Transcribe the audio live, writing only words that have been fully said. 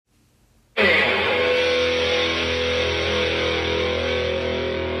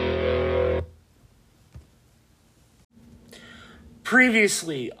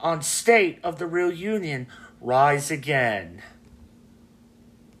Previously on State of the Real Union, Rise Again.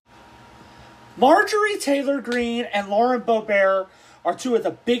 Marjorie Taylor Greene and Lauren Boebert are two of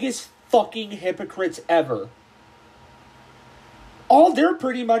the biggest fucking hypocrites ever. All they're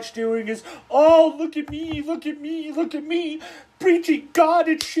pretty much doing is, oh, look at me, look at me, look at me, preaching God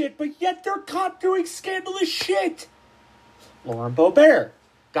and shit, but yet they're caught doing scandalous shit. Lauren Boebert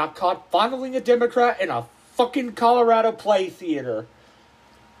got caught fondling a Democrat in a fucking Colorado play theater.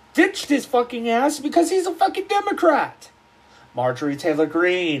 Ditched his fucking ass because he's a fucking Democrat. Marjorie Taylor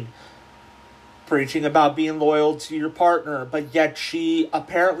Greene preaching about being loyal to your partner, but yet she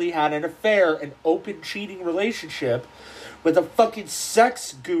apparently had an affair, an open cheating relationship with a fucking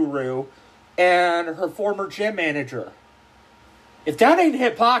sex guru and her former gym manager. If that ain't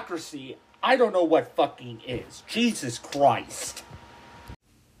hypocrisy, I don't know what fucking is. Jesus Christ.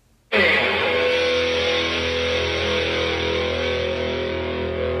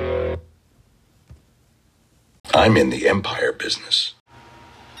 I'm in the empire business.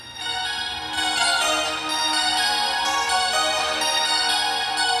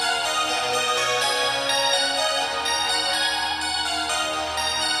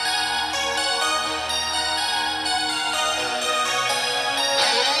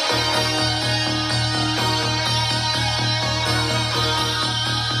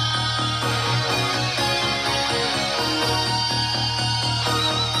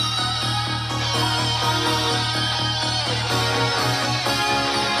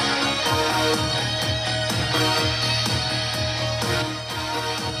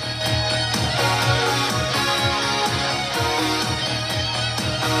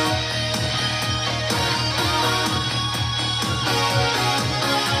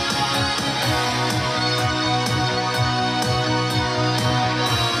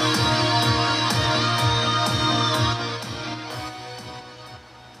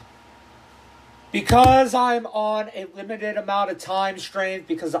 Because I'm on a limited amount of time strain,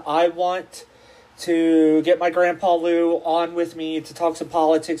 because I want to get my Grandpa Lou on with me to talk some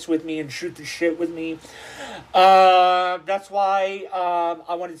politics with me and shoot the shit with me. That's why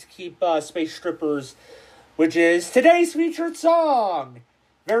I wanted to keep Space Strippers, which is today's featured song,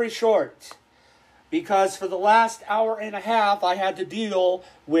 very short. Because for the last hour and a half, I had to deal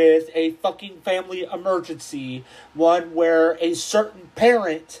with a fucking family emergency. One where a certain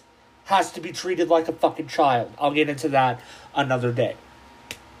parent has to be treated like a fucking child. I'll get into that another day.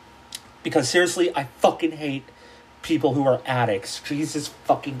 Because seriously, I fucking hate people who are addicts. Jesus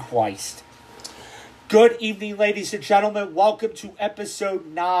fucking Christ. Good evening, ladies and gentlemen. Welcome to episode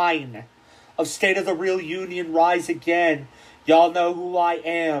 9 of State of the Real Union, Rise Again. Y'all know who I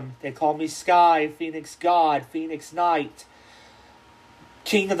am. They call me Sky, Phoenix God, Phoenix Knight,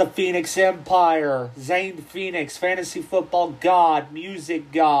 King of the Phoenix Empire, Zane Phoenix, Fantasy Football God,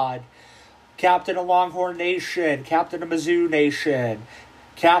 Music God, Captain of Longhorn Nation, Captain of Mizzou Nation,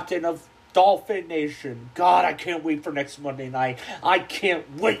 Captain of Dolphin Nation. God, I can't wait for next Monday night. I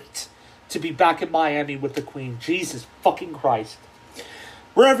can't wait to be back in Miami with the Queen. Jesus fucking Christ.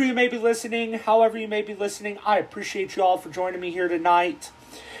 Wherever you may be listening, however you may be listening, I appreciate you all for joining me here tonight.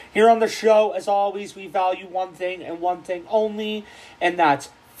 Here on the show, as always, we value one thing and one thing only, and that's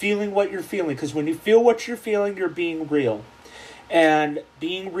feeling what you're feeling. Because when you feel what you're feeling, you're being real. And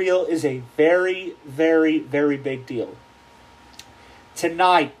being real is a very, very, very big deal.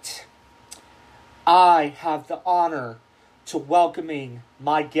 Tonight, I have the honor to welcoming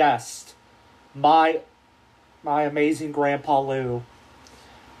my guest, my amazing Grandpa Lou,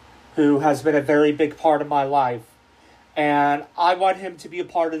 who has been a very big part of my life. And I want him to be a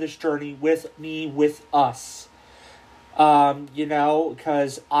part of this journey with me, with us.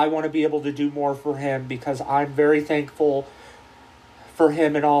 Because I want to be able to do more for him, because I'm very thankful for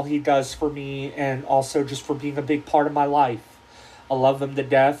him and all he does for me, and also just for being a big part of my life. I love him to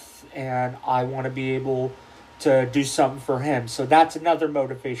death, and I want to be able to do something for him. So that's another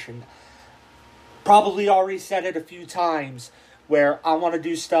motivation. Probably already said it a few times, where I want to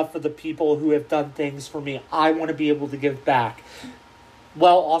do stuff for the people who have done things for me. I want to be able to give back,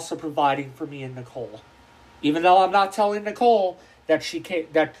 while also providing for me and Nicole. Even though I'm not telling Nicole that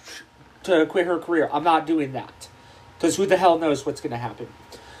to quit her career. I'm not doing that. Because who the hell knows what's going to happen.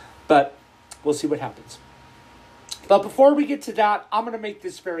 But we'll see what happens. But before we get to that, I'm going to make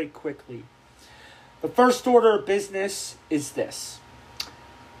this very quickly. The first order of business is this.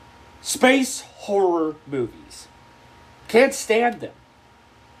 Space horror movies. Can't stand them.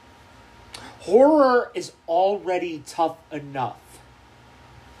 Horror is already tough enough.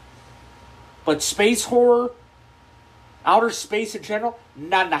 But space horror, outer space in general,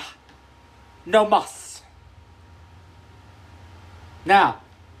 nah. No mas. Now,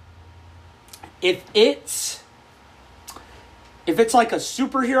 if it's like a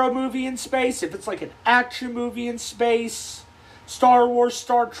superhero movie in space, if it's like an action movie in space, Star Wars,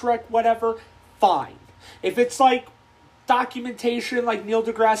 Star Trek, whatever, fine. If it's like documentation like Neil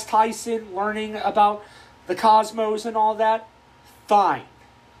deGrasse Tyson learning about the cosmos and all that, fine.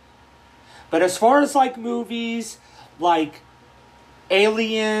 But as far as like movies like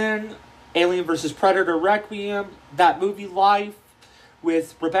Alien vs. Predator Requiem, that movie Life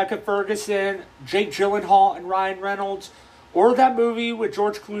with Rebecca Ferguson, Jake Gyllenhaal, and Ryan Reynolds, or that movie with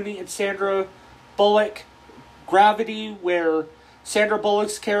George Clooney and Sandra Bullock, Gravity, where Sandra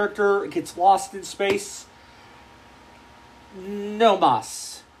Bullock's character gets lost in space, no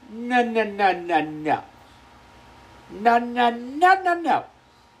mas. No. No.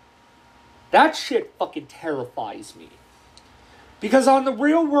 That shit fucking terrifies me. Because on the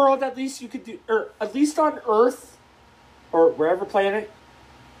real world, at least you could do, or at least on Earth, or wherever planet,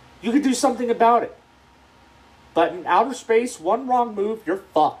 you could do something about it. But in outer space, one wrong move, you're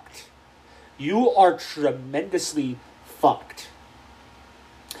fucked. You are tremendously fucked.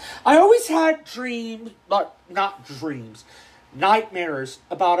 I always had dreams, but not dreams, nightmares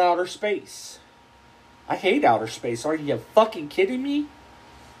about outer space. I hate outer space. Are you fucking kidding me?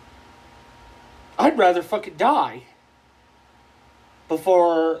 I'd rather fucking die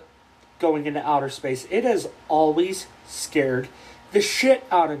before going into outer space. It has always scared the shit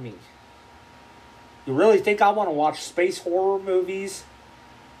out of me. You really think I want to watch space horror movies?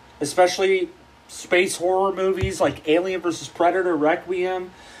 Especially space horror movies like Alien vs. Predator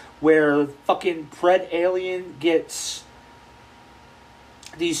Requiem, where fucking Pred Alien gets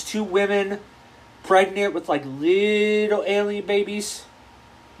these two women pregnant with like little alien babies.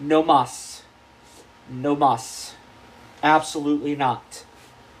 No mas. No mas. Absolutely not.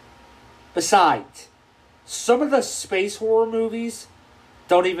 Besides, some of the space horror movies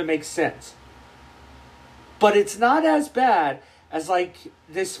don't even make sense. But it's not as bad as like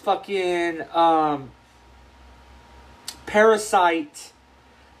this fucking parasite,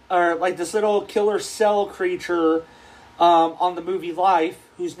 or like this little killer cell creature on the movie Life,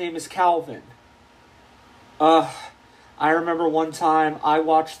 whose name is Calvin. I remember one time I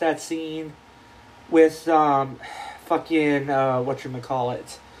watched that scene with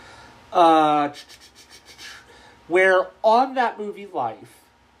whatchamacallit, where on that movie Life,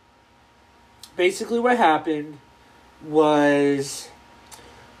 basically what happened was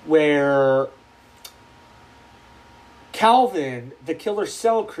where Calvin, the killer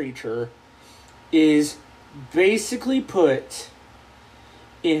cell creature, is basically put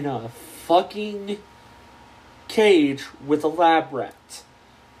in a fucking cage with a lab rat.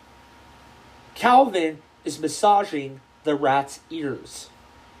 Calvin is massaging the rat's ears.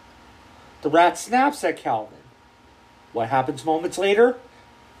 The rat snaps at Calvin. What happens moments later?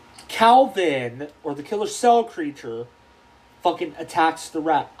 Calvin, or the killer cell creature, fucking attacks the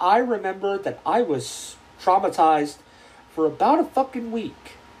rat. I remember that I was traumatized for about a fucking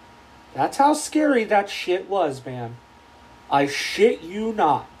week. That's how scary that shit was, man. I shit you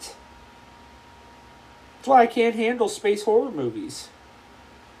not. That's why I can't handle space horror movies.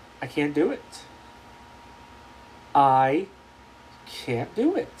 I can't do it. I can't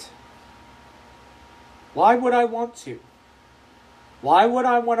do it. Why would I want to? Why would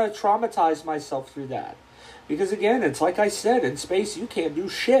I want to traumatize myself through that? Because again, it's like I said, in space you can't do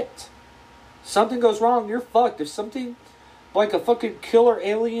shit. Something goes wrong, you're fucked. If something like a fucking killer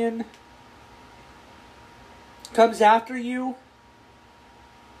alien comes after you,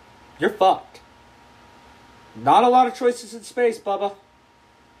 you're fucked. Not a lot of choices in space, Bubba.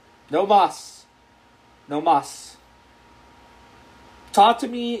 No mas. No mas. Talk to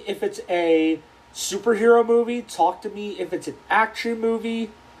me if it's a superhero movie. Talk to me if it's an action movie.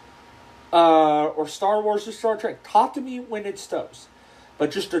 Or Star Wars or Star Trek. Talk to me when it's those.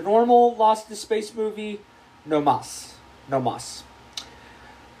 But just a normal Lost in Space movie, no mas. No mas.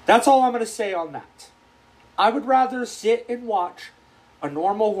 That's all I'm going to say on that. I would rather sit and watch a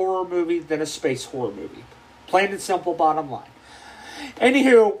normal horror movie than a space horror movie. Plain and simple, bottom line.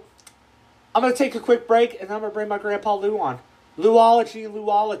 Anywho, I'm going to take a quick break, and then I'm going to bring my Grandpa Lou on. Louology,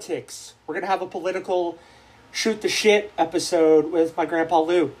 Louolotics. We're going to have a political shoot the shit episode with my Grandpa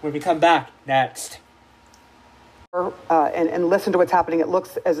Lou when we come back next. And listen to what's happening. It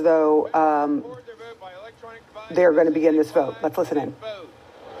looks as though they're going to begin this vote. Let's listen in.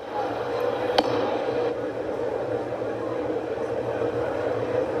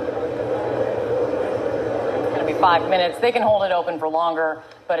 5 minutes. They can hold it open for longer,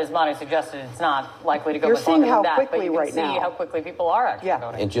 but as Manu suggested, it's not likely to go much longer than that. You're seeing how quickly right now. But you can see how quickly people are actually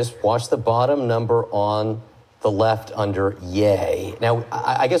voting. And just watch the bottom number on the left under yay. Now,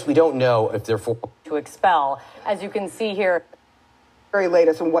 I guess we don't know if they're for to expel. As you can see here. Very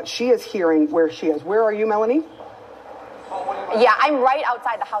latest and what she is hearing where she is. Where are you, Melanie? Yeah, I'm right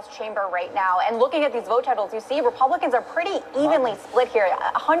outside the House chamber right now. And looking at these vote totals, you see Republicans are pretty evenly split here.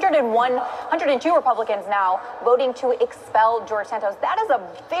 102 Republicans now voting to expel George Santos. That is a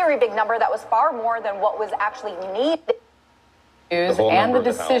very big number. That was far more than what was actually needed. And the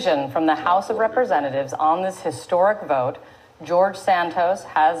decision from the House of Representatives on this historic vote, George Santos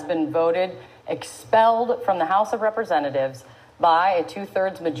has been voted expelled from the House of Representatives by a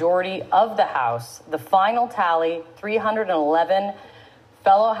 2/3 majority of the House. The final tally, 311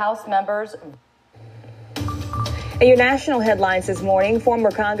 fellow House members. In your national headlines this morning, former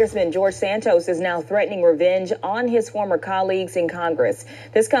Congressman George Santos is now threatening revenge on his former colleagues in Congress.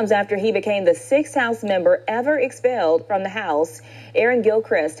 This comes after he became the 6th House member ever expelled from the House. Aaron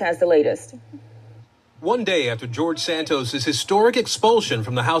Gilchrist has the latest. One day after George Santos' historic expulsion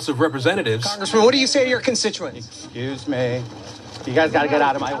from the House of Representatives, Congressman, what do you say to your constituents? Excuse me. You guys got to get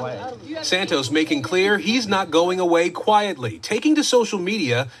out of my way. Santos making clear he's not going away quietly, taking to social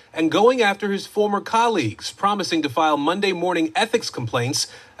media and going after his former colleagues, promising to file Monday morning ethics complaints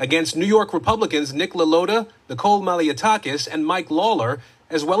against New York Republicans Nick LaLota, Nicole Maliotakis, and Mike Lawler,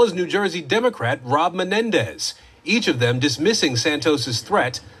 as well as New Jersey Democrat Rob Menendez, each of them dismissing Santos'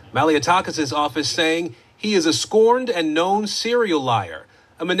 threat, Maliotakis' office saying he is a scorned and known serial liar.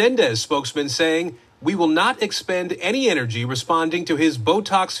 A Menendez spokesman saying, "We will not expend any energy responding to his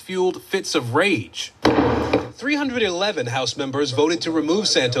Botox-fueled fits of rage." 311 House members voted to remove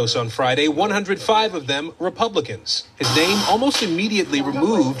Santos on Friday, 105 of them Republicans. His name almost immediately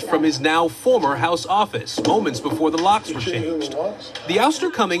removed from his now former House office, moments before the locks were changed. The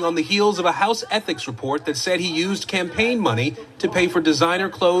ouster coming on the heels of a House ethics report that said he used campaign money to pay for designer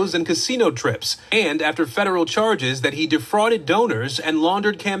clothes and casino trips, and after federal charges that he defrauded donors and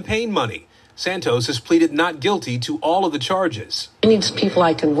laundered campaign money. Santos has pleaded not guilty to all of the charges. He needs people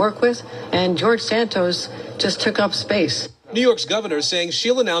I can work with, and George Santos just took up space. New York's governor saying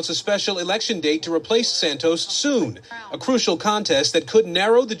she'll announce a special election date to replace Santos soon, a crucial contest that could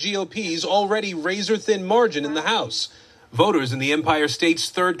narrow the GOP's already razor-thin margin in the House. Voters in the Empire State's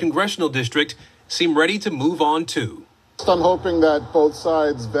 3rd congressional district seem ready to move on too. I'm hoping that both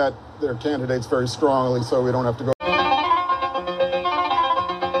sides vet their candidates very strongly so we don't have to go.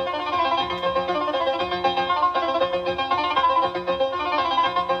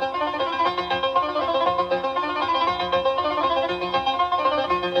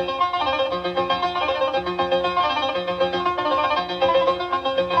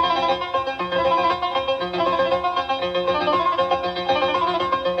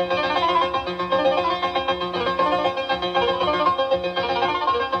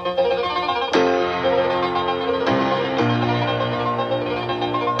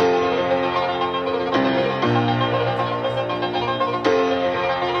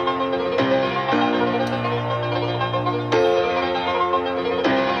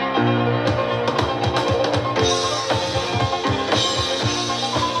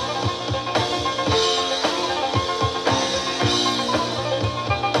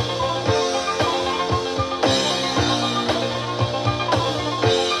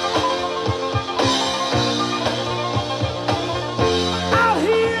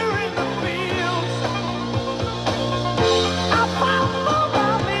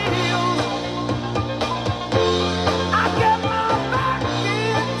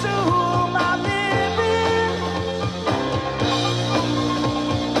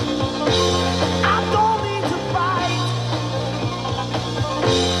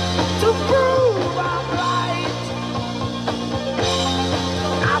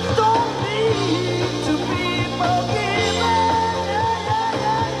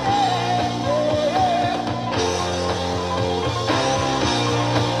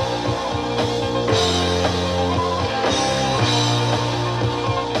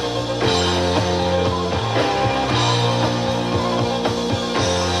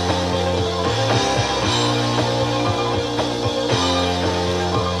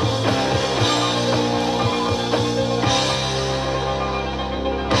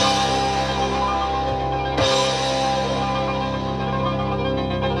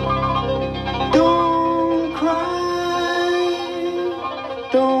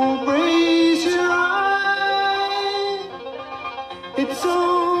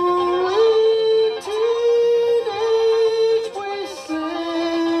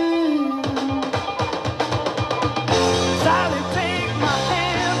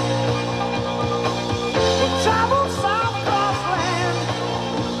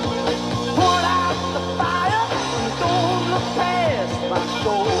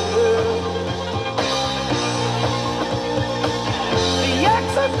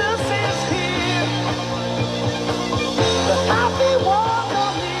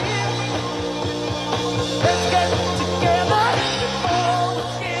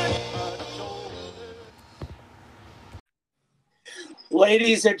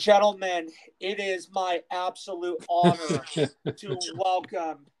 Ladies and gentlemen, it is my absolute honor to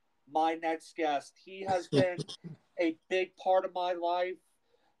welcome my next guest. He has been a big part of my life,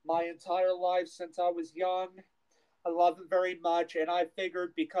 my entire life since I was young. I love him very much, and I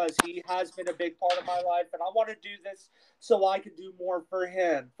figured because he has been a big part of my life, and I want to do this so I can do more for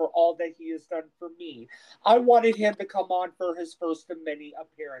him, for all that he has done for me. I wanted him to come on for his first of many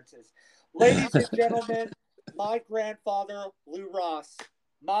appearances. Ladies and gentlemen, my grandfather, Lou Ross.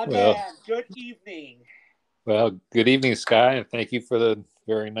 My man, good evening. Well, good evening, Sky, and thank you for the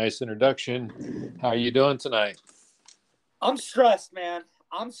very nice introduction. How are you doing tonight? I'm stressed, man.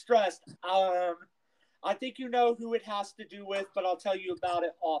 I'm stressed. I think you know who it has to do with, but I'll tell you about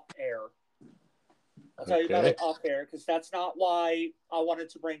it off air. I'll tell you about it off air because that's not why I wanted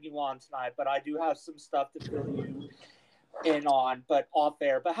to bring you on tonight, but I do have some stuff to fill you in on, but off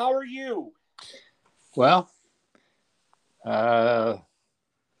air. But how are you? Well, although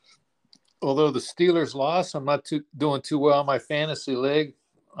the Steelers lost, I'm not doing too well in my fantasy league.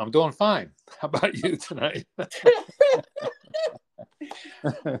 I'm doing fine. How about you tonight?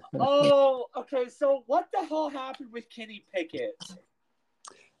 Oh, okay. So what the hell happened with Kenny Pickett?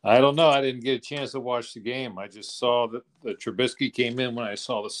 I don't know. I didn't get a chance to watch the game. I just saw that the Trubisky came in when I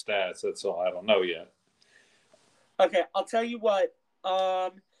saw the stats. That's all. I don't know yet. Okay, I'll tell you what.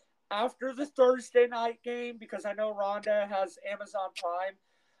 After the Thursday night game, because I know Rhonda has Amazon Prime,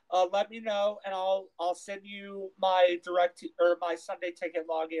 let me know and I'll send you my my Sunday ticket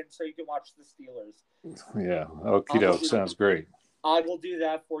login so you can watch the Steelers. Yeah, okie doke. Sounds great. I will do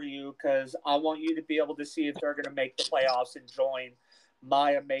that for you because I want you to be able to see if they're going to make the playoffs and join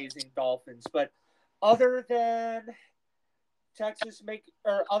my amazing Dolphins. But other than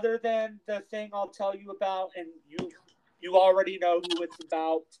other than the thing I'll tell you about, and you already know who it's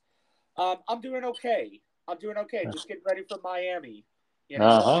about. I'm doing okay. Just getting ready for Miami. You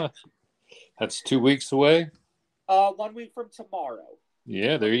know? That's 2 weeks away. 1 week from tomorrow.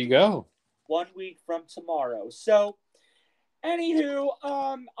 Yeah, there you go. 1 week from tomorrow. So, anywho,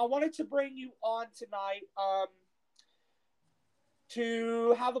 I wanted to bring you on tonight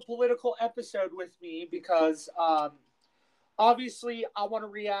to have a political episode with me because obviously I want to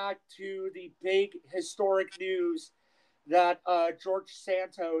react to the big historic news that George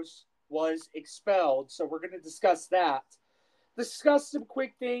Santos was expelled. So we're going to discuss that. Discuss some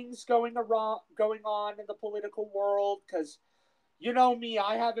quick things going on in the political world because you know me,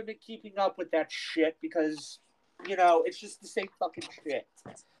 I haven't been keeping up with that shit because it's just the same fucking shit.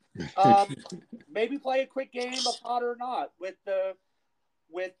 Maybe play a quick game of hot or not with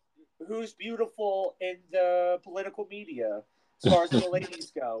who's beautiful in the political media as far as the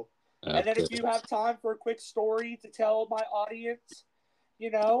ladies go. Okay. And then if you have time for a quick story to tell my audience,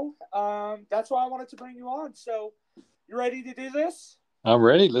 that's why I wanted to bring you on. So you ready to do this? I'm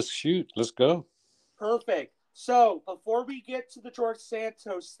ready. Let's shoot. Let's go. Perfect. So before we get to the George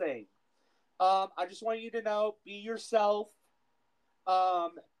Santos thing, I just want you to know, be yourself. I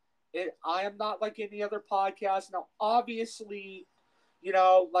am not like any other podcast. Now, obviously,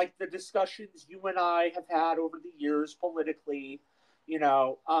 like the discussions you and I have had over the years politically,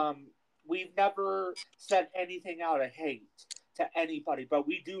 we've never said anything out of hate to anybody, but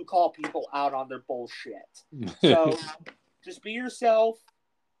we do call people out on their bullshit. So just be yourself.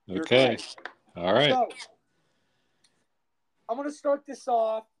 Okay. All right. So, I'm going to start this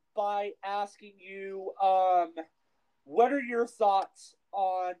off by asking you, what are your thoughts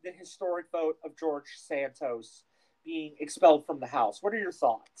on the historic vote of George Santos being expelled from the House? What are your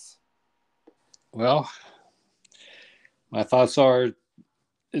thoughts? Well, my thoughts are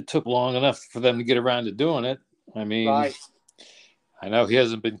it took long enough for them to get around to doing it. I mean, right. I know he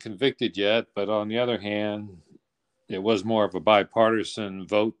hasn't been convicted yet, but on the other hand, it was more of a bipartisan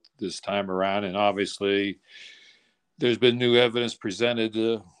vote this time around, and obviously there's been new evidence presented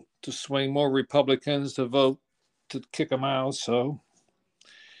to swing more Republicans to vote to kick him out. So,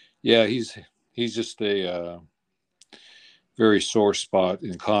 yeah, he's just a very sore spot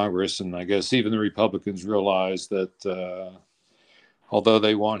in Congress, and I guess even the Republicans realize that although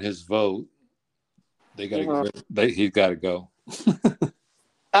they want his vote, they got to he's got to go.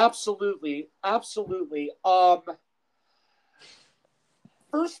 Absolutely.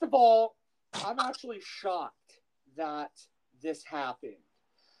 First of all, I'm actually shocked that this happened.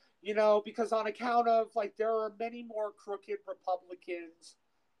 Because on account of, there are many more crooked Republicans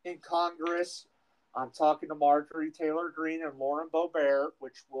in Congress. I'm talking to Marjorie Taylor Greene and Lauren Boebert,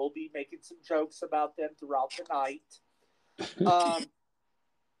 which will be making some jokes about them throughout the night.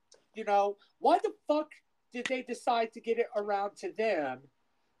 Why the fuck did they decide to get it around to them,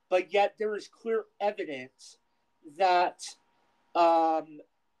 but yet there is clear evidence that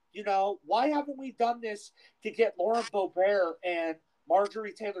Why haven't we done this to get Lauren Boebert and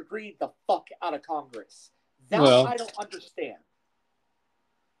Marjorie Taylor Greene the fuck out of Congress? I don't understand.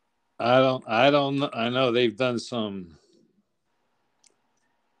 I know they've done some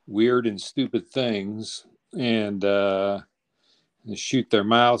weird and stupid things and shoot their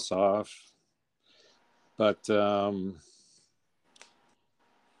mouths off. But I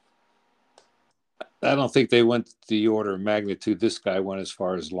don't think they went the order of magnitude this guy went as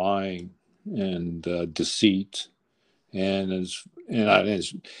far as lying and deceit, and as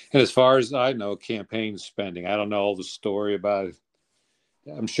far as I know, campaign spending. I don't know all the story about it.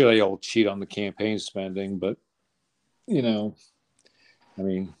 I'm sure they all cheat on the campaign spending, but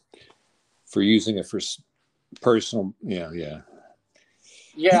for using it for personal, yeah,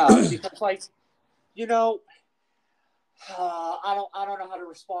 because I don't know how to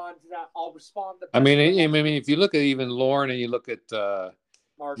respond to that. I'll respond to. If you look at even Lauren and you look at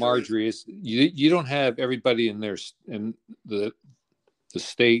Marjorie, you don't have everybody in the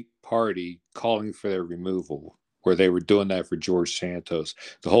state party calling for their removal, where they were doing that for George Santos.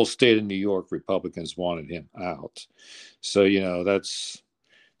 The whole state of New York Republicans wanted him out. So that's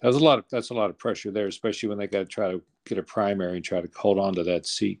a lot of pressure there, especially when they got to try to get a primary and try to hold on to that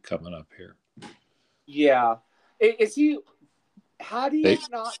seat coming up here. Yeah. Had he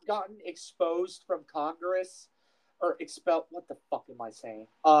not gotten exposed from Congress or expelled, what the fuck am I saying?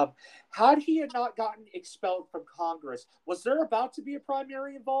 Had he not gotten expelled from Congress, was there about to be a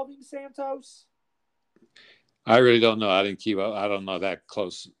primary involving Santos? I really don't know. I don't know that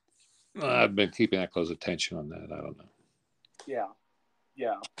close. I've been keeping that close attention on that. I don't know. Yeah.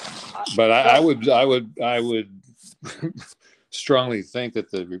 But I would strongly think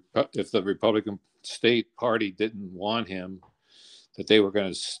that if the Republican state party didn't want him, that they were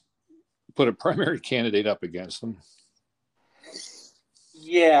going to put a primary candidate up against him.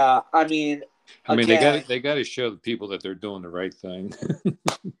 Yeah, they got to show the people that they're doing the right thing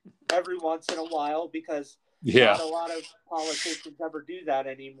every once in a while, because not a lot of politicians ever do that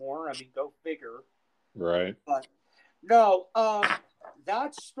anymore. Go figure. Right. But no,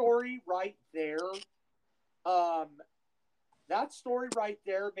 that story right there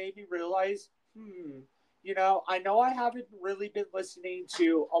made me realize, I know I haven't really been listening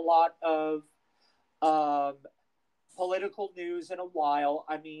to a lot of political news in a while.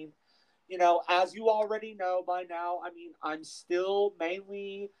 As you already know by now, I'm still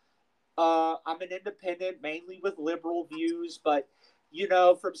mainly, I'm an independent, mainly with liberal views, but,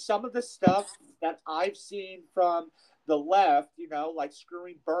 from some of the stuff that I've seen from the left, like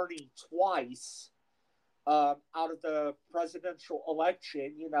screwing Bernie twice out of the presidential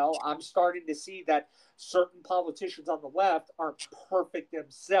election, I'm starting to see that certain politicians on the left aren't perfect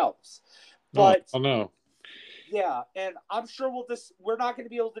themselves. But no. Yeah, and I'm sure we're not going to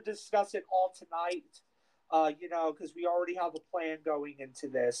be able to discuss it all tonight, because we already have a plan going into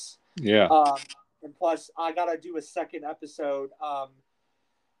this. Yeah. And plus, I got to do a second episode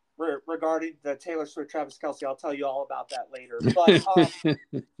regarding the Taylor Swift, Travis Kelce. I'll tell you all about that later. But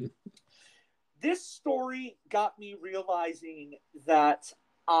this story got me realizing that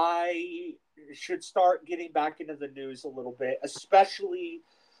I should start getting back into the news a little bit, especially,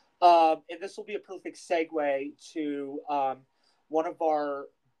 and this will be a perfect segue to one of our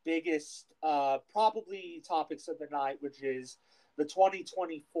biggest probably topics of the night, which is the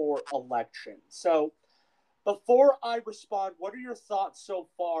 2024 election. So before I respond, what are your thoughts so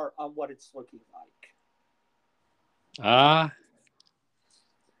far on what it's looking like?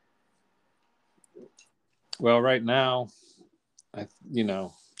 Well, right now,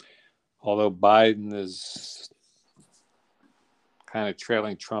 although Biden is kind of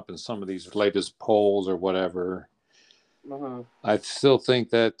trailing Trump in some of these latest polls or whatever, I still think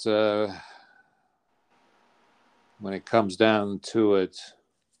that when it comes down to it,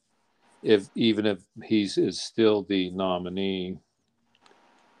 even if is still the nominee,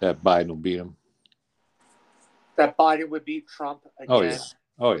 that Biden will beat him. That Biden would beat Trump again?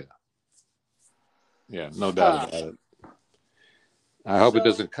 Oh yeah. Yeah, no doubt about it. I hope it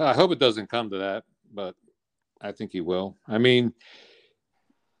doesn't come to that, but I think he will.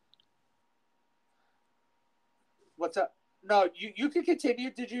 What's up? No, you can continue.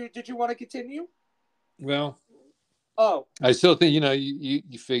 Did you want to continue? Well, I still think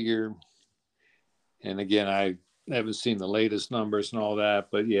you figure, and again, I haven't seen the latest numbers and all that,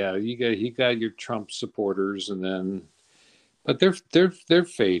 but yeah, you got your Trump supporters, and then, but they're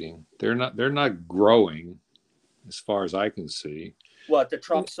fading. They're not growing, as far as I can see. What, the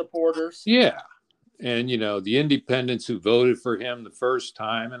Trump supporters? Yeah. And, the independents who voted for him the first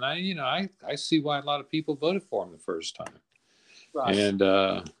time. And I see why a lot of people voted for him the first time. Right. And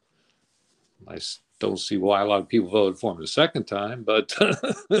I don't see why a lot of people voted for him the second time, but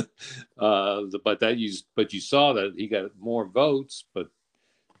but you saw that he got more votes, but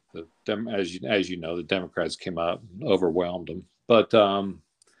as you know, the Democrats came out and overwhelmed him. But and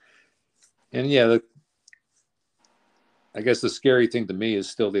yeah, I guess the scary thing to me is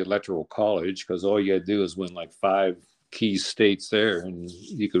still the Electoral College, because all you got to do is win like 5 key states there, and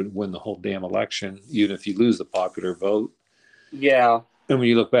you could win the whole damn election, even if you lose the popular vote. Yeah. And when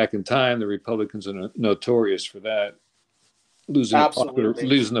you look back in time, the Republicans are notorious for that, losing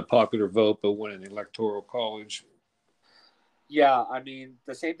the popular vote, but winning the Electoral College. Yeah, I mean,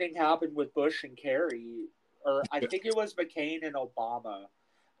 the same thing happened with Bush and Kerry, or I think it was McCain and Obama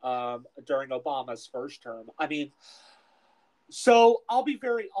during Obama's first term. I mean, so I'll be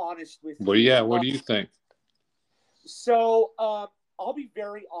very honest with you. Well, yeah, what do you think? So I'll be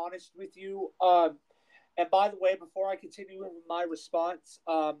very honest with you. And by the way, before I continue with my response,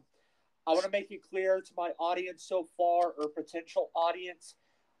 I want to make it clear to my audience so far, or potential audience,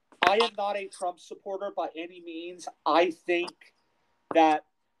 I am not a Trump supporter by any means. I think that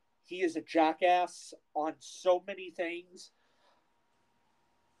he is a jackass on so many things.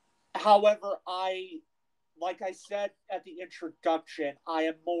 However, like I said at the introduction, I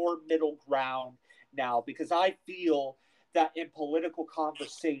am more middle ground now, because I feel that in political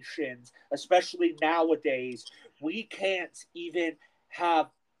conversations, especially nowadays, we can't even have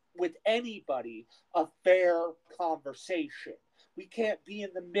with anybody a fair conversation. We can't be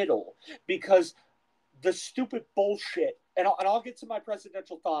in the middle, because the stupid bullshit, and I'll get to my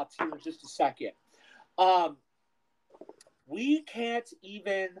presidential thoughts here in just a second. We can't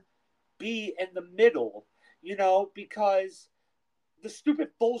even be in the middle, because the stupid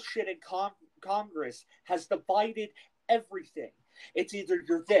bullshit in Congress has divided everything. It's either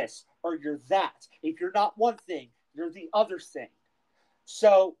you're this or you're that. If you're not one thing, you're the other thing.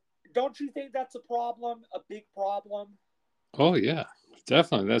 So, don't you think that's a problem? A big problem? Oh yeah,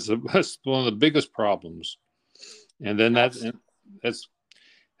 definitely. That's one of the biggest problems. And then that's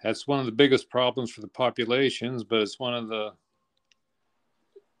one of the biggest problems for the populations, but it's one of the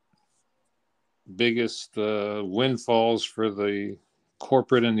biggest windfalls for the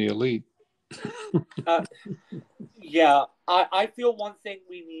corporate and the elite. Yeah, I feel one thing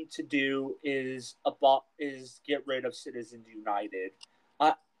we need to do is get rid of Citizens United.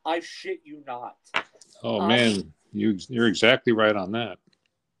 I shit you not. Oh man, you're exactly right on that.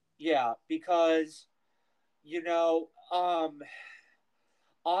 Yeah, because I'll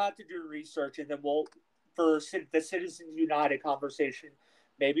have to do research, and then for the Citizens United conversation,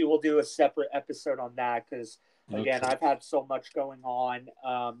 maybe we'll do a separate episode on that, because again, I've had so much going on.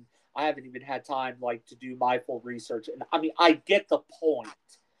 I haven't even had time to do my full research, and I mean, I get the point,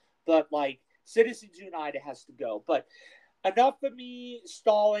 but Citizens United has to go. But enough of me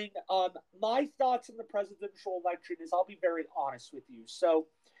stalling. My thoughts on the presidential election is, I'll be very honest with you. So,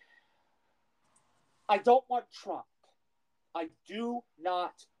 I don't want Trump. I do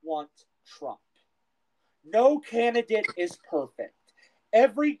not want Trump. No candidate is perfect.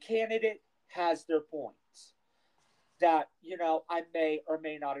 Every candidate has their points that, I may or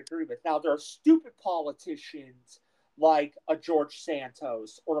may not agree with. Now, there are stupid politicians like a George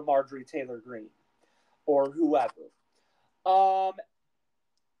Santos or a Marjorie Taylor Greene or whoever. I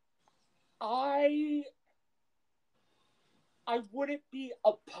wouldn't be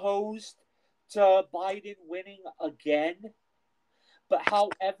opposed to Biden winning again. But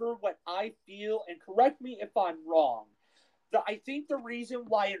however, what I feel, and correct me if I'm wrong, I think the reason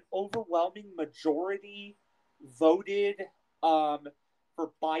why an overwhelming majority voted for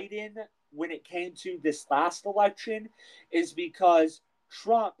Biden when it came to this last election is because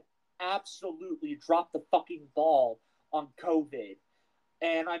Trump absolutely dropped the fucking ball on COVID.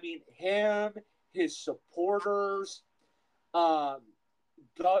 And I mean, him, his supporters,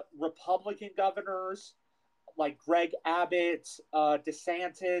 Republican governors like Greg Abbott,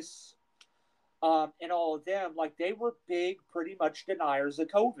 DeSantis, and all of them, they were big, pretty much deniers of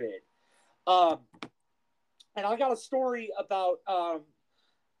COVID. And I got a story about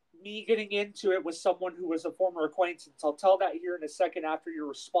me getting into it with someone who was a former acquaintance. I'll tell that here in a second after your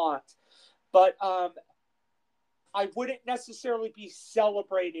response. But I wouldn't necessarily be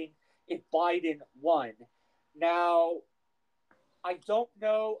celebrating if Biden won. Now, I don't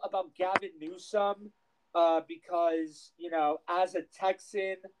know about Gavin Newsom because, as a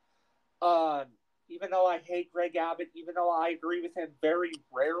Texan, even though I hate Greg Abbott, even though I agree with him very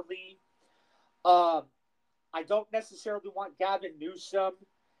rarely, I don't necessarily want Gavin Newsom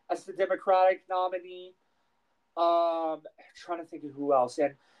as the Democratic nominee. Trying to think of who else.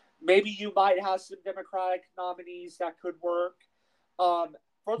 And maybe you might have some Democratic nominees that could work.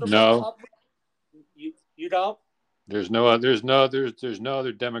 For the No. Republic, you don't. There's no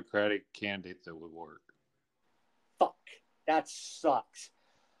other Democratic candidate that would work. Fuck, that sucks.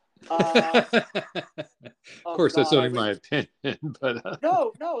 Of course, that's only my opinion, but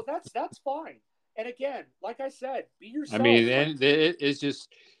no, that's fine. And again, like I said, be yourself. I mean, and it's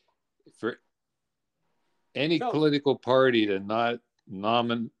just for any political party to not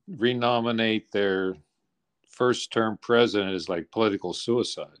renominate their first-term president is like political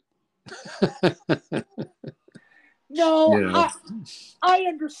suicide. No, yeah. I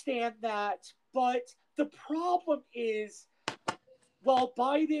understand that, but the problem is, while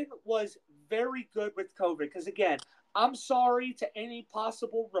Biden was very good with COVID, because again, I'm sorry to any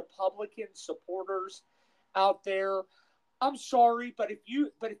possible Republican supporters out there. I'm sorry, but if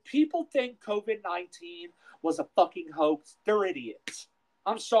people think COVID-19 was a fucking hoax, they're idiots.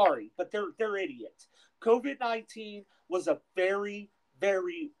 I'm sorry, but they're idiots. COVID-19 was a very,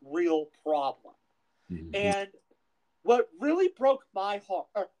 very real problem. Mm-hmm. And what really broke my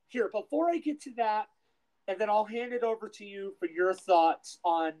heart, here, before I get to that, and then I'll hand it over to you for your thoughts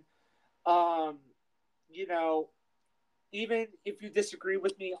on, even if you disagree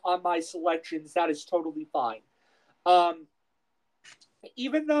with me on my selections, that is totally fine.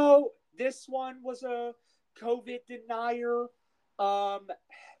 Even though this one was a COVID denier,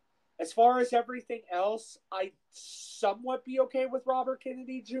 as far as everything else, I'd somewhat be okay with Robert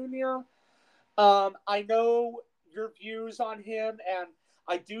Kennedy Jr. I know your views on him, and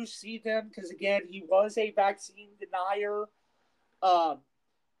I do see them because, again, he was a vaccine denier. And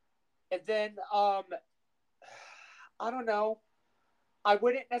then, I don't know. I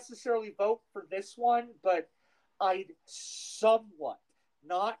wouldn't necessarily vote for this one, but I'd somewhat,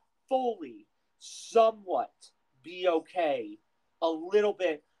 not fully, somewhat be okay a little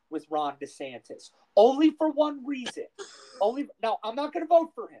bit with Ron DeSantis. Only for one reason. Now, I'm not going to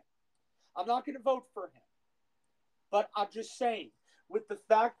vote for him. But I'm just saying, with the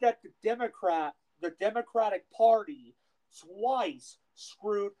fact that the Democratic Party twice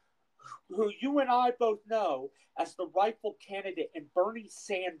screwed who you and I both know as the rightful candidate in Bernie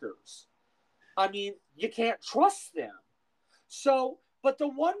Sanders. I mean, you can't trust them. So, but the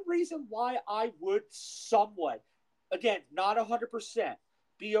one reason why I would somewhat, again, not 100%,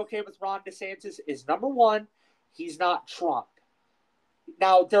 be okay with Ron DeSantis is, number one, he's not Trump.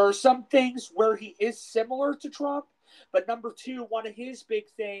 Now, there are some things where he is similar to Trump, but number two, one of his big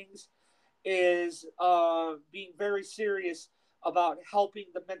things is being very serious about helping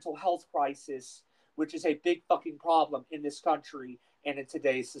the mental health crisis, which is a big fucking problem in this country and in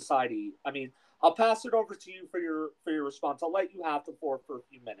today's society. I mean, I'll pass it over to you for your response. I'll let you have the floor for a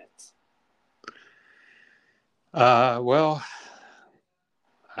few minutes. Well,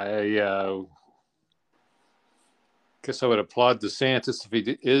 I guess I would applaud DeSantis if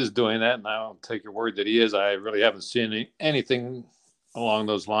he is doing that, and I'll take your word that he is. I really haven't seen anything along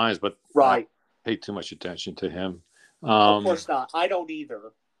those lines, but right. I pay too much attention to him. Of course not. I don't either.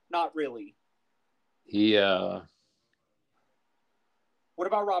 Not really. What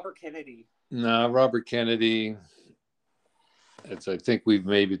about Robert Kennedy? No, Robert Kennedy, as I think we've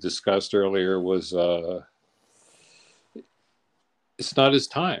maybe discussed earlier, was it's not his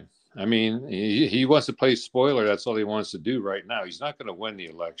time. I mean, he wants to play spoiler. That's all he wants to do right now. He's not going to win the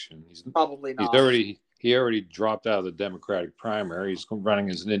election. He's probably not. He already dropped out of the Democratic primary. He's running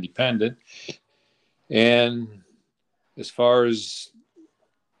as an independent. And as far as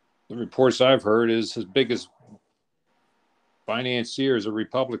the reports I've heard, is his biggest financier is a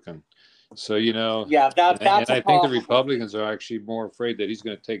Republican. So, yeah, that's and I think the Republicans are actually more afraid that he's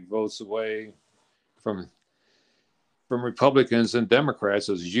going to take votes away from Republicans and Democrats,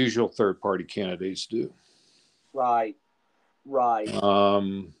 as usual third-party candidates do. Right. My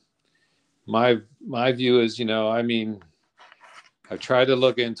view is, I mean, I've tried to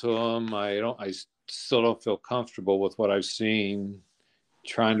look into them. I still don't feel comfortable with what I've seen,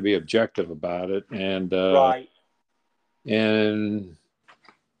 trying to be objective about it. And, right. And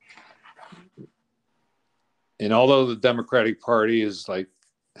although the Democratic Party is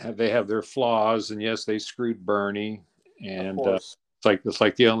they have their flaws, and yes, they screwed Bernie, and it's like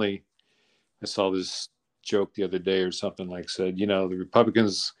the only, I saw this joke the other day or something said, the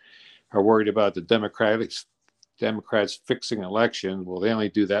Republicans are worried about the Democrats fixing election. Well, they only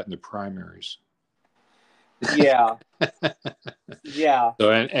do that in the primaries. Yeah. Yeah. So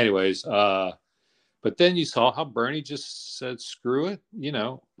anyways, but then you saw how Bernie just said, screw it.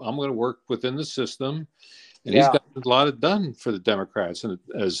 I'm going to work within the system. And he's got a lot done for the Democrats and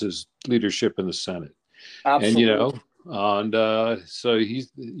as his leadership in the Senate. Absolutely. And, so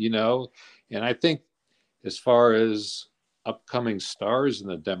he's, and I think as far as upcoming stars in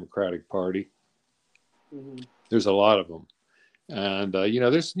the Democratic Party. Mm-hmm. There's a lot of them, and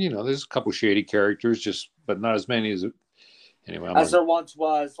there's a couple shady characters, but not as many as anyway. As there once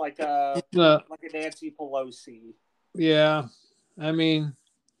was, like a Nancy Pelosi. Yeah, I mean,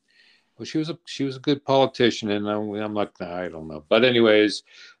 well, she was a good politician, and I'm like, nah, I don't know. But anyways,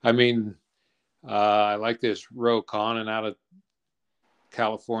 I mean, I like this Ro Khanna out of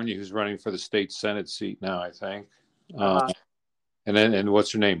California who's running for the state Senate seat now, I think. And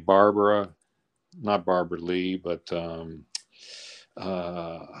what's her name? Not Barbara Lee, but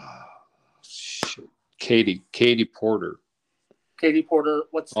Katie Porter. Katie Porter,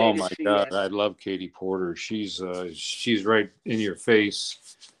 what state oh my is she God, in? I love Katie Porter. She's right in your face,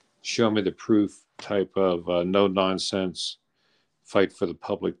 show me the proof type of no nonsense, fight for the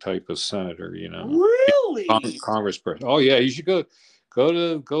public type of senator. Really? Congressperson. Oh yeah, you should go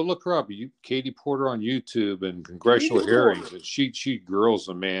look her up. Katie Porter on YouTube and congressional hearings, and she girls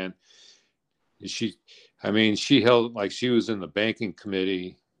them, man. She held, like, she was in the banking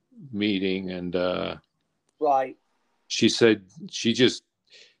committee meeting, and right. She said she just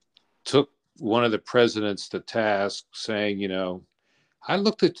took one of the presidents to task, saying, I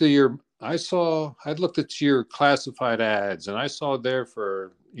looked at your classified ads, and I saw there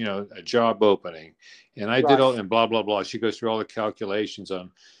for, a job opening, and I did all, and blah, blah, blah. She goes through all the calculations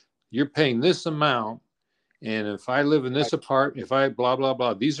on, you're paying this amount, and if I live in this apartment, if I blah, blah,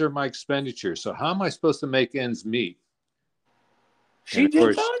 blah, these are my expenditures. So how am I supposed to make ends meet? She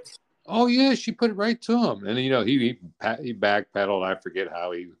did that? Oh yeah, she put it right to him, and he backpedaled. I forget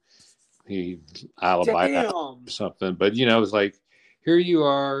how he alibi or something, but it was like, here you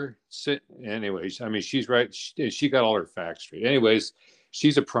are. Anyways, I mean, she's right. She got all her facts straight. Anyways,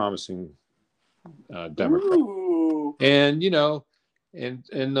 she's a promising Democrat. Ooh. And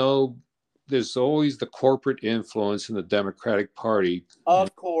and though there's always the corporate influence in the Democratic Party,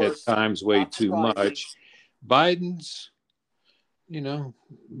 of course, at times way too much. Biden's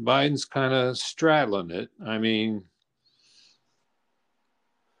kind of straddling it. I mean,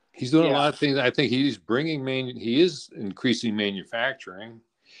 he's doing a lot of things. I think he is increasing manufacturing.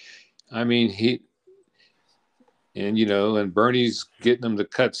 I mean, and Bernie's getting them to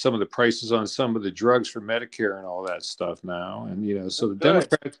cut some of the prices on some of the drugs for Medicare and all that stuff now. And, so the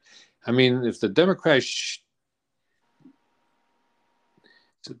Democrats, I mean, if the Democrats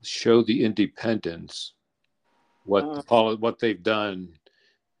show the independents what they've done,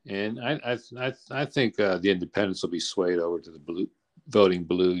 and I think the independents will be swayed over to the voting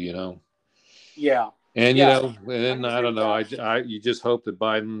blue. Yeah. And and I don't know. You just hope that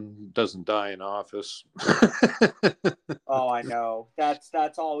Biden doesn't die in office. Oh, I know.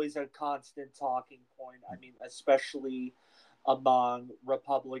 That's always a constant talking point. I mean, especially among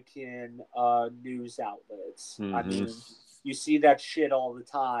Republican news outlets. Mm-hmm. I mean, you see that shit all the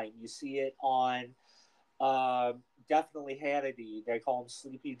time. You see it on definitely Hannity. They call him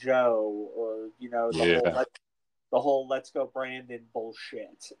Sleepy Joe, or the whole "Let's Go Brandon"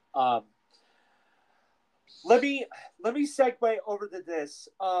 bullshit. Let me segue over to this.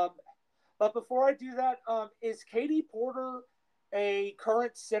 But before I do that, is Katie Porter a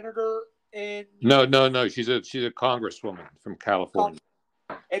current senator in? No. She's a congresswoman from California,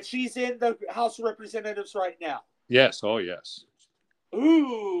 and she's in the House of Representatives right now. Yes. Oh, yes.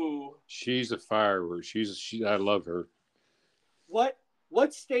 Ooh. She's a firework. I love her. What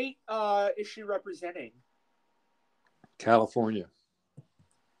state is she representing? California.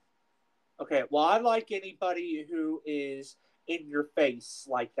 Okay, well, I like anybody who is in your face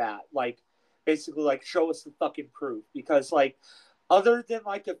like that. Like, basically, like, show us the fucking proof. Because, like, other than,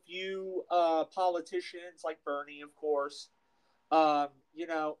 like, a few politicians, like Bernie, of course, other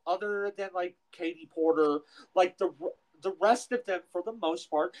than, like, Katie Porter, like, the rest of them, for the most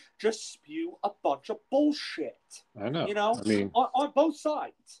part, just spew a bunch of bullshit. I know. I mean, on both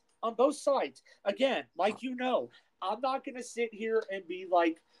sides. On both sides. Again, like, I'm not going to sit here and be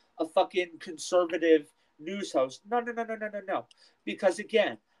like a fucking conservative news host. No. Because,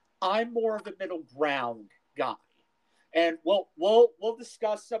 again, I'm more of a middle ground guy. And we'll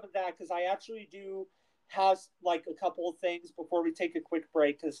discuss some of that, because I actually do have, like, a couple of things before we take a quick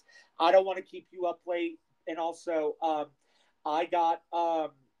break, because I don't want to keep you up late. And also, I got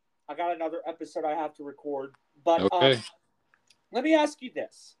another episode I have to record. But okay. Let me ask you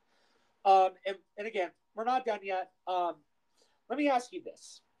this. And again, we're not done yet. Let me ask you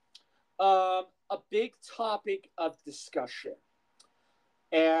this. A big topic of discussion.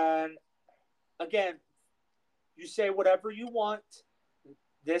 And again, you say whatever you want.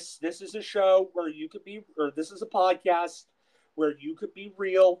 This is a show where you could be, or this is a podcast where you could be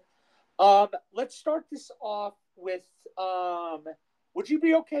real. Let's start this off with would you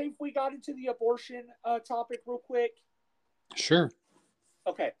be okay if we got into the abortion topic real quick? Sure.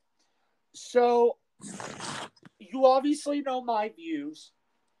 Okay. So you obviously know my views.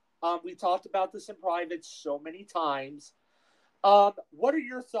 We talked about this in private so many times. What are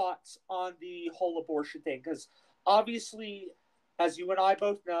your thoughts on the whole abortion thing? Because obviously, as you and I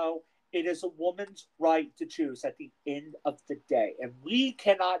both know, it is a woman's right to choose at the end of the day. And we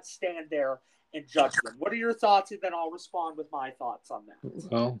cannot stand there and judge them. What are your thoughts? And then I'll respond with my thoughts on that.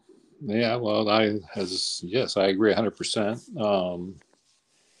 Well, yeah, well, yes, I agree 100%.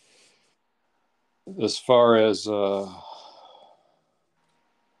 As far as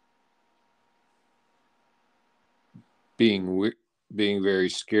being very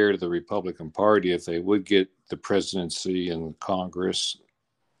scared of the Republican Party if they would get the presidency and Congress,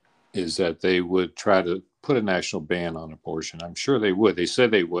 is that they would try to put a national ban on abortion. I'm sure they would. They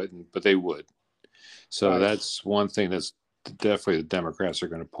said they wouldn't, but they would. So that's one thing that's definitely the Democrats are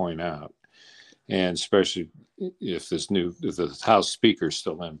going to point out. And especially if the House Speaker is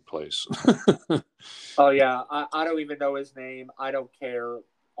still in place. Oh, yeah. I don't even know his name. I don't care.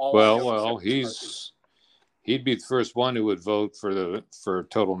 He'd be the first one who would vote for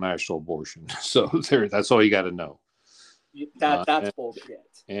total national abortion. So that's all you got to know. That's bullshit.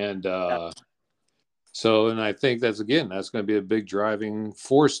 And I think that's going to be a big driving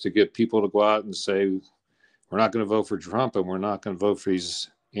force to get people to go out and say, we're not going to vote for Trump and we're not going to vote for these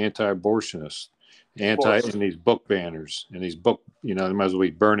anti-abortionists, and these book banners and these book, they might as well be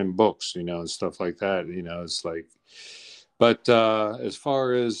burning books, and stuff like that. It's like, but as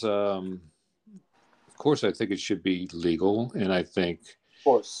far as, of course, I think it should be legal. And I think, of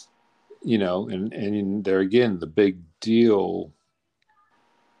course, and there again, the big deal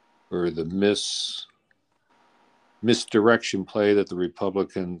or the misdirection play that the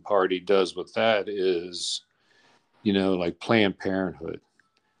Republican Party does with that is, like Planned Parenthood.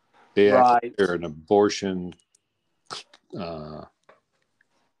 They act like they're an abortion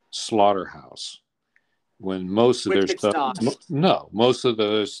slaughterhouse, when most of their stuff, most of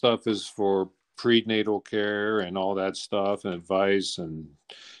the stuff is for prenatal care and all that stuff, and advice and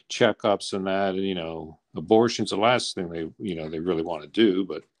checkups and that. And abortion's the last thing they really want to do,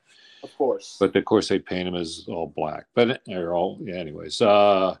 but of course they paint them as all black, but they're all anyways.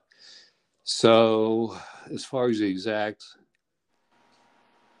 So as far as the exact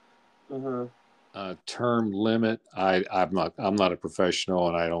term limit, I'm not a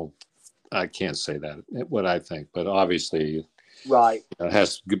professional, and I can't say that what I think, but obviously it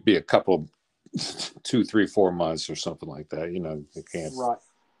has to be a couple 2, 3, 4 months or something like that. It can't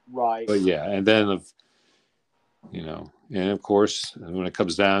right but yeah. And then and of course when it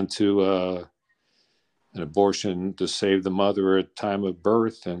comes down to an abortion to save the mother at time of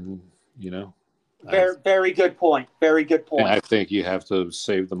birth, and very good point. Very good point. I think you have to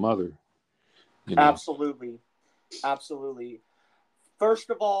save the mother. Absolutely.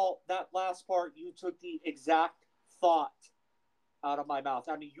 First of all, that last part, you took the exact thought out of my mouth.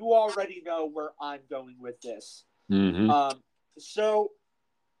 I mean, you already know where I'm going with this. Mm-hmm. So,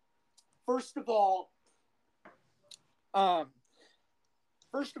 first of all, for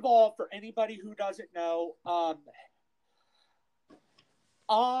anybody who doesn't know,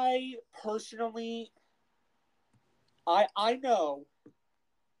 I personally, I know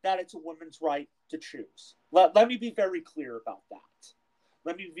that it's a woman's right to choose. Let me be very clear about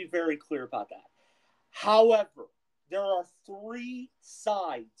that. However, there are 3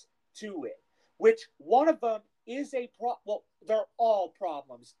 sides to it, which one of them is they're all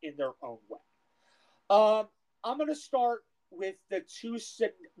problems in their own way. I'm going to start with the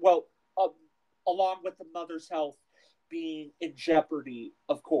along with the mother's health being in jeopardy,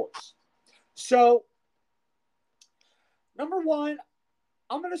 of course. So, number one,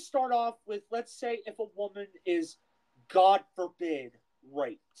 I'm going to start off with, let's say if a woman is, God forbid,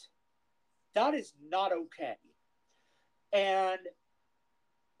 raped. That is not okay. And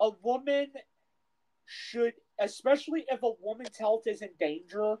a woman should, especially if a woman's health is in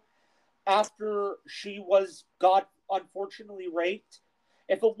danger after she was, God unfortunately, raped,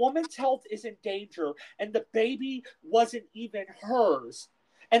 if a woman's health is in danger and the baby wasn't even hers,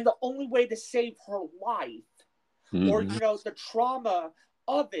 and the only way to save her life, or, the trauma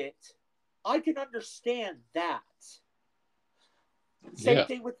of it, I can understand that. Same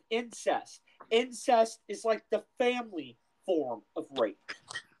thing with incest. Incest is like the family form of rape.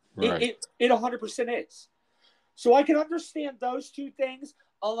 Right. It 100% is. So I can understand those 2 things,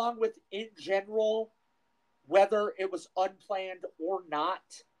 along with, in general, whether it was unplanned or not,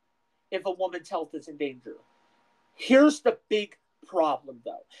 if a woman's health is in danger. Here's the big problem,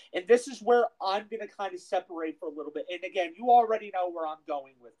 though. And this is where I'm going to kind of separate for a little bit. And again, you already know where I'm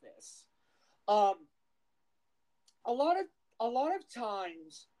going with this. A lot of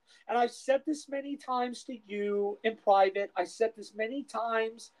times, and I've said this many times to you in private, I said this many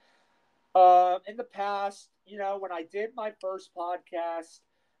times in the past, when I did my first podcast,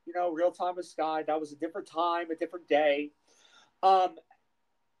 Real Time with Sky, that was a different time, a different day.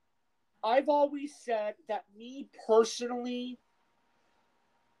 I've always said that me personally,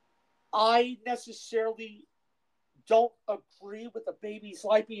 I necessarily don't agree with a baby's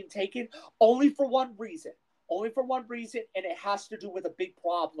life being taken only for one reason. Only for one reason, and it has to do with a big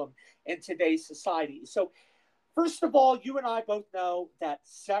problem in today's society. So, first of all, you and I both know that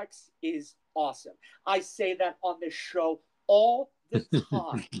sex is awesome. I say that on this show all the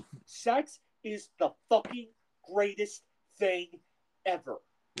time. Sex is the fucking greatest thing ever.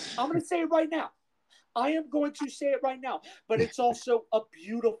 I'm going to say it right now. I am going to say it right now. But it's also a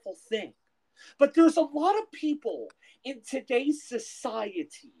beautiful thing. But there's a lot of people in today's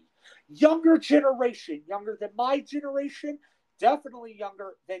society, younger generation, younger than my generation, definitely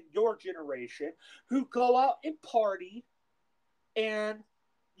younger than your generation, who go out and party and,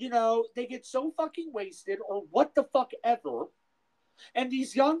 they get so fucking wasted or what the fuck ever. And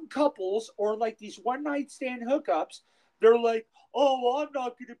these young couples or like these one night stand hookups, they're like, oh, I'm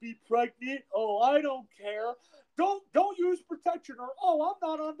not going to be pregnant. Oh, I don't care. Don't use protection, or, oh, I'm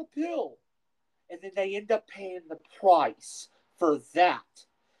not on the pill. And then they end up paying the price for that.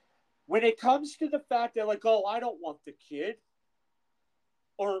 When it comes to the fact they're like, oh, I don't want the kid,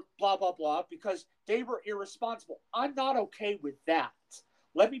 or blah, blah, blah, because they were irresponsible. I'm not okay with that.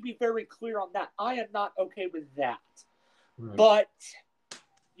 Let me be very clear on that. I am not okay with that. Right. But,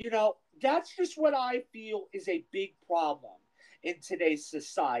 that's just what I feel is a big problem in today's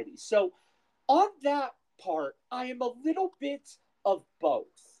society. So on that part, I am a little bit of both.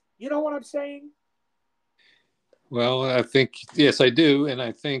 You know what I'm saying? Well, I think, yes, I do. And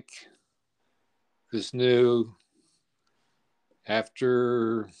I think this new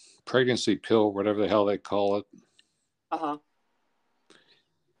after pregnancy pill, whatever the hell they call it. Uh-huh.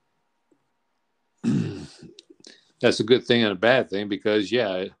 That's a good thing and a bad thing because,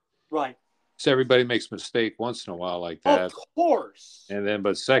 yeah. Right. So everybody makes a mistake once in a while like that. Of course. And then,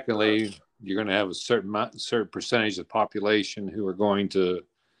 but secondly, you're going to have a certain percentage of the population who are going to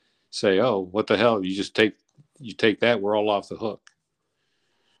say, oh, what the hell? You take that, we're all off the hook.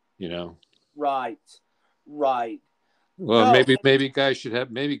 Right. Well, no. maybe guys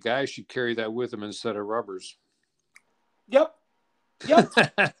should carry that with them instead of rubbers. Yep.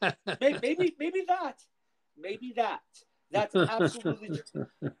 maybe that. That's absolutely true.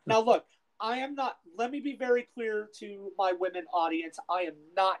 Now look, I am not, let me be very clear to my women audience. I am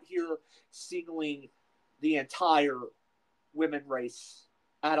not here singling the entire women race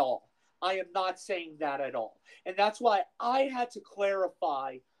at all. I am not saying that at all. And that's why I had to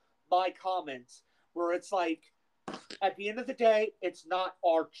clarify my comments where it's like, at the end of the day, it's not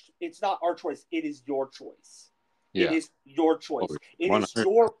our choice. It is your choice. Yeah. It is your choice. It is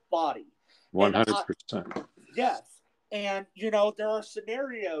your body. 100%. Yes. And, there are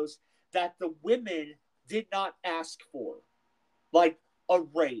scenarios that the women did not ask for, like a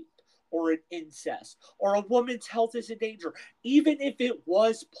rape or an incest or a woman's health is in danger, even if it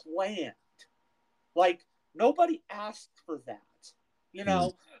was planned. Like, nobody asked for that,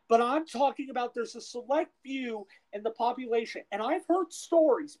 But I'm talking about there's a select few in the population, and I've heard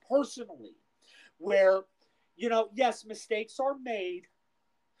stories personally where, yes, mistakes are made,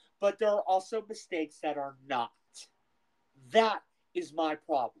 but there are also mistakes that are not. That is my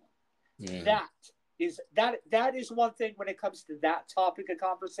problem. Yeah. That is one thing when it comes to that topic of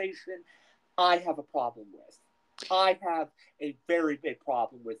conversation I have a problem with. I have a very big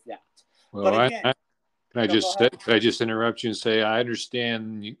problem with that. Well, but again, can I just interrupt you and say I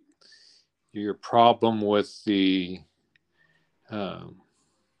understand your problem with the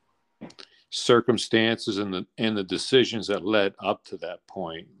circumstances and the decisions that led up to that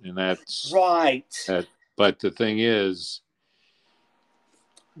point, and that's right. But the thing is,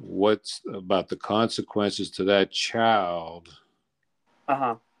 what's about the consequences to that child?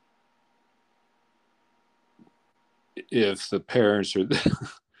 Uh-huh. If the parents are going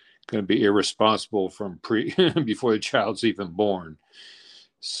to be irresponsible from before the child's even born.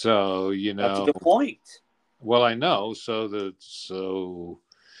 So, that's a good point. Well, I know.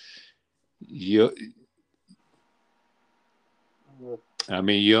 You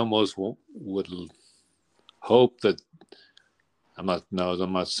almost would hope that I'm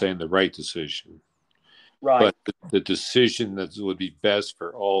not saying the right decision. Right. But the decision that would be best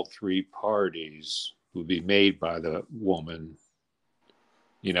for all three parties would be made by the woman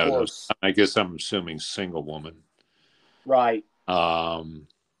You know, I guess I'm assuming single woman. Right.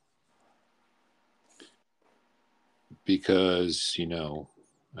 Because, you know,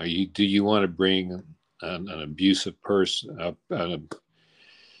 do you want to bring an abusive person up?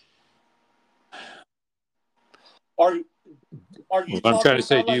 Are you? I'm trying to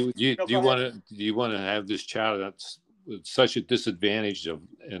say, do you want to have this child that's with such a disadvantage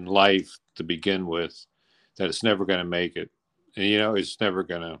in life to begin with, that it's never going to make it, and you know it's never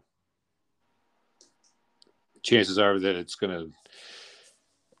going to. Chances are that it's going to.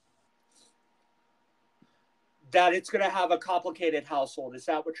 That it's going to have a complicated household. Is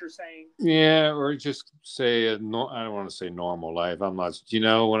that what you're saying? Yeah, or just say I don't want to say normal life. I'm not. You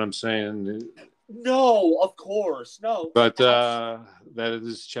know what I'm saying? No, of course, no. But that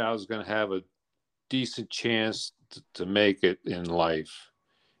this child is going to have a decent chance to make it in life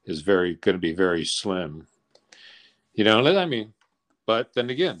is going to be very slim. You know, I mean, but then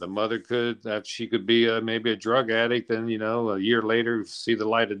again, the mother could be maybe a drug addict, and you know, a year later see the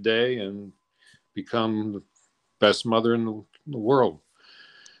light of day and become the best mother in the world.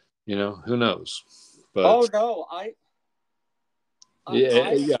 You know, who knows? But no,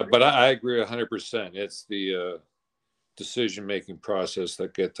 but I agree 100%. It's the decision-making process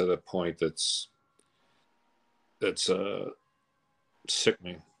that get to the point that's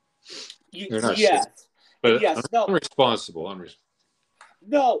sickening. Yes, but yes, unresponsible.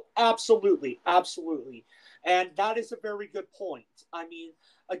 No, absolutely, and that is a very good point. I mean,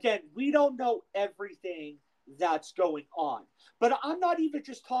 again, we don't know everything that's going on, but I'm not even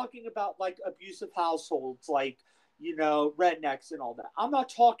just talking about like abusive households, like, you know, rednecks and all that. I'm not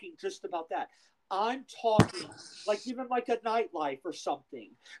talking just about that. I'm talking like even like a nightlife or something,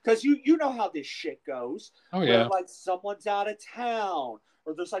 because you know how this shit goes. Oh yeah. Where like someone's out of town,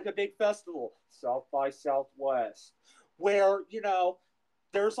 or there's like a big festival, South by Southwest, where, you know,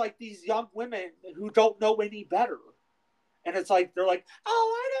 there's like these young women who don't know any better, and it's like they're like,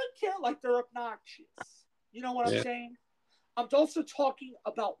 oh, I don't care, like they're obnoxious. You know what I'm saying? I'm also talking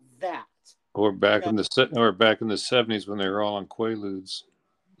about that. Or back in the 70s when they were all on Quaaludes.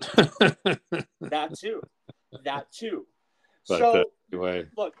 That too. But so anyway,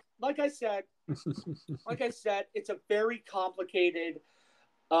 look, like I said, it's a very complicated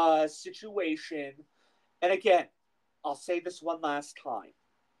situation. And again, I'll say this one last time.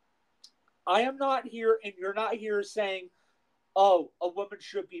 I am not here, and you're not here saying, oh, a woman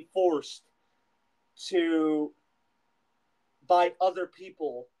should be forced by other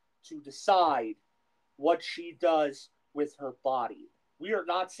people to decide what she does with her body. We are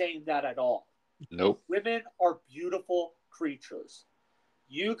not saying that at all. Nope. Women are beautiful creatures.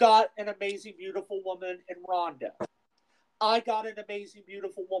 You got an amazing, beautiful woman in Rhonda. I got an amazing,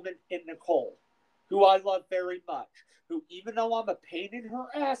 beautiful woman in Nicole, who I love very much, who, even though I'm a pain in her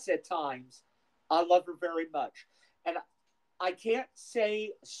ass at times, I love her very much. And I can't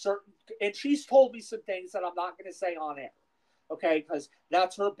say certain, and she's told me some things that I'm not going to say on air, okay, because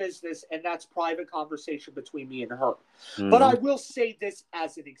that's her business and that's private conversation between me and her. Mm-hmm. But I will say this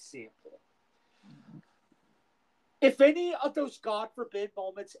as an example. If any of those God forbid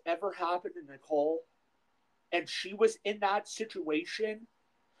moments ever happened to Nicole, and she was in that situation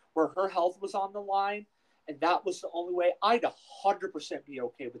where her health was on the line, and that was the only way, I'd 100% be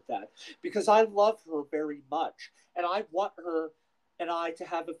okay with that, because I love her very much, and I want her and I to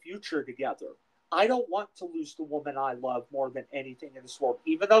have a future together. I don't want to lose the woman I love more than anything in this world,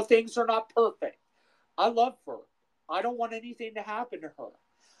 even though things are not perfect. I love her. I don't want anything to happen to her.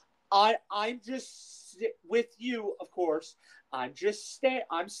 I'm just with you, of course. I'm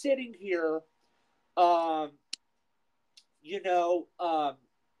sitting here,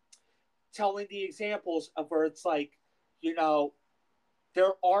 telling the examples of where it's like, you know,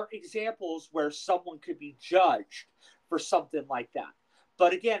 there are examples where someone could be judged for something like that.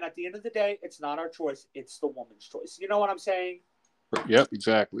 But again, at the end of the day, it's not our choice. It's the woman's choice. You know what I'm saying? Yep,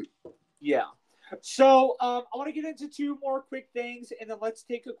 exactly. Yeah. So I want to get into two more quick things, and then let's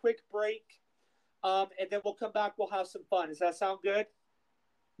take a quick break. And then we'll come back. We'll have some fun. Does that sound good?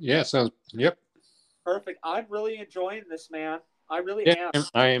 Yeah, sounds. Yep. Perfect. I'm really enjoying this, man. I really am.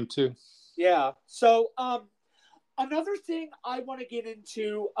 I am too. Yeah. So another thing I want to get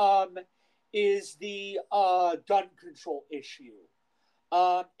into is the gun control issue.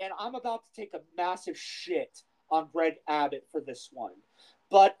 And I'm about to take a massive shit on Greg Abbott for this one.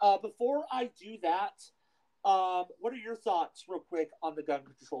 But before I do that, what are your thoughts, real quick, on the gun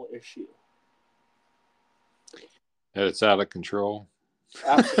control issue? That it's out of control.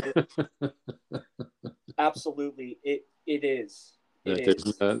 Absolutely. Absolutely. It is. I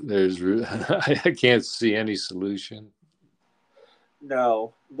can't see any solution.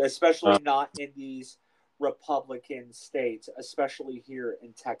 No, especially not in these Republican states, especially here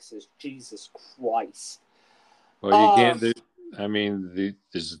in Texas. Jesus Christ. Well, you can't. I mean,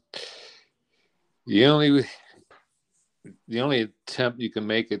 the only attempt you can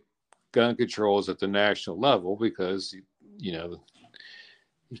make at gun control is at the national level, because you know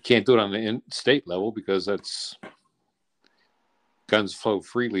you can't do it on the state level, because that's guns flow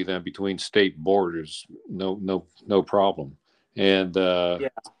freely then between state borders, no problem. And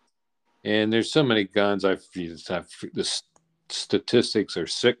and there's so many guns. The statistics are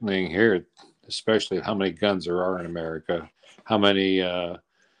sickening here, especially how many guns there are in America, how many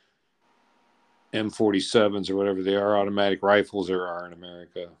M47s or whatever they are, automatic rifles there are in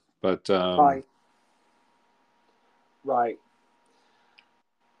America. But right.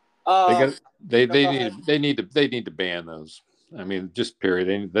 They need to ban those. I mean, just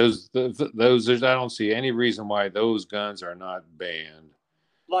period. Those I don't see any reason why those guns are not banned.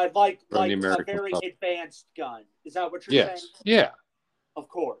 Like a very advanced gun. Is that what you're saying? Yeah. Of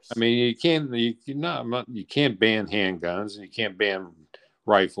course. I mean, you can't ban handguns, and you can't ban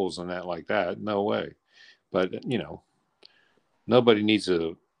rifles and that like that. No way. But nobody needs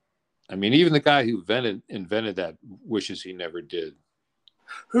a. I mean, even the guy who invented that wishes he never did.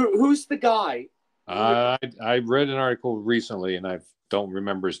 Who's the guy? I read an article recently, and I don't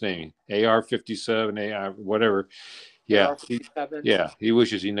remember his name. AR-57, AR whatever. Yeah, he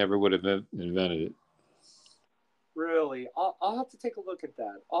wishes he never would have invented it. Really, I'll have to take a look at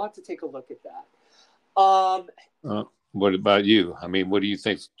that. What about you? I mean, what do you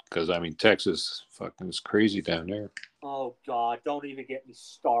think? Because I mean, Texas fucking is crazy down there. Oh God, don't even get me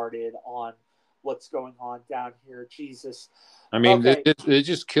started on what's going on down here. Jesus. I mean, it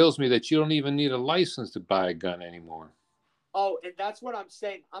just kills me that you don't even need a license to buy a gun anymore. Oh, and that's what I'm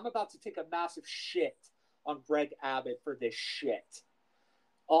saying. I'm about to take a massive shit on Greg Abbott for this shit.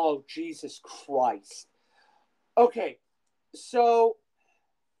 Oh, Jesus Christ. Okay, so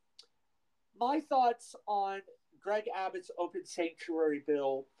my thoughts on Greg Abbott's open sanctuary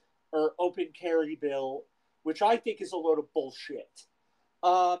bill, or open carry bill, which I think is a load of bullshit.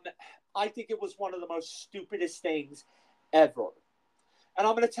 I think it was one of the most stupidest things ever. And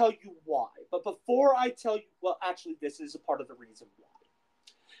I'm going to tell you why. But before I tell you, well, actually, this is a part of the reason why.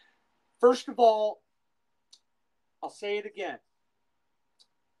 First of all, I'll say it again.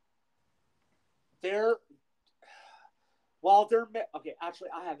 Okay, actually,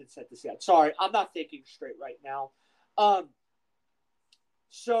 I haven't said this yet. Sorry, I'm not thinking straight right now.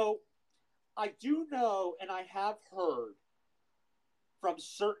 So I do know, and I have heard from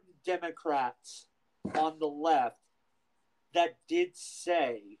certain Democrats on the left that did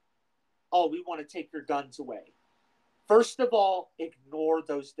say, oh, we want to take your guns away. First of all, ignore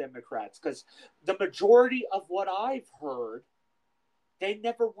those Democrats, because the majority of what I've heard, they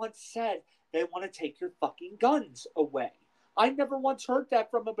never once said they want to take your fucking guns away. I never once heard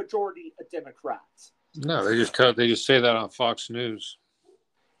that from a majority of Democrats. No, they just say that on Fox News.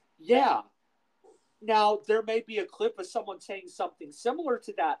 Yeah. Now, there may be a clip of someone saying something similar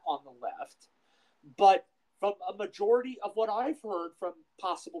to that on the left, but from a majority of what I've heard from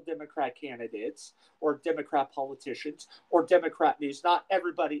possible Democrat candidates or Democrat politicians or Democrat news, not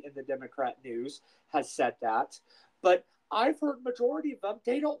everybody in the Democrat news has said that, but I've heard majority of them,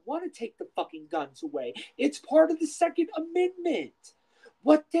 they don't want to take the fucking guns away. It's part of the Second Amendment.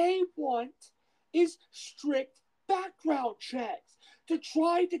 What they want is strict background checks to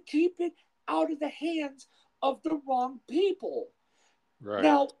try to keep it out of the hands of the wrong people. Right.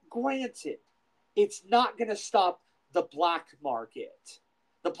 Now, granted, it's not going to stop the black market.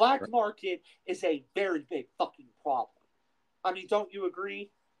 The black market is a very big fucking problem. I mean, don't you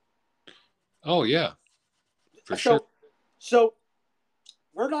agree? Oh, yeah. For sure. So,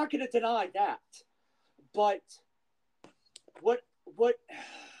 we're not going to deny that. But what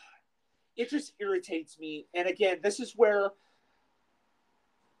it just irritates me. And again, this is where,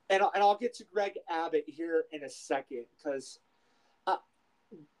 and I'll get to Greg Abbott here in a second, because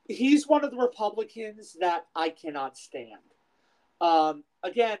he's one of the Republicans that I cannot stand.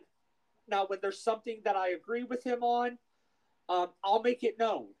 Again, now when there's something that I agree with him on, I'll make it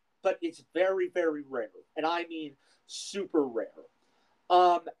known. But it's very, very rare. And I mean super rare.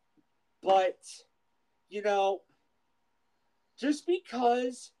 But, just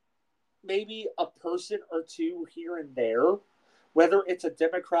because maybe a person or two here and there, whether it's a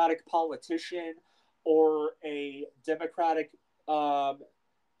Democratic politician or a Democratic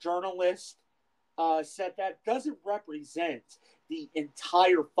journalist said that, doesn't represent the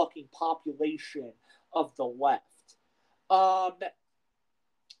entire fucking population of the left.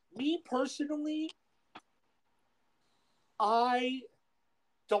 Me personally, I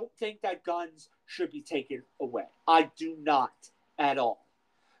don't think that guns should be taken away. I do not at all.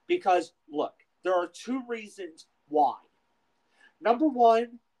 Because, look, there are two reasons why. Number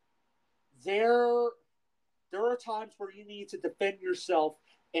one, there are times where you need to defend yourself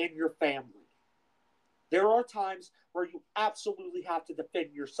and your family. There are times where you absolutely have to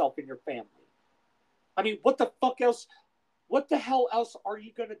defend yourself and your family. I mean, what the fuck else? What the hell else are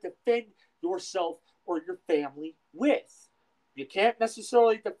you going to defend yourself or your family with? You can't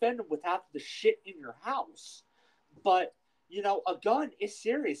necessarily defend them with half the shit in your house. But, a gun is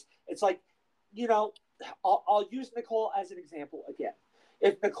serious. It's like, I'll use Nicole as an example again.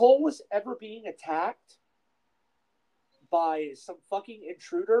 If Nicole was ever being attacked by some fucking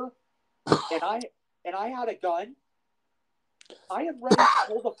intruder and I had a gun, I am ready to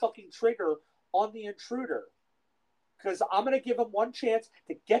pull the fucking trigger on the intruder. Because I'm going to give him one chance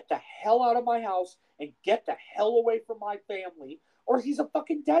to get the hell out of my house and get the hell away from my family, or he's a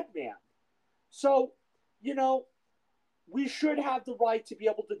fucking dead man. So, we should have the right to be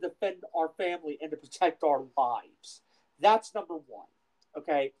able to defend our family and to protect our lives. That's number one.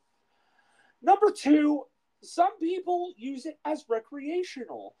 Okay. Number two, some people use it as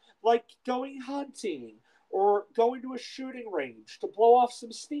recreational, like going hunting or going to a shooting range to blow off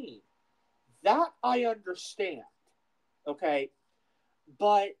some steam. That I understand. Okay.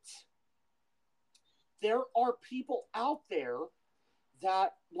 But there are people out there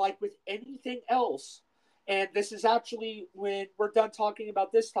that, like with anything else, and this is actually, when we're done talking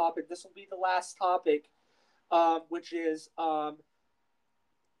about this topic, this will be the last topic, which is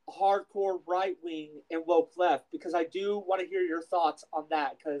hardcore right wing and woke left, because I do want to hear your thoughts on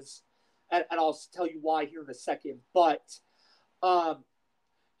that, because, and I'll tell you why here in a second. But,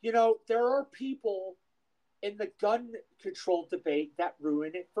 there are people in the gun control debate that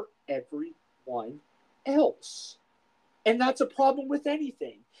ruin it for everyone else. And that's a problem with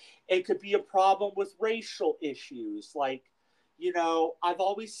anything. It could be a problem with racial issues. Like, I've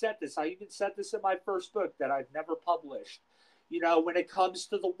always said this. I even said this in my first book that I've never published. When it comes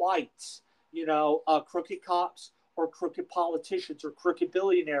to the whites, crooked cops or crooked politicians or crooked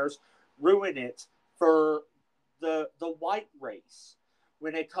billionaires ruin it for the white race.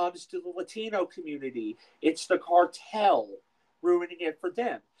 When it comes to the Latino community, it's the cartel ruining it for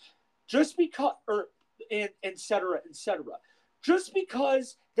them. Just because, et cetera, et cetera. Just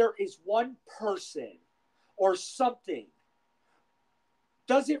because there is one person or something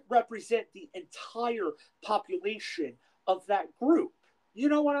doesn't represent the entire population of that group. You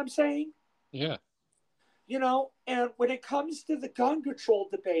know what I'm saying? Yeah. And when it comes to the gun control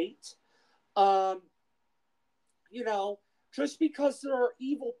debate, just because there are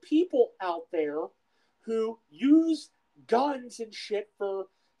evil people out there who use guns and shit for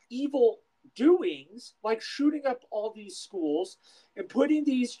evil doings, like shooting up all these schools and putting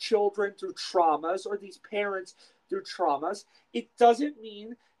these children through traumas, or these parents through traumas, it doesn't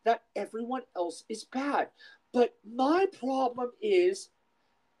mean that everyone else is bad. But my problem is,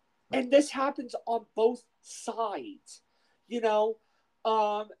 and this happens on both sides,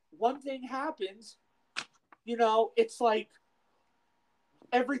 one thing happens, it's like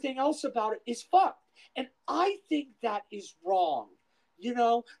everything else about it is fucked. And I think that is wrong.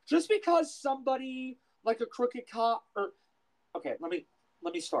 Just because somebody like a crooked cop, or okay, let me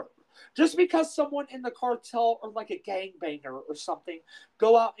start over. Just because someone in the cartel or like a gangbanger or something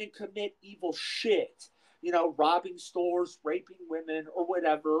go out and commit evil shit, robbing stores, raping women, or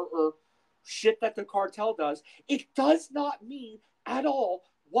whatever, or shit that the cartel does, it does not mean at all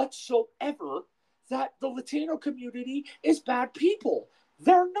whatsoever that the Latino community is bad people.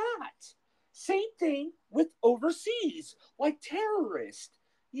 They're not. Same thing with overseas, like terrorists.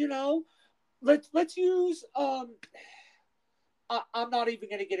 Let's use. I'm not even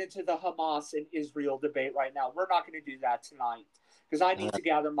going to get into the Hamas and Israel debate right now. We're not going to do that tonight, because I need to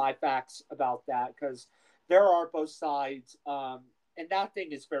gather my facts about that, because there are both sides, and that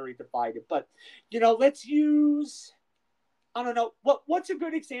thing is very divided. But let's use. I don't know what's a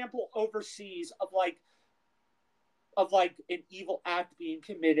good example overseas of an evil act being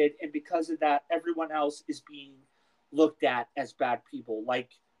committed, and because of that, everyone else is being looked at as bad people. Like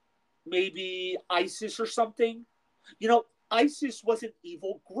maybe ISIS or something. ISIS was an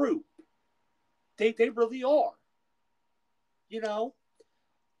evil group. They really are.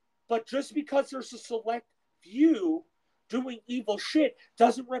 But just because there's a select few doing evil shit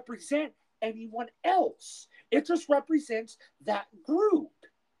doesn't represent anyone else. It just represents that group.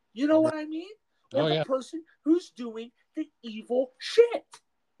 You know what I mean? Or the person who's doing the evil shit.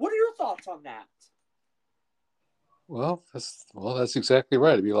 What are your thoughts on that? Well, that's exactly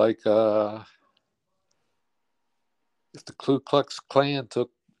right. It'd be like if the Ku Klux Klan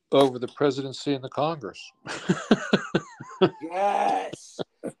took over the presidency and the Congress. Yes.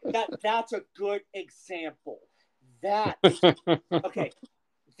 That's a good example. Okay.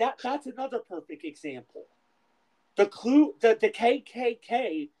 That's another perfect example. The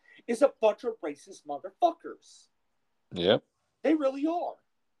KKK is a bunch of racist motherfuckers. Yep. They really are.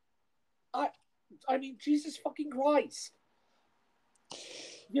 I mean, Jesus fucking Christ.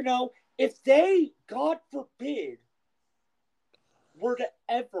 You know, if they, God forbid, were to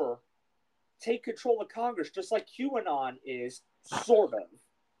ever take control of Congress, just like QAnon is, sort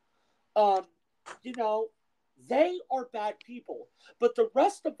of, you know, they are bad people. But the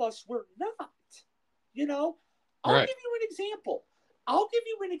rest of us, we're not. You know? I'll give you an example.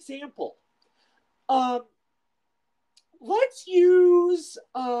 Let's use,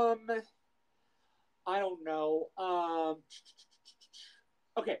 I don't know,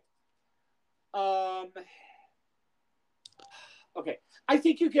 okay. Okay. I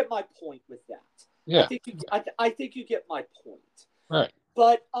think you get my point with that. Yeah. I think you get my point. Right.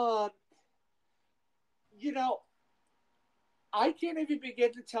 But, you know, I can't even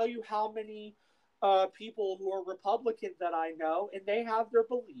begin to tell you how many people who are Republican that I know, and they have their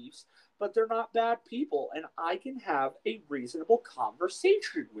beliefs, but they're not bad people, and I can have a reasonable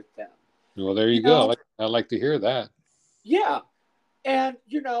conversation with them. Well, there you go. I'd like to hear that. Yeah. And,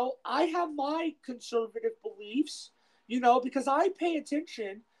 you know, I have my conservative beliefs, you know, because I pay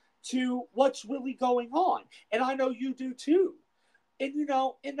attention to what's really going on. And I know you do too. And, you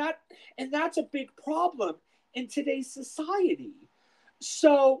know, and that's a big problem in today's society.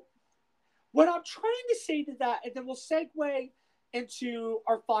 So what I'm trying to say to that, and then we'll segue into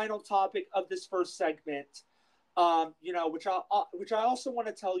our final topic of this first segment, you know, which I also want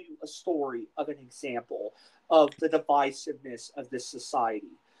to tell you a story of an example of the divisiveness of this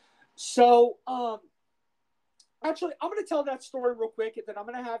society. So, actually, I'm going to tell that story real quick, and then I'm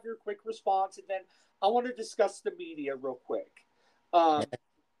going to have your quick response, and then I want to discuss the media real quick.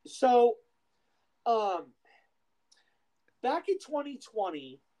 So, back in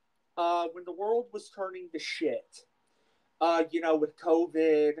 2020, when the world was turning to shit, you know, with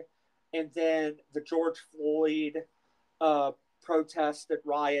COVID, and then the George Floyd protests and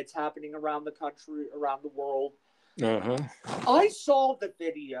riots happening around the country, around the world. I saw the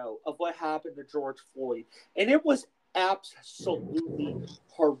video of what happened to George Floyd, and it was absolutely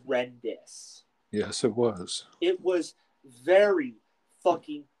horrendous. Yes, it was. It was very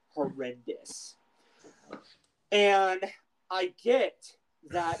fucking horrendous. And I get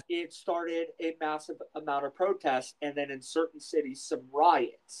that it started a massive amount of protests, and then in certain cities, some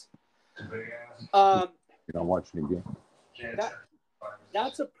riots. I'm watching again.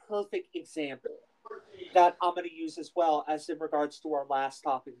 That's a perfect example that I'm going to use as well as in regards to our last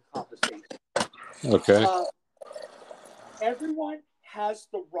topic of conversation. Okay. Everyone has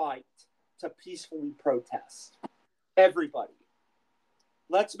the right to peacefully protest. Everybody.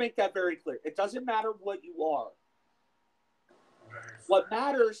 Let's make that very clear. It doesn't matter what you are. What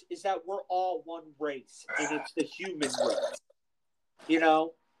matters is that we're all one race, and it's the human race. You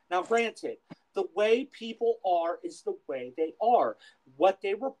know? Now, granted, the way people are is the way they are. What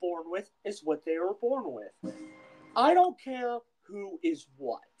they were born with is what they were born with. I don't care who is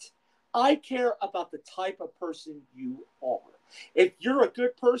what. I care about the type of person you are. If you're a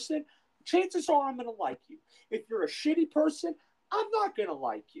good person, chances are I'm going to like you. If you're a shitty person, I'm not going to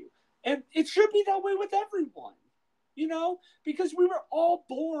like you. And it should be that way with everyone. You know? Because we were all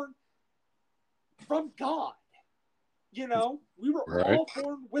born from God. You know? We were all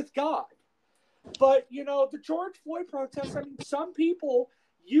born with God. But, you know, the George Floyd protests, I mean, some people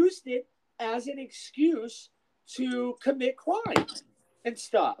used it as an excuse to commit crime and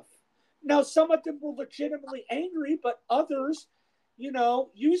stuff. Now, some of them were legitimately angry, but others, you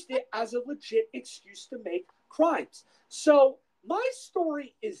know, used it as a legit excuse to make crimes. So my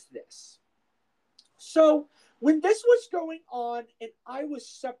story is this. So when this was going on and I was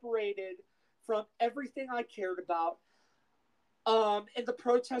separated from everything I cared about, and the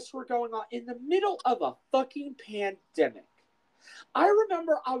protests were going on in the middle of a fucking pandemic. I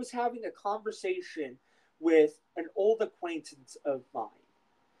remember I was having a conversation with an old acquaintance of mine.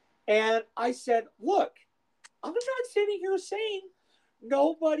 And I said, look, I'm not sitting here saying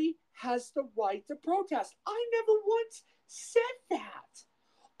nobody has the right to protest. I never once said that.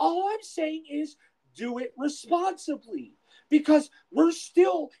 All I'm saying is do it responsibly because we're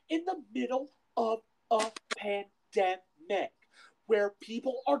still in the middle of a pandemic where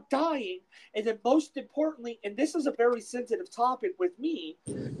people are dying. And then most importantly, and this is a very sensitive topic with me,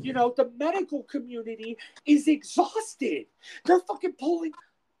 you know, the medical community is exhausted. They're fucking pulling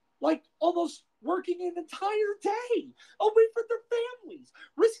like almost working an entire day away from their families,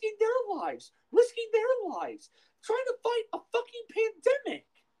 risking their lives, trying to fight a fucking pandemic.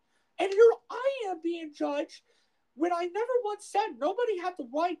 And here I am being judged when I never once said nobody had the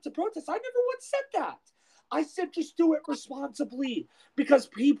right to protest. I never once said that. I said just do it responsibly because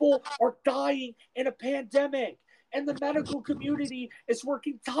people are dying in a pandemic. And the medical community is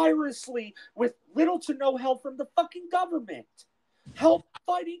working tirelessly with little to no help from the fucking government. Help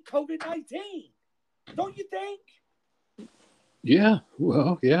fighting COVID-19. Don't you think? Yeah,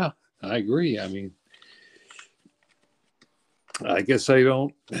 well, yeah, I agree. I mean, I guess I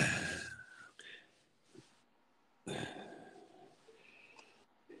don't.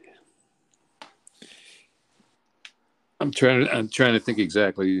 I'm trying to think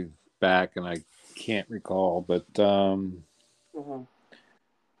exactly back, and I can't recall. But I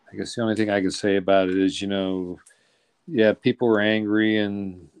guess the only thing I can say about it is, yeah, people were angry,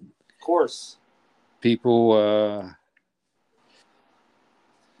 and of course, people.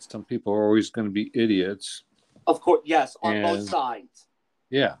 Some people are always going to be idiots. Of course, yes, on both sides.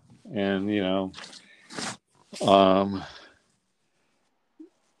 Yeah, and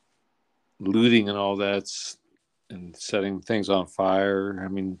looting and all that's and setting things on fire. I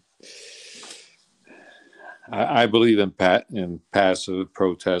mean, I believe in passive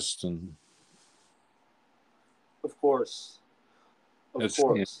protest, and of course,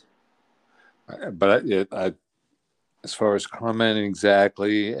 but I, as far as commenting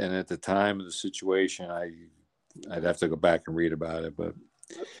exactly and at the time of the situation, I'd have to go back and read about it. But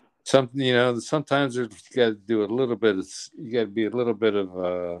sometimes you got to do a little bit. You got to be a little bit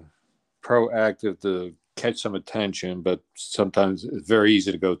of proactive to catch some attention, but sometimes it's very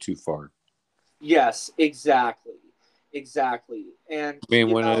easy to go too far. Yes, exactly. And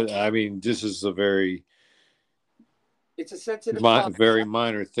I mean, this is a very it's a sensitive very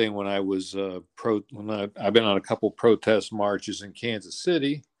minor thing. When I was I've been on a couple protest marches in Kansas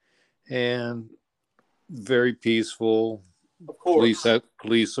City, and very peaceful. Of course,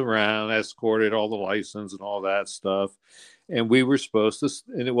 police around, escorted all the license and all that stuff, and we were supposed to.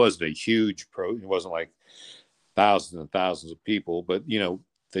 And it wasn't a huge it wasn't like thousands and thousands of people, but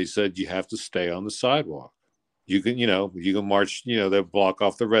they said you have to stay on the sidewalk. You can march, they'll block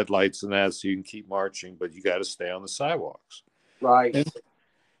off the red lights and that, so you can keep marching, but you got to stay on the sidewalks. Right.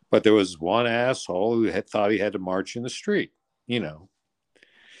 But there was one asshole who thought he had to march in the street,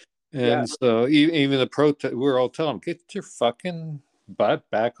 And so even the protest, we were all telling him, get your fucking butt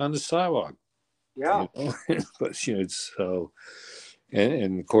back on the sidewalk. Yeah. But, so,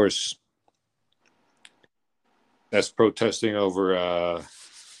 and of course, that's protesting over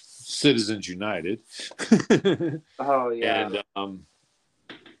Citizens United. Oh yeah. And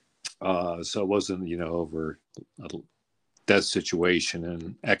so it wasn't over a death situation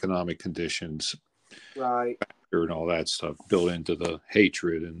and economic conditions, right, and all that stuff built into the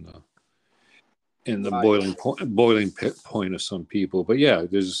hatred and the right. boiling point of some people. But yeah,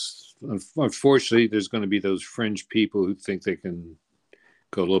 unfortunately there's going to be those fringe people who think they can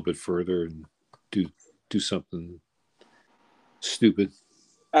go a little bit further and do something stupid.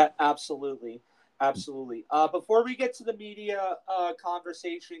 Absolutely. Before we get to the media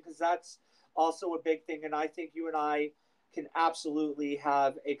conversation, because that's also a big thing, and I think you and I can absolutely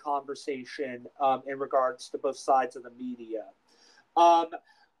have a conversation in regards to both sides of the media.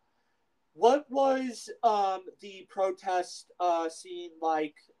 What was the protest scene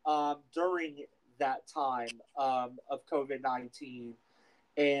like during that time of COVID-19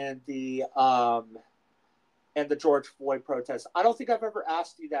 and the George Floyd protest? I don't think I've ever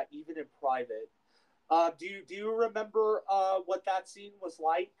asked you that, even in private. Do you remember what that scene was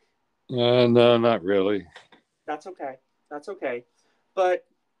like? No, not really. That's okay. But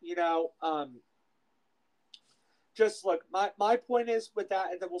just look. My point is with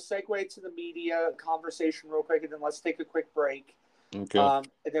that, and then we'll segue to the media conversation real quick, and then let's take a quick break. Okay. And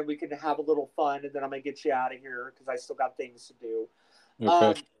then we can have a little fun, and then I'm gonna get you out of here because I still got things to do.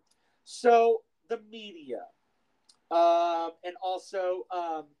 Okay. So the media. And also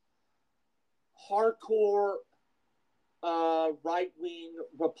hardcore right-wing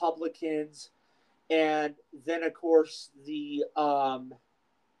Republicans, and then of course the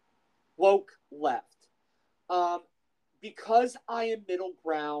woke left. Because I am middle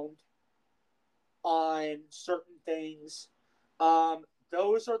ground on certain things,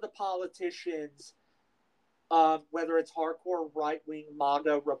 those are the politicians, whether it's hardcore right-wing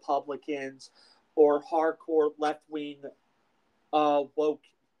MAGA Republicans or hardcore left-wing woke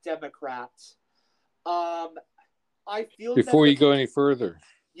Democrats. I feel before you go any further.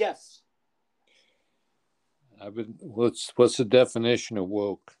 Yes. What's the definition of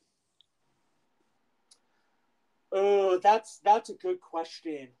woke? Oh, that's a good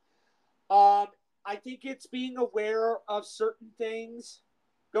question. I think it's being aware of certain things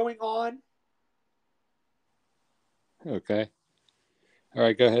going on. Okay. All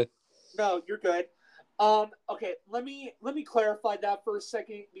right, go ahead. No, you're good. Okay, let me clarify that for a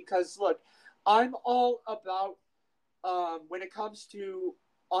second because look, I'm all about when it comes to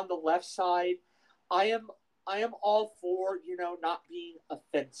on the left side, I am I am all for, not being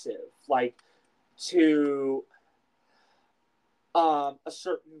offensive, like to a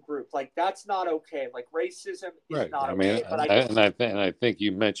certain group. Like that's not okay. Like racism is Right. not I mean, okay. But I think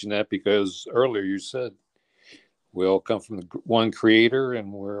you mentioned that because earlier you said we all come from the one creator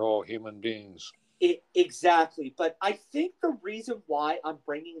and we're all human beings. Exactly. But I think the reason why I'm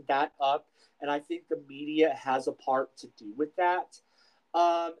bringing that up, and I think the media has a part to do with that.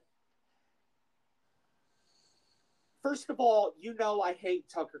 Um, First of all, I hate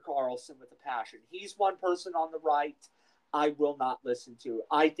Tucker Carlson with a passion. He's one person on the right I will not listen to.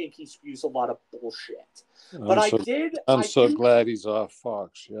 I think he spews a lot of bullshit. But I'm so glad he's off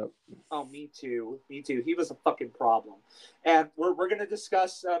Fox. Yep. Oh, me too. Me too. He was a fucking problem. And we're going to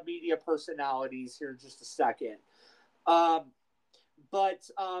discuss media personalities here in just a second. But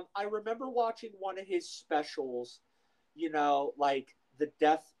I remember watching one of his specials, like The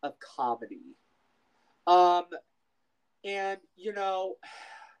Death of Comedy. And,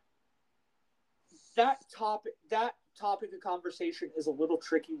 that topic of conversation is a little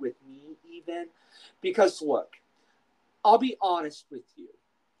tricky with me even because look, I'll be honest with you.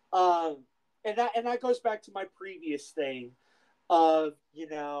 And that goes back to my previous thing of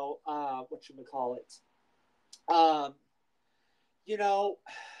what you call it. Um, you know,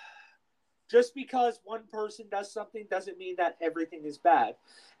 just because one person does something doesn't mean that everything is bad,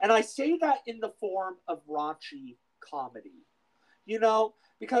 and I say that in the form of raunchy comedy.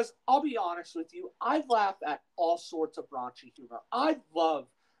 Because I'll be honest with you, I laugh at all sorts of raunchy humor. I love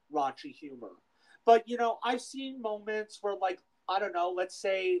raunchy humor, but I've seen moments where, like, I don't know, let's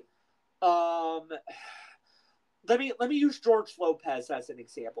say um, let me use George Lopez as an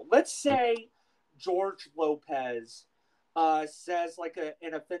example. Let's say George Lopez says like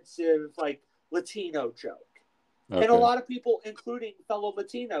an offensive like Latino joke, and a lot of people, including fellow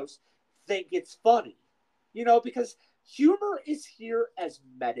Latinos, think it's funny, because humor is here as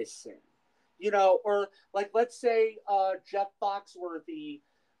medicine, or like let's say Jeff Foxworthy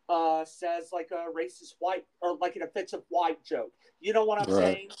says like a racist white or like an offensive white joke. You know what I'm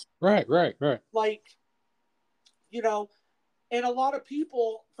saying? Right. Like, and a lot of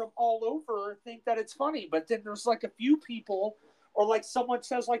people from all over think that it's funny, but then there's like a few people, or like someone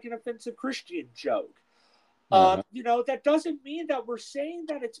says like an offensive Christian joke. That doesn't mean that we're saying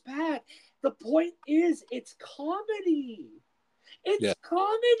that it's bad. The point is, it's comedy. It's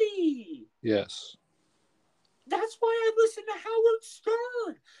comedy. Yes. That's why I listen to Howard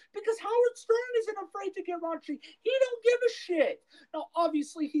Stern, because Howard Stern isn't afraid to get raunchy. He don't give a shit. Now,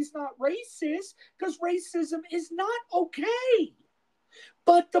 obviously, he's not racist because racism is not okay.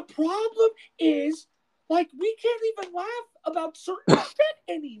 But the problem is, like, we can't even laugh about certain shit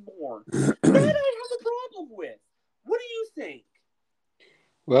anymore. That I have a problem with. What do you think?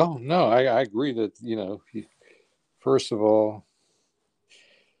 Well, no, I agree that, first of all,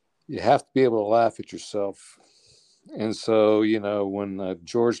 you have to be able to laugh at yourself. And so, when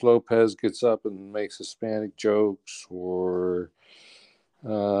George Lopez gets up and makes Hispanic jokes, or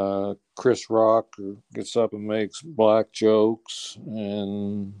Chris Rock gets up and makes black jokes,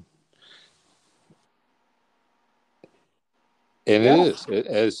 and it is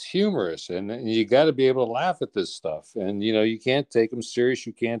as humorous, and you got to be able to laugh at this stuff. And you can't take them serious.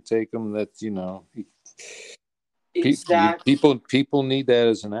 You can't take them that exactly. People need that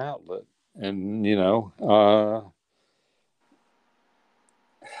as an outlet, and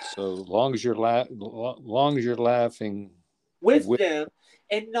so long as you're laughing with them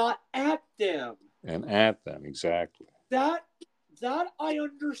and not at them. And at them, exactly. That I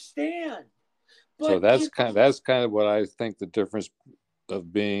understand. But so that's kind of what I think the difference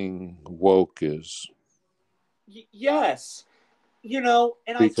of being woke is. Yes,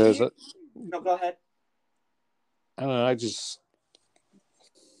 and because go ahead. I don't know.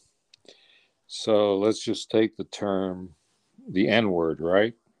 So let's just take the term, the N-word,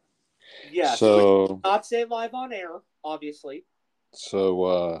 right? Yes. So not say live on air, obviously.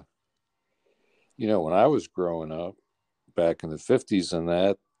 So when I was growing up back in the 50s and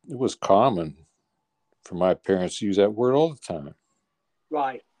that, it was common for my parents to use that word all the time.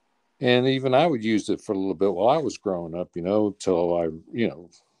 Right. And even I would use it for a little bit while I was growing up, till I,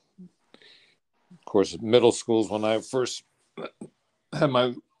 of course, middle school is when I first had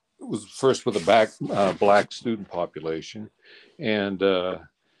my was first with a black student population, and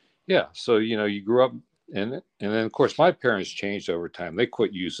yeah, so you grew up, and then of course my parents changed over time. They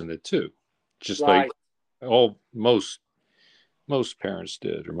quit using it too, just like most parents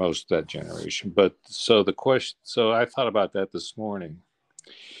did, or most of that generation. But so the question, so I thought about that this morning.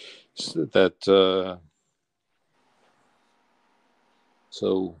 So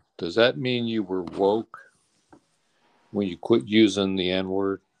so does that mean you were woke when you quit using the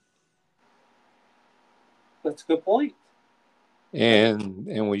N-word? That's a good point. And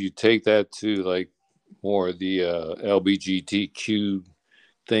when you take that to like more of the LGBTQ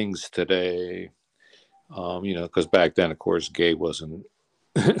things today, because back then, of course, gay wasn't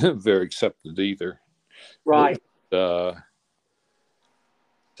very accepted either. Right. So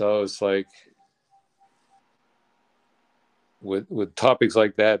it's like with topics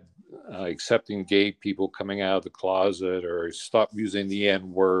like that, accepting gay people coming out of the closet, or stop using the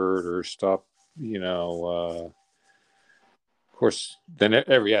N-word, or stop, of course, then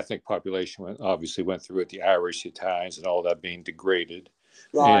every ethnic population obviously went through it, the Irish, the Italians, and all that being degraded.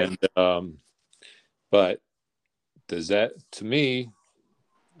 Right. And but does that, to me,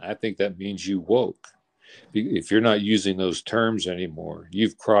 I think that means you woke. If you're not using those terms anymore,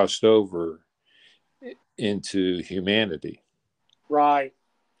 you've crossed over into humanity. Right.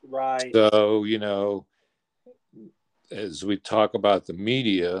 So, as we talk about the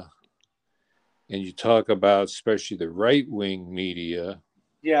media, and you talk about especially the right-wing media.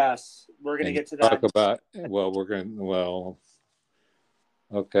 Yes, we're going to get to that. Talk about,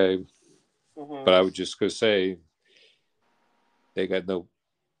 okay. Mm-hmm. But I was just going to say, they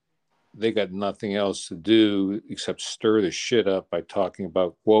got nothing else to do except stir the shit up by talking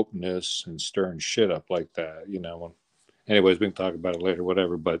about wokeness and stirring shit up like that, Anyways, we can talk about it later,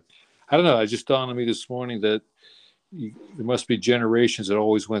 whatever. But I don't know. It just dawned on me this morning that there must be generations that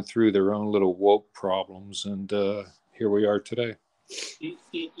always went through their own little woke problems, and here we are today.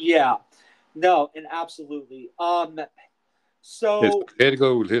 Yeah, no, and absolutely. So I had to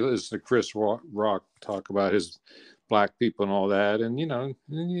go listen to Chris Rock talk about his black people and all that, and even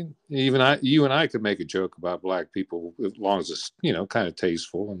you and I could make a joke about black people as long as it's kind of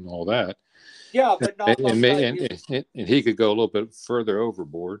tasteful and all that. Yeah, but not. And he could go a little bit further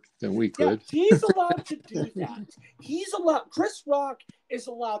overboard than we could. Yeah, he's allowed to do that. Chris Rock is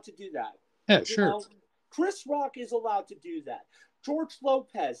allowed to do that. Yeah, sure. Chris Rock is allowed to do that. George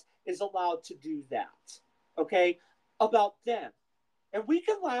Lopez is allowed to do that. Okay, about them. And we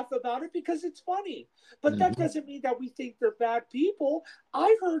can laugh about it because it's funny. But that doesn't mean that we think they're bad people.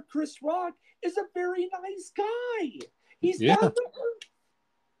 I heard Chris Rock is a very nice guy. He's down to earth.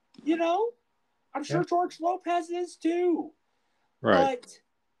 I'm sure George Lopez is too. Right. But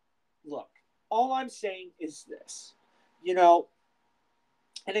look, all I'm saying is this. And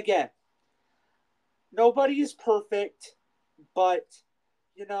again, nobody is perfect, but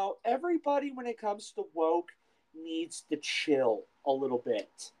everybody when it comes to woke needs to chill a little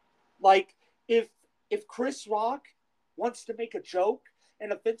bit. Like if Chris Rock wants to make a joke,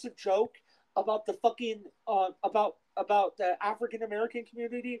 an offensive joke about the fucking about the African American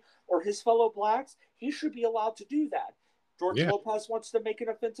community or his fellow blacks, he should be allowed to do that. George Lopez wants to make an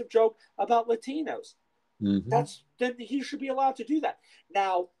offensive joke about Latinos. Then he should be allowed to do that.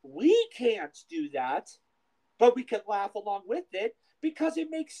 Now we can't do that, but we can laugh along with it because it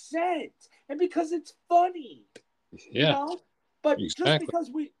makes sense and because it's funny. But just because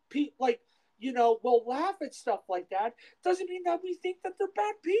we'll laugh at stuff like that doesn't mean that we think that they're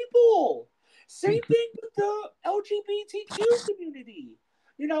bad people. Same thing with the LGBTQ community.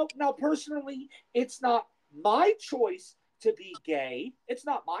 Now personally, it's not my choice to be gay. It's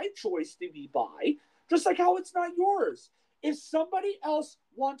not my choice to be bi, just like how it's not yours. If somebody else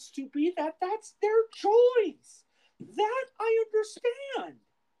wants to be that, that's their choice. That I understand.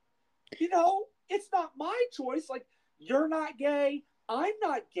 It's not my choice. Like, you're not gay, I'm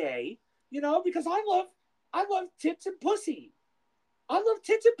not gay, because I love tits and pussy. I love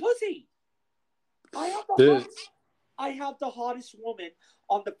tits and pussy. I have the hottest woman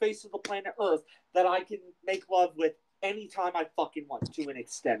on the face of the planet Earth that I can make love with anytime I fucking want, to an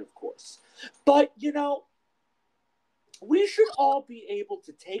extent, of course. But, we should all be able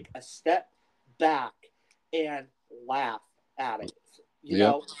to take a step back and laugh at it.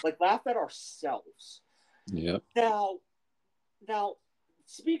 Laugh at ourselves. Yeah. Now,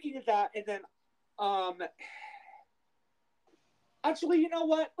 speaking of that, and then, actually, you know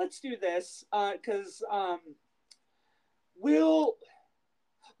what? Let's do this, because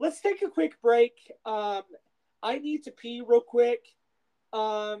let's take a quick break. I need to pee real quick.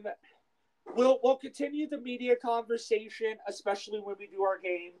 We'll continue the media conversation, especially when we do our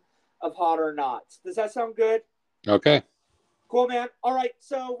game. of Hot or Not. Does that sound good? Okay. Cool, man. All right,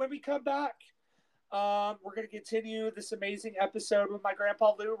 so when we come back, we're going to continue this amazing episode with my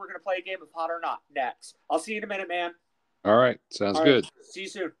Grandpa Lou. We're going to play a game of Hot or Not next. I'll see you in a minute, man. All right. Sounds good. See you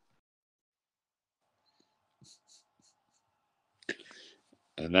soon.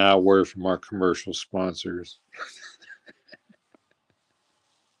 And now a word from our commercial sponsors.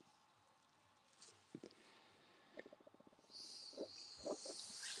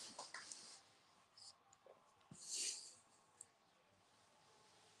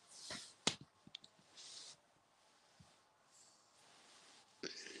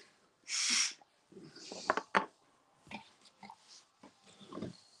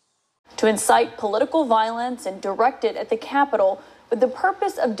 To incite political violence and direct it at the Capitol with the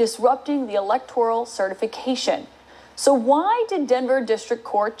purpose of disrupting the electoral certification. So why did Denver District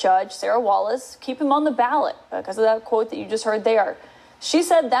Court Judge Sarah Wallace keep him on the ballot? Because of that quote that you just heard there. She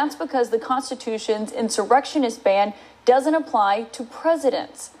said that's because the Constitution's insurrectionist ban doesn't apply to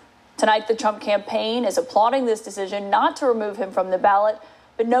presidents. Tonight, the Trump campaign is applauding this decision not to remove him from the ballot,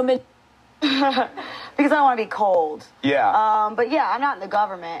 but no because I don't want to be cold. Yeah. But yeah, I'm not in the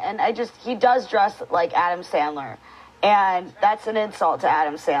government, and he does dress like Adam Sandler, and that's an insult to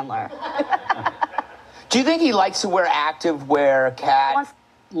Adam Sandler. Do you think he likes to wear active wear, Kat?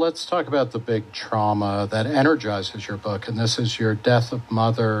 Let's talk about the big trauma that energizes your book, and this is your death of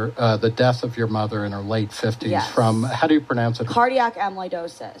the death of your mother in her late 50s Yes. from, how do you pronounce it? Cardiac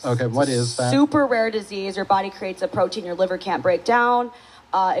amyloidosis. Okay, what is that? Super rare disease. Your body creates a protein your liver can't break down.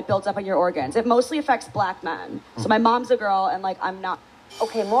 It builds up on your organs. It mostly affects black men. So my mom's a girl, and I'm not.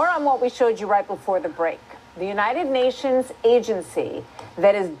 Okay, more on what we showed you right before the break. The United Nations agency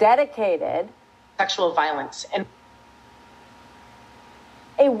that is dedicated sexual violence and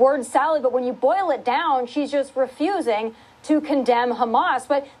a word salad, but when you boil it down, she's just refusing to condemn Hamas.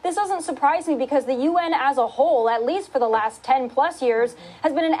 But this doesn't surprise me because the UN as a whole, at least for the last 10 plus years,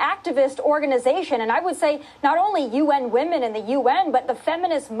 has been an activist organization. And I would say not only UN women in the UN, but the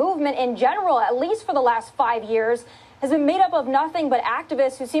feminist movement in general, at least for the last 5 years, has been made up of nothing but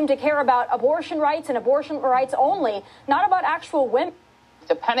activists who seem to care about abortion rights and abortion rights only, not about actual women.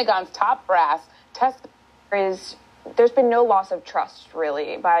 The Pentagon's top brass There's been no loss of trust,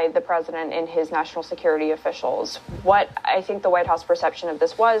 really, by the president and his national security officials. What I think the White House perception of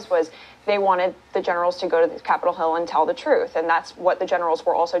this was they wanted the generals to go to the Capitol Hill and tell the truth. And that's what the generals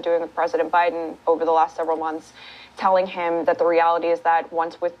were also doing with President Biden over the last several months, telling him that the reality is that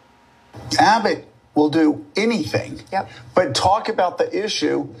once with Abbott will do anything, but talk about the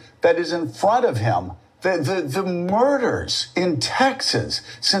issue that is in front of him. The murders in Texas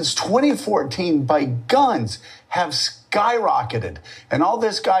since 2014 by guns have skyrocketed. And all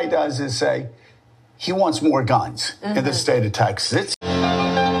this guy does is say he wants more guns in the state of Texas.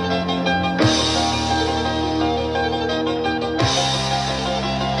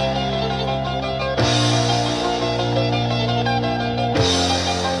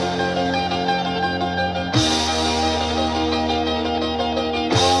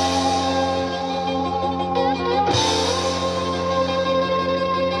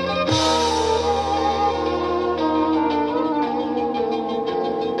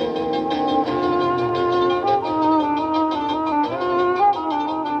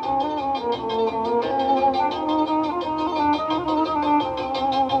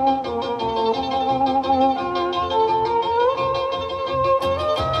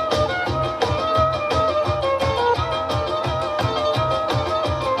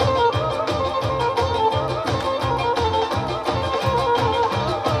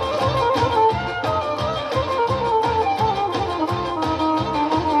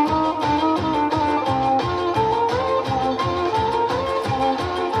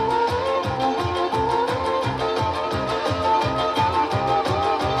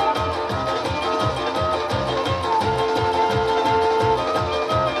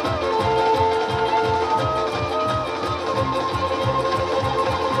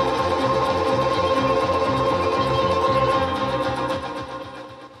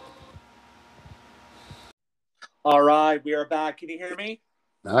 All right, we are back. Can you hear me?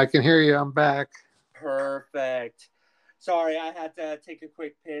 I can hear you. I'm back. Perfect. Sorry, I had to take a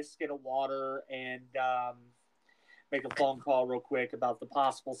quick piss, get a water, and make a phone call real quick about the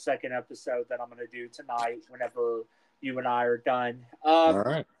possible second episode that I'm going to do tonight whenever you and I are done. All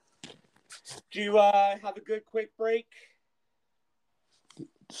right. Do you have a good quick break?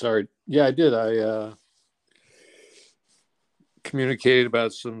 Sorry. Yeah, I did. I communicated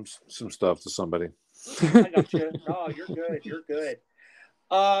about some stuff to somebody. I got you. No, you're good. You're good.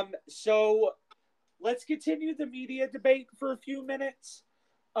 So let's continue the media debate for a few minutes.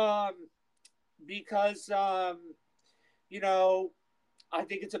 Because I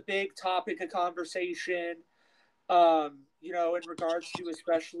think it's a big topic of conversation. In regards to,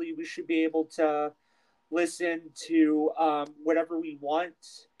 especially, we should be able to listen to whatever we want,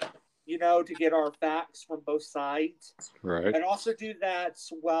 to get our facts from both sides. Right. And also do that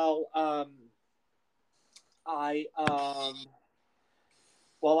while I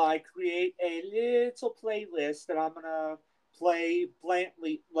create a little playlist that I'm gonna play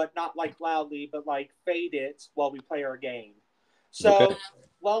bluntly, but not like loudly, but like fade it while we play our game. So Okay.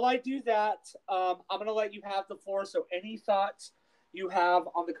 while I do that, I'm gonna let you have the floor. So any thoughts you have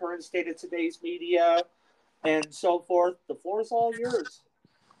on the current state of today's media and so forth, the floor is all yours.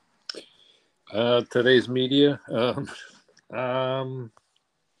 Today's media.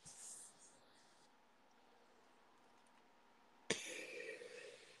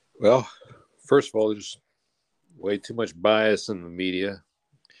 Well, first of all, there's way too much bias in the media,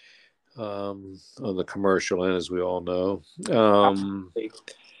 on the commercial end, as we all know.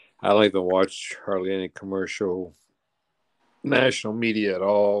 I don't even watch hardly any commercial national media at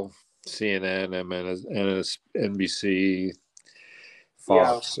all. CNN, NBC,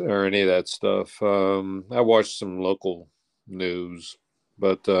 Fox, or any of that stuff. I watch some local news,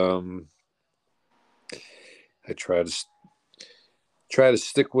 but I try to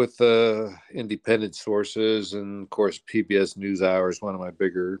stick with independent sources, and of course PBS NewsHour is one of my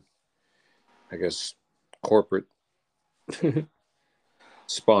bigger, I guess, corporate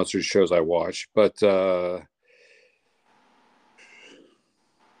sponsored shows I watch. But the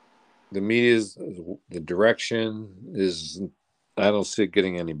media's, the direction is, I don't see it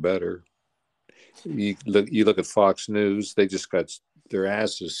getting any better. You look at Fox News, they just got their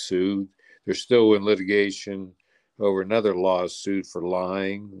asses sued. They're still in litigation over another lawsuit for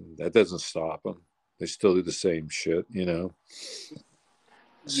lying. That doesn't stop them. They still do the same shit, Yeah.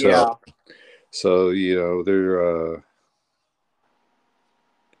 So they're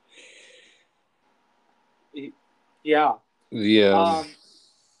yeah.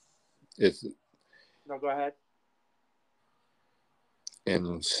 It's no. Go ahead.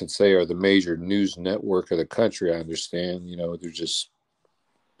 And since they are the major news network of the country, I understand. They're just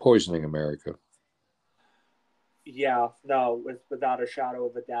poisoning America. Yeah, no, without a shadow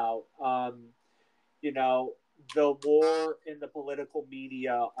of a doubt. The war in the political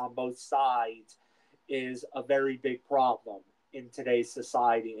media on both sides is a very big problem in today's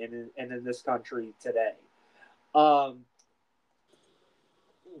society and in this country today.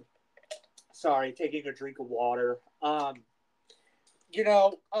 Sorry, taking a drink of water.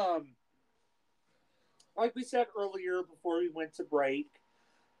 Like we said earlier before we went to break,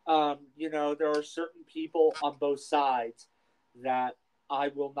 there are certain people on both sides that I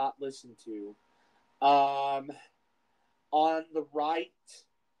will not listen to. On the right,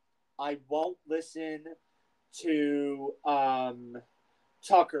 I won't listen to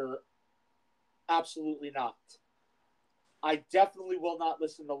Tucker. Absolutely not. I definitely will not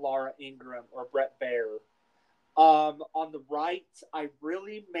listen to Laura Ingraham or Brett Baer. On the right, I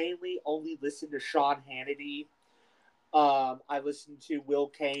really mainly only listen to Sean Hannity. I listen to Will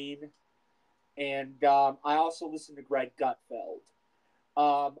Cain, and I also listen to Greg Gutfeld.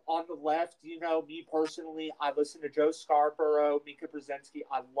 On the left, me personally, I listen to Joe Scarborough, Mika Brzezinski.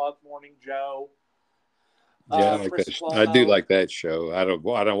 I love Morning Joe. Yeah, I do like that show. I don't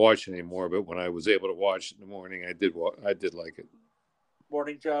watch it anymore, but when I was able to watch it in the morning, I did like it.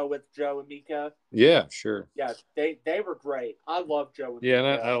 Morning Joe with Joe and Mika. Yeah, sure. Yeah, they were great. I love Joe and Mika.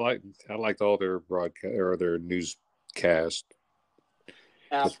 Mika. And I liked all their broadcast or their newscast.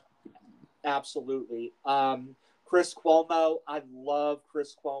 Absolutely. Chris Cuomo, I love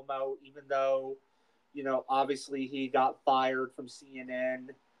Chris Cuomo, even though, obviously he got fired from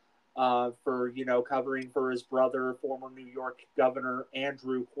CNN for, covering for his brother, former New York Governor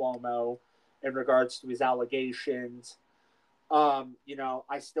Andrew Cuomo, in regards to his allegations. I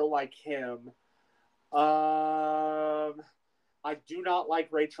still like him. I do not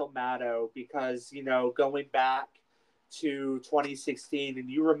like Rachel Maddow because, going back to 2016, and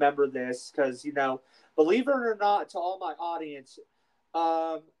you remember this because, believe it or not, to all my audience,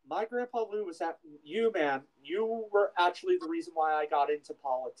 my grandpa Lou was at you, man. You were actually the reason why I got into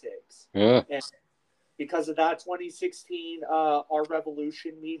politics. Yeah. And because of that 2016 Our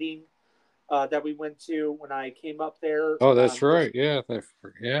Revolution meeting that we went to when I came up there. Oh, that's right. Yeah.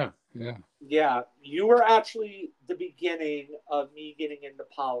 Yeah. You were actually the beginning of me getting into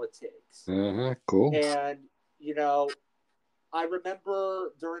politics. Cool. And, I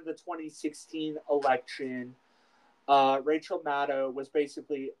remember during the 2016 election, Rachel Maddow was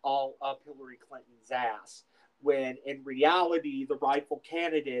basically all up Hillary Clinton's ass. when in reality, the rightful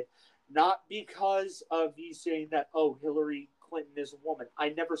candidate, not because of you saying that, oh, Hillary Clinton is a woman. I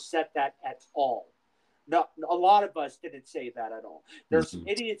never said that at all. No, a lot of us didn't say that at all. There's some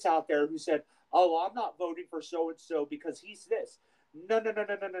idiots out there who said, oh, I'm not voting for so-and-so because he's this. No,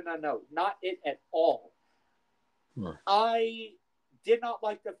 not it at all. Right. I did not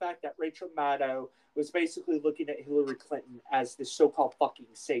like the fact that Rachel Maddow was basically looking at Hillary Clinton as this so-called fucking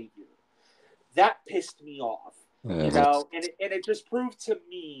savior. That pissed me off, you know, and it just proved to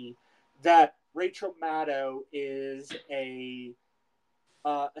me that Rachel Maddow is a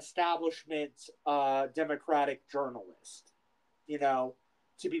establishment Democratic journalist, you know,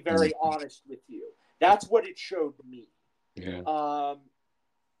 to be very honest with you. That's what it showed me. Yeah.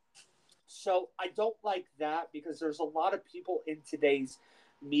 So I don't like that because there's a lot of people in today's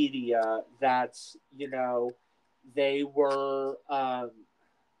media that, you know, they were,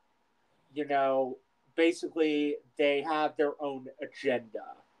 you know, basically they have their own agenda,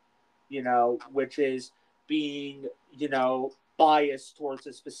 you know, which is being, you know, biased towards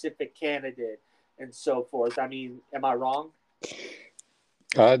a specific candidate and so forth. I mean, am I wrong?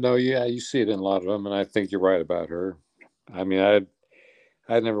 No, yeah, you see it in a lot of them, and I think you're right about her. I mean,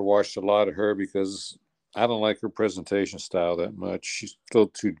 I never watched a lot of her because I don't like her presentation style that much. She's still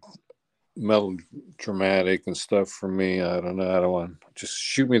too melodramatic and stuff for me. I don't know. I don't want just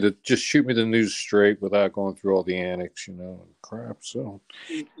shoot me the news straight without going through all the annex, you know, and crap. So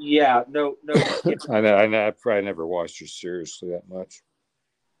yeah, no. I probably never watched her seriously that much.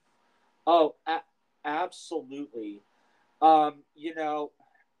 Oh, absolutely. You know,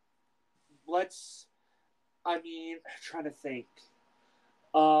 I'm trying to think.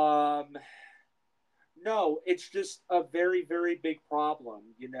 No, it's just a very, very big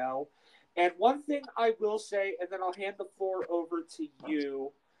problem, you know. And one thing I will say, and then I'll hand the floor over to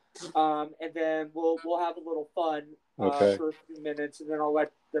you, and then we'll have a little fun for a few minutes, and then I'll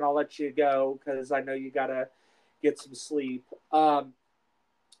let you go because I know you gotta get some sleep. One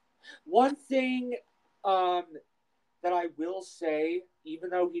thing that I will say, even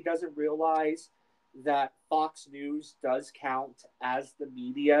though he doesn't realize that Fox News does count as the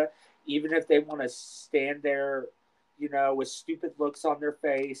media, even if they want to stand there, you know, with stupid looks on their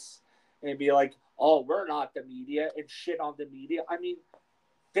face and be like, oh, we're not the media and shit on the media. I mean,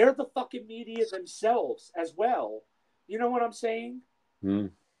 they're the fucking media themselves as well. You know what I'm saying?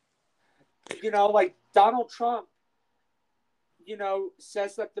 You know, like Donald Trump, you know,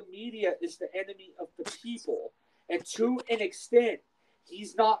 says that the media is the enemy of the people. And to an extent,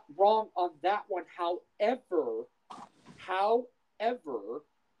 he's not wrong on that one. However,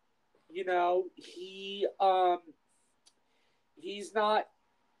 you know, he's not,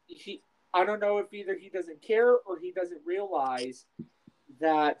 I don't know if either he doesn't care or he doesn't realize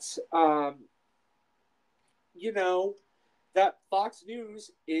that, you know, that Fox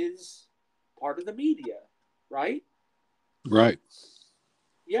News is part of the media, right? Right.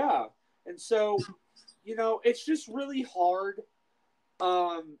 Yeah. And so, you know, it's just really hard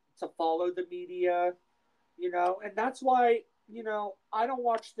to follow the media, you know, and that's why, you know, I don't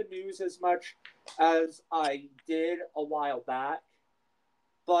watch the news as much as I did a while back.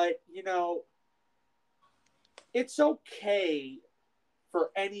 But, you know, it's okay for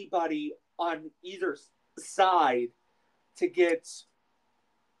anybody on either side to get,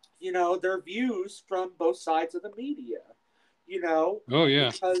 you know, their views from both sides of the media, you know? Oh, yeah.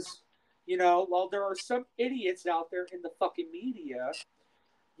 Because, you know, while there are some idiots out there in the fucking media,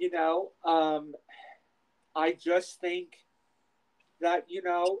 you know, I just think that, you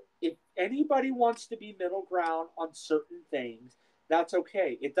know, if anybody wants to be middle ground on certain things, that's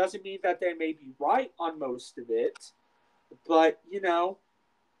okay. It doesn't mean that they may be right on most of it, but, you know,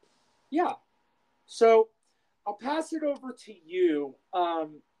 yeah. So I'll pass it over to you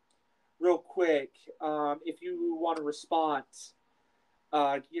real quick if you want to respond,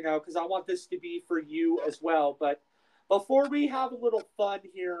 you know, because I want this to be for you as well. But before we have a little fun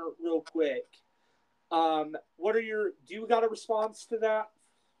here real quick, do you got a response to that?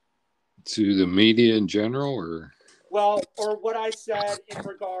 To the media in general, or? Well, or what I said in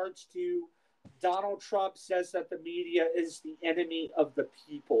regards to Donald Trump says that the media is the enemy of the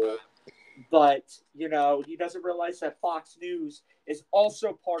people, but, you know, he doesn't realize that Fox News is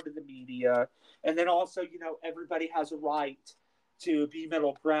also part of the media. And then also, you know, everybody has a right to be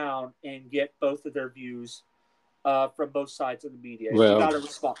middle ground and get both of their views from both sides of the media. Well, you got to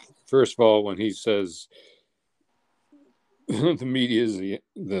respond. First of all, when he says the media is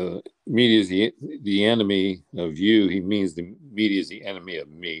the enemy of you, he means the media is the enemy of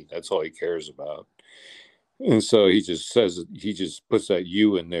me. That's all he cares about. And so he just puts that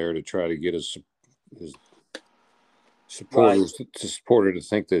you in there to try to get his supporters to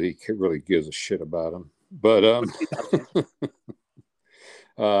think that he really gives a shit about him. But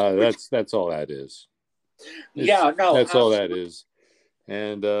that's all that is. That's all that is.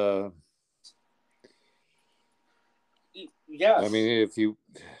 And yes, I mean,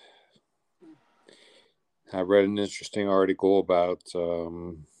 I read an interesting article about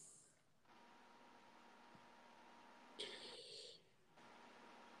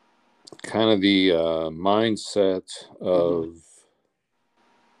kind of the mindset of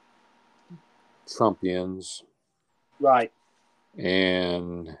Trumpians, right,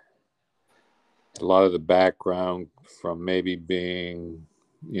 and a lot of the background from maybe being,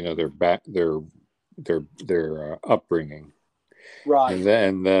 their upbringing, right, and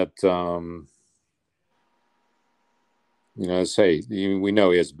then that say we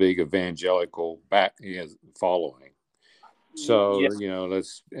know he has big evangelical he has following. So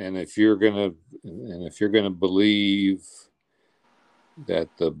if you're gonna believe that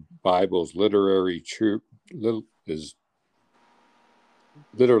the Bible's is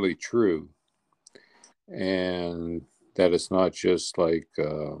literally true, and that it's not just like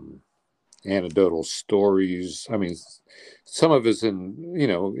anecdotal stories. I mean, some of it's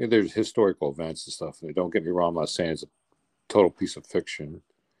there's historical events and stuff. And don't get me wrong, I'm not saying it's a total piece of fiction,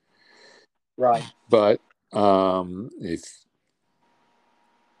 right? But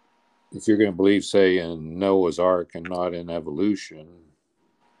if you're going to believe, say, in Noah's Ark and not in evolution,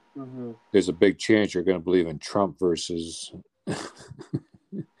 there's a big chance you're going to believe in Trump versus,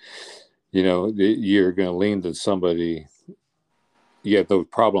 you're going to lean to somebody. You have no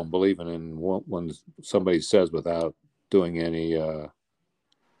problem believing in when somebody says without doing any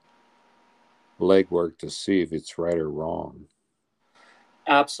legwork to see if it's right or wrong.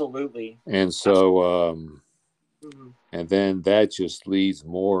 Absolutely. And so, and then that just leads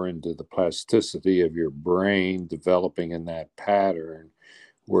more into the plasticity of your brain developing in that pattern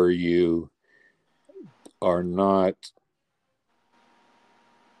where you are not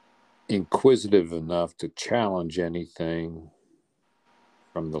inquisitive enough to challenge anything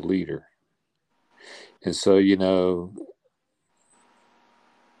from the leader. And so,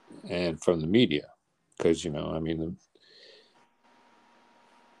 and from the media, because,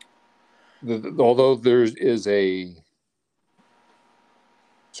 although there is a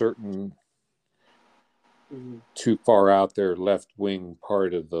certain too far out there left-wing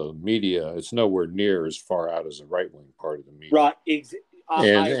part of the media, it's nowhere near as far out as the right-wing part of the media. Right.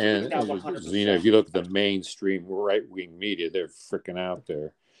 And if you look at the mainstream right-wing media, they're freaking out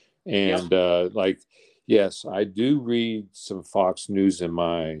there. And yes, I do read some Fox News in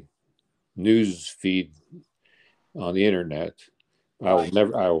my news feed on the internet. Right.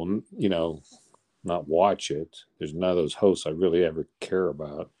 I will not watch it. There's none of those hosts I really ever care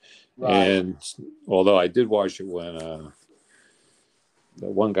about. Right. And although I did watch it when that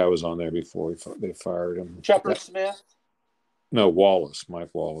one guy was on there before they fired him. Shepard Smith? No, Wallace, Mike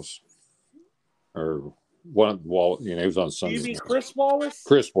Wallace. Or one of Wallace, he was on Sunday. Do you mean Chris Wallace?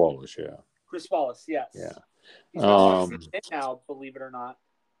 Chris Wallace, yeah. Chris Wallace, yes. Yeah. He's not on CNN now, believe it or not.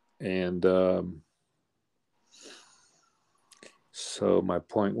 And so my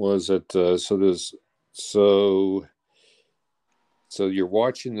point was that so you're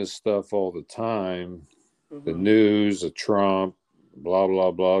watching this stuff all the time, the news, the Trump, blah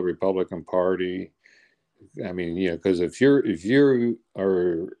blah blah, Republican Party. I mean, because if you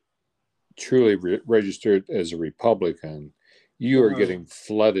are truly registered as a Republican, you are getting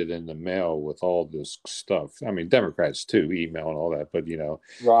flooded in the mail with all this stuff. I mean, Democrats too, email and all that, but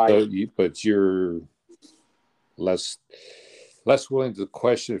right. But you're less willing to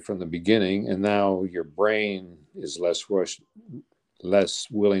question it from the beginning, and now your brain is less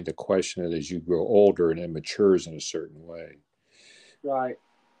willing to question it as you grow older and it matures in a certain way. Right.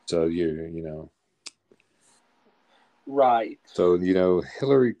 So right. So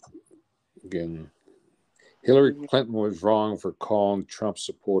Hillary Clinton was wrong for calling Trump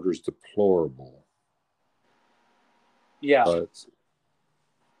supporters deplorable. Yeah. But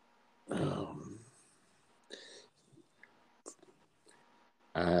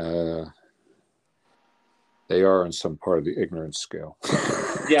they are on some part of the ignorance scale.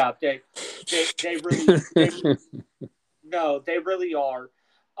 Yeah, they really no, they really are.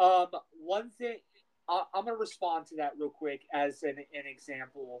 One thing I'm going to respond to that real quick as an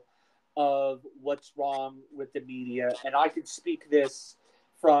example of what's wrong with the media, and I can speak this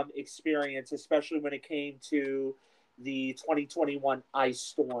from experience, especially when it came to the 2021 ice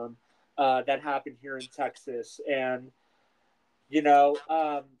storm that happened here in Texas. And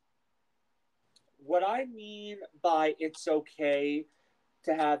what I mean by it's okay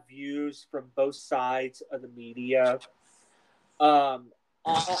to have views from both sides of the media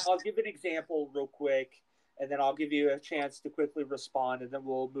I'll give an example real quick, and then I'll give you a chance to quickly respond, and then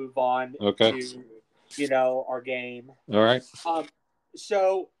we'll move on to, our game. All right.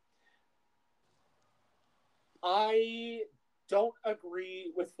 So I don't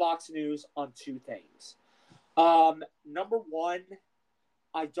agree with Fox News on two things. Number one,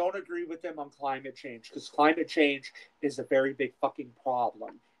 I don't agree with them on climate change, because climate change is a very big fucking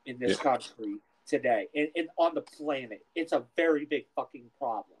problem in this country today and on the planet. It's a very big fucking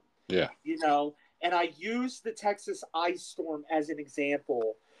problem. Yeah. And I use the Texas ice storm as an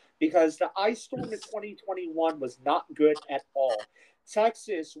example because the ice storm in 2021 was not good at all.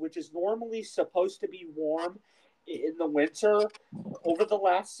 Texas, which is normally supposed to be warm in the winter, over the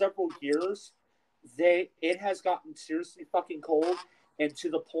last several years, it has gotten seriously fucking cold, and to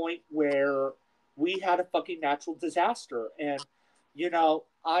the point where we had a fucking natural disaster. And,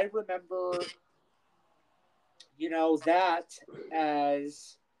 I remember, that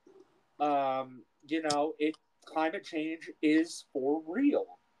as, climate change is for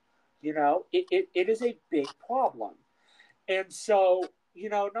real. It is a big problem. And so,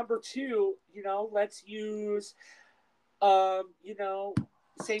 number two, let's use,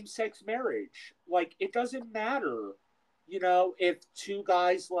 same-sex marriage. Like, it doesn't matter, if two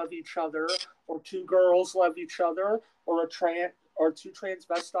guys love each other or two girls love each other or two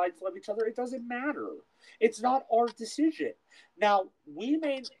transvestites love each other. It doesn't matter. It's not our decision. Now, we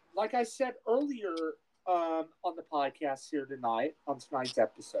may, like I said earlier on the podcast here tonight, on tonight's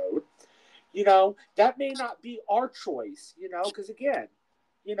episode, that may not be our choice, because again,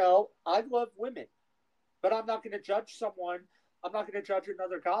 I love women, but I'm not going to judge someone. I'm not going to judge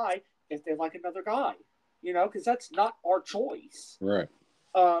another guy if they like another guy, because that's not our choice. Right.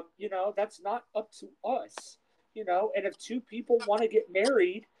 That's not up to us, and if two people want to get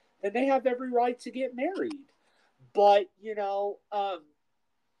married, then they have every right to get married. But,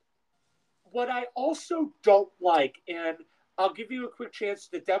 what I also don't like, and I'll give you a quick chance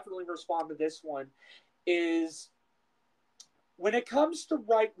to definitely respond to this one, is when it comes to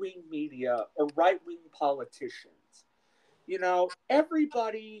right-wing media or right-wing politicians,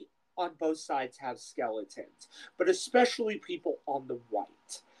 everybody on both sides have skeletons, but especially people on the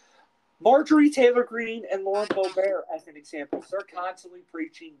right. Marjorie Taylor Greene and Lauren Boebert, as an example, they're constantly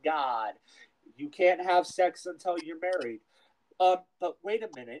preaching God. You can't have sex until you're married. But wait a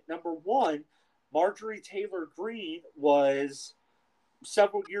minute. Number one, Marjorie Taylor Greene was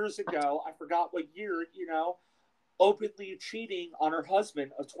several years ago, I forgot what year, openly cheating on her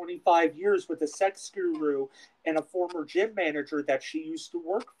husband of 25 years with a sex guru and a former gym manager that she used to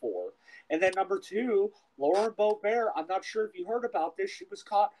work for. And then number two, Lauren Boebert, I'm not sure if you heard about this, she was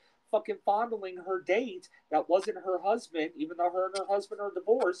caught fucking fondling her date that wasn't her husband, even though her and her husband are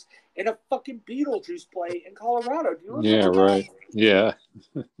divorced, in a fucking Beetlejuice play in Colorado. Do you remember that? Right. Yeah.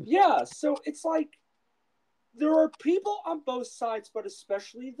 Yeah, so it's like there are people on both sides, but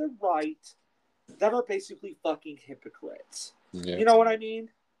especially the right, that are basically fucking hypocrites. Yeah. You know what I mean?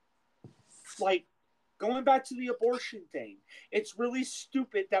 Like, going back to the abortion thing, it's really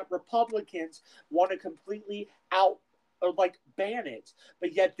stupid that Republicans want to completely ban it.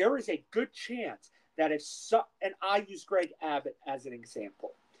 But yet there is a good chance that and I use Greg Abbott as an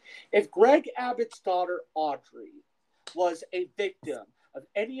example. If Greg Abbott's daughter, Audrey, was a victim of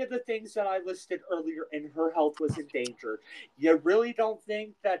any of the things that I listed earlier and her health was in danger, you really don't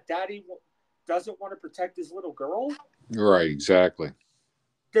think that daddy doesn't want to protect his little girl? Right, exactly.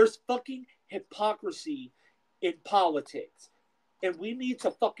 There's fucking hypocrisy in politics. And we need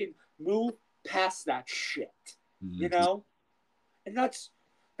to fucking move past that shit. Mm-hmm. And that's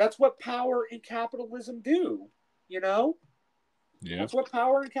what power and capitalism do. Yeah. That's what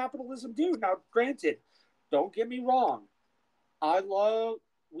power and capitalism do. Now, granted, don't get me wrong.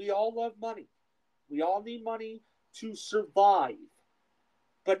 We all love money. We all need money to survive.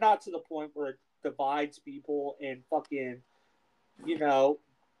 But not to the point where it divides people and fucking,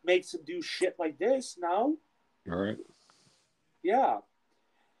 makes them do shit like this. No? All right. Yeah.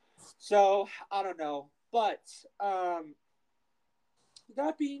 So, I don't know. But,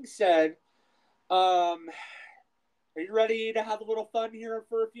 that being said, are you ready to have a little fun here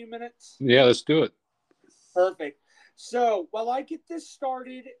for a few minutes? Yeah, let's do it. Perfect. So, while I get this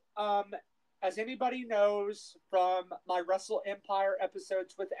started, as anybody knows from my Wrestle Empire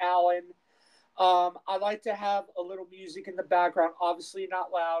episodes with Alan, I like to have a little music in the background. Obviously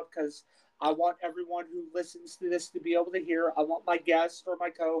not loud, because I want everyone who listens to this to be able to hear. I want my guest or my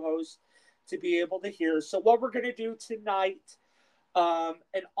co-host to be able to hear. So what we're going to do tonight,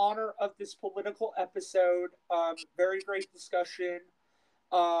 in honor of this political episode, very great discussion.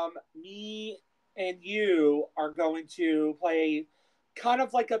 Me and you are going to play kind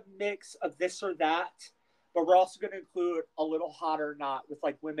of like a mix of this or that, but we're also going to include a little hot or not with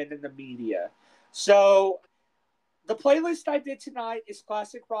like women in the media. So the playlist I did tonight is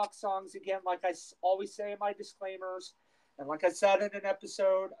classic rock songs. Again, like I always say in my disclaimers, and like I said in an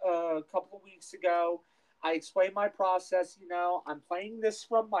episode a couple of weeks ago, I explained my process. You know, I'm playing this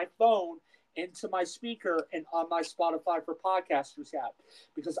from my phone into my speaker and on my Spotify for Podcasters app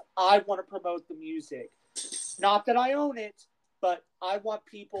because I want to promote the music. Not that I own it, but I want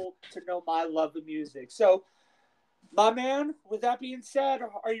people to know my love of music. So, my man, with that being said,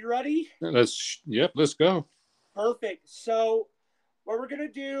 are you ready? Let's go. Perfect. So, what we're going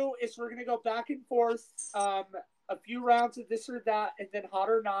to do is we're going to go back and forth a few rounds of this or that, and then hot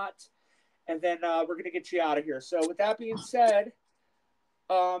or not, and then we're going to get you out of here. So, with that being said,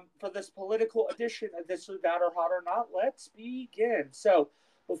 for this political edition of this or that or hot or not, let's begin. So,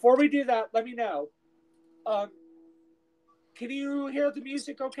 before we do that, let me know. Can you hear the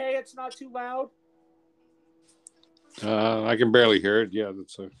music okay? It's not too loud? I can barely hear it. Yeah,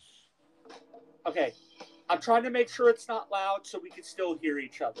 that's Okay. I'm trying to make sure it's not loud so we can still hear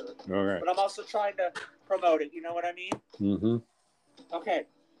each other. all right. But I'm also trying to promote it. You know what I mean? Mm-hmm. Okay.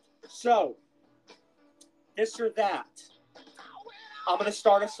 So, this or that. I'm going to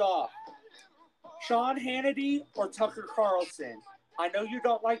start us off. Sean Hannity or Tucker Carlson? I know you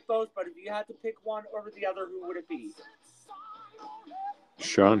don't like both, but if you had to pick one over the other, who would it be?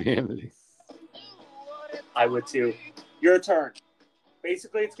 Sean Hannity. I would too. Your turn.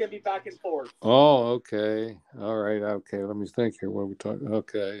 Basically, it's going to be back and forth. Oh, okay. All right. Okay. Let me think here. What are we talking?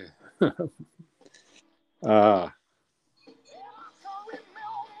 Okay.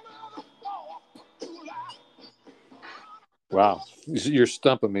 Wow. You're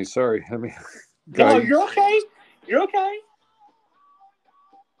stumping me. Sorry. I mean, no, you're okay. You're okay.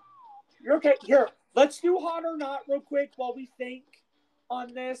 You're okay. Here, let's do hot or not real quick while we think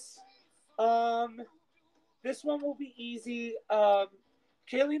on this. This one will be easy.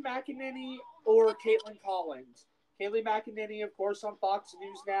 Kayleigh McEnany or Caitlin Collins? Kayleigh McEnany, of course, on Fox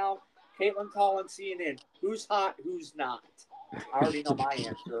News now. Caitlin Collins, CNN. Who's hot? Who's not? I already know my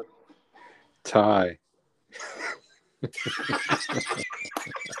answer. Tie.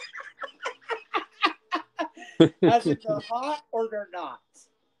 As in they're hot or they're not?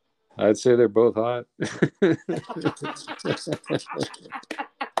 I'd say they're both hot.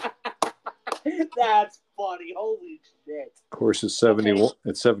 That's funny. Holy shit. Of course, it's 71. Okay.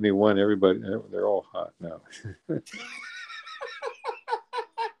 It's 71. Everybody, they're all hot now.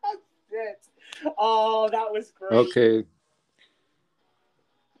 Shit. Oh, that was great. Okay.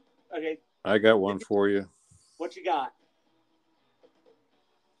 Okay. I got one for you. What you got?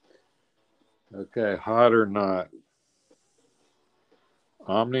 Okay, hot or not?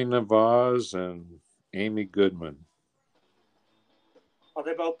 Omni Navaz and Amy Goodman. Are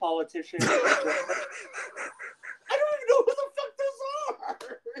they both politicians? I don't even know who the fuck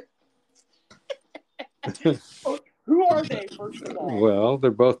those are. Who are they, first of all? Well,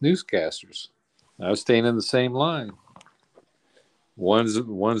 they're both newscasters. I was staying in the same line. One's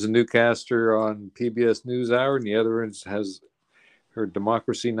a newscaster on PBS NewsHour, and the other one has her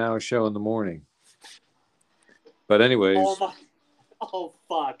Democracy Now! Show in the morning. But anyways. Oh,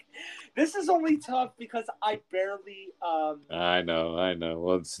 fuck. This is only tough because I barely... I know.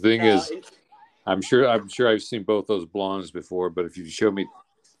 Well, the thing is, I'm sure I've seen both those blondes before, but if you show me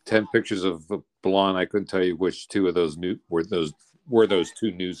 10 pictures of a blonde, I couldn't tell you which two of those were those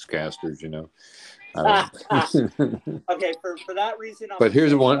two newscasters, you know. Okay, for that reason... But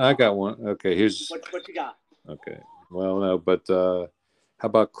here's one. I got one. Okay, here's... What you got? Okay. Well, no, but how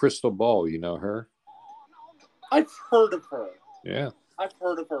about Crystal Ball? You know her? I've heard of her. Yeah. I've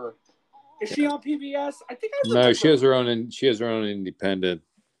heard of her. Is she on PBS? I think I remember. No, she has her own independent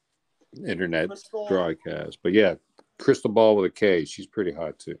internet broadcast. But yeah, Crystal Ball with a K. She's pretty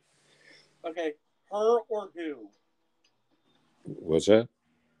hot too. Okay. Her or who? What's that?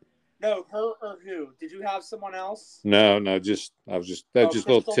 No, her or who? Did you have someone else? No, just a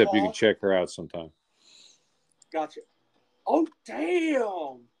little tip. Ball? You can check her out sometime. Gotcha. Oh,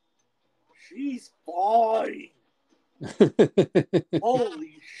 damn. She's fine.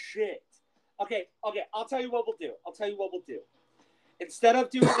 Holy shit. Okay. I'll tell you what we'll do. Instead of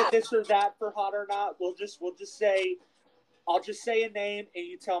doing a this or that for hot or not, we'll just say, I'll just say a name and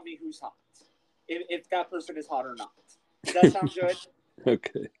you tell me who's hot. If that person is hot or not. Does that sound good?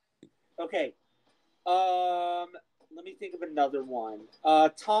 Okay. Let me think of another one.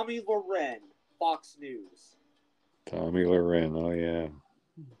 Tommy Loren, Fox News. Tommy Loren. Oh yeah.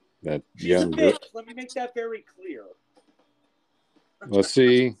 She's young a bitch. Let me make that very clear. Let's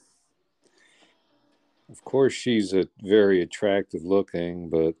see. Of course, she's a very attractive looking,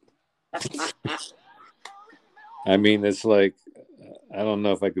 but I mean, it's like, I don't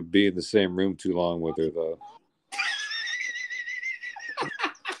know if I could be in the same room too long with her, though.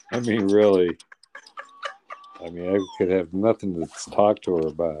 I mean, really. I mean, I could have nothing to talk to her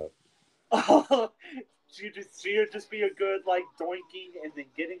about. She'd just be a good, like, doinking and then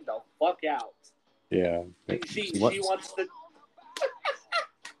getting the fuck out. Yeah. She wants to...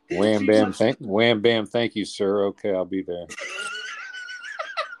 Wham, bam, thank you, sir. Okay, I'll be there.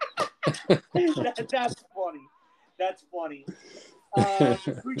 That's funny. That's funny.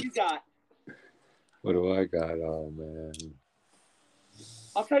 Who you got? What do I got? Oh, man.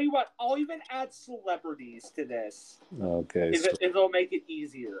 I'll tell you what. I'll even add celebrities to this. Okay. If it'll make it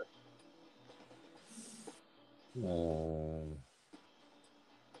easier. I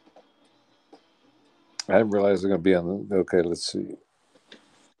didn't realize they're going to be on the... Okay, let's see.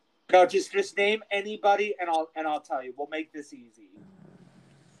 No, just name anybody, and I'll tell you. We'll make this easy.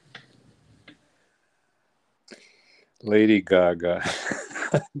 Lady Gaga.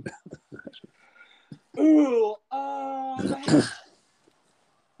 Ooh, I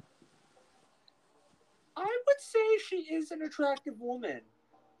would say she is an attractive woman.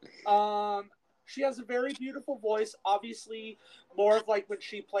 She has a very beautiful voice. Obviously, more of like when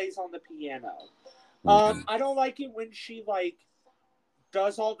she plays on the piano. I don't like it when she like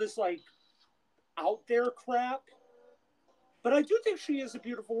does all this like out there crap. But I do think she is a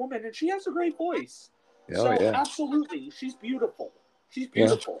beautiful woman, and she has a great voice. Oh, so yeah. absolutely, she's beautiful. She's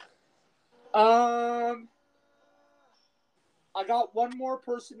beautiful. Yeah. I got one more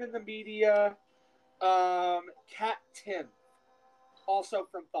person in the media. Kat Tim, also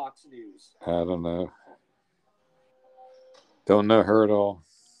from Fox News. I don't know. Don't know her at all.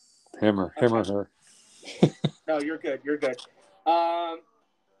 Him or her. No, you're good. You're good.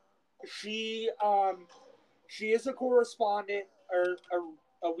 She is a correspondent or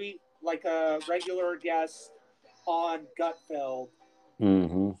a week like a regular guest on Gutfeld.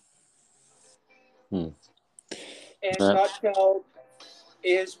 Mm-hmm. And Gutfeld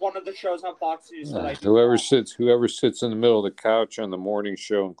is one of the shows on Fox News that I do. Whoever sits in the middle of the couch on the morning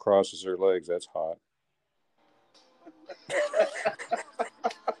show and crosses her legs, that's hot.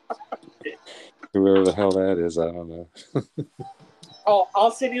 Whoever the hell that is, I don't know. Oh,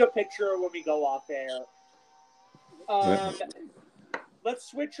 I'll send you a picture when we go off air.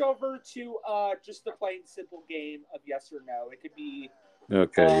 Let's switch over to just the plain simple game of yes or no. It could be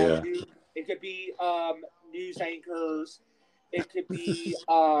it could be news anchors. It could be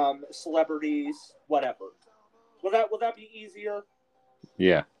celebrities, whatever. Will that be easier?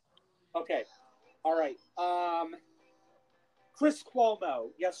 Yeah. Okay. All right. Chris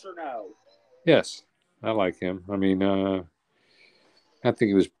Cuomo, yes or no? Yes, I like him. I mean, I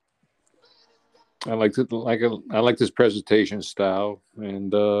think it was. I liked it. I liked his presentation style,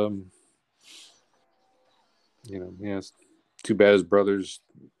 and it's too bad his brother's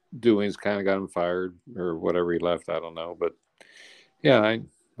doings kind of got him fired or whatever he left. I don't know, but yeah, I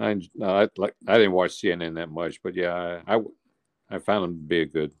didn't watch CNN that much, but yeah, I found him to be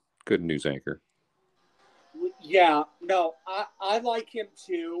a good news anchor. Yeah, no, I like him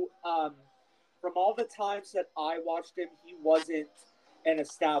too. From all the times that I watched him, he wasn't an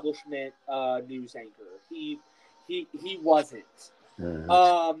establishment news anchor. He wasn't.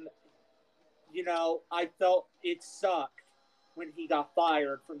 I felt it sucked when he got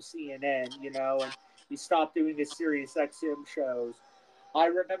fired from CNN, and he stopped doing his Sirius XM shows. I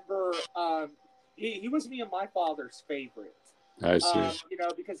remember he was me and my father's favorite. I see.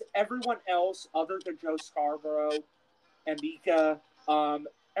 Because everyone else, other than Joe Scarborough and Mika,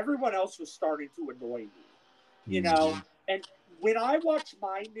 everyone else was starting to annoy me. And when I watch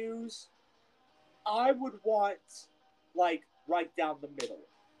my news, I would want, like, right down the middle.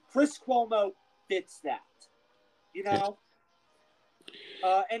 Chris Cuomo fits that.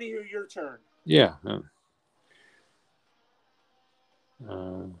 Anywho, your turn. Yeah.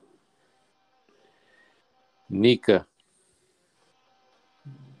 Nika.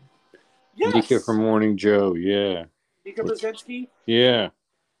 Yes. Nika from Morning Joe, yeah. Nika Brzezinski? Yeah.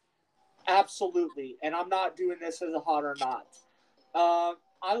 Absolutely. And I'm not doing this as a hot or not.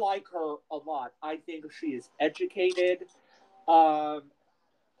 I like her a lot. I think she is educated.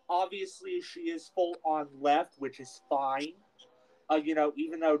 Obviously, she is full on left, which is fine.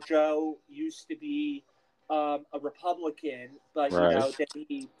 Even though Joe used to be a Republican, but, then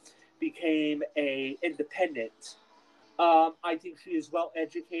he became a independent. I think she is well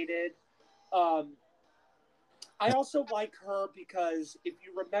educated. I also like her because if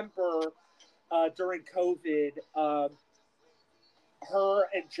you remember during COVID, her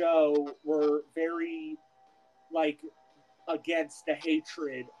and Joe were very, like, against the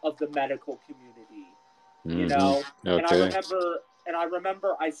hatred of the medical community, you know? Okay. And I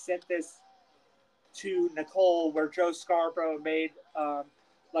remember I sent this to Nicole where Joe Scarborough made,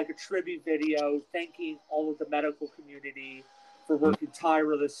 like a tribute video thanking all of the medical community for working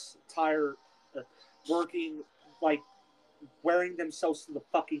working, like, wearing themselves to the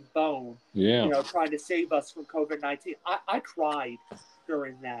fucking bone, Yeah. you know, trying to save us from COVID-19. I cried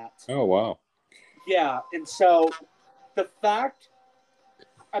during that. Oh, wow. Yeah, and so the fact,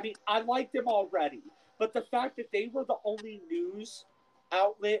 I mean, I liked them already, but the fact that they were the only news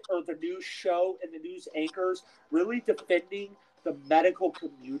outlet or the news show and the news anchors really defending the medical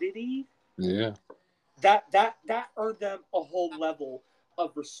community, Yeah. that earned them a whole level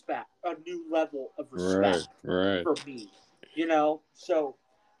of respect, a new level of respect Right. for me, you know? So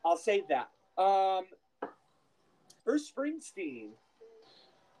I'll say that. Bruce Springsteen.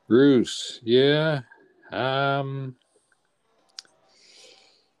 Bruce, yeah.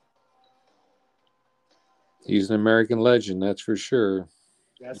 He's an American legend, that's for sure.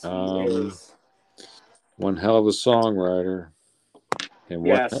 Yes, he is. One hell of a songwriter, and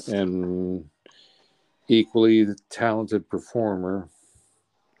and equally talented performer.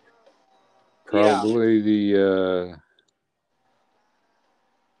 Probably the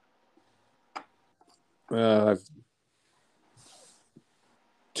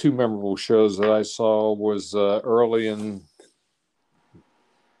two memorable shows that I saw was early in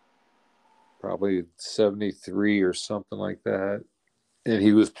probably 73 or something like that. And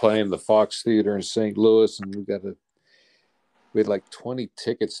he was playing the Fox Theater in St. Louis, and we had like 20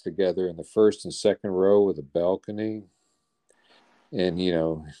 tickets together in the first and second row with a balcony. And, you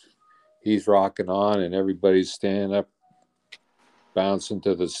know, he's rocking on and everybody's standing up, bouncing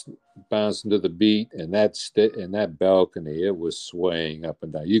to the beat, and that balcony, it was swaying up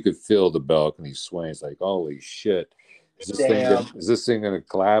and down. You could feel the balcony swaying. It's like, holy shit. Is this thing going to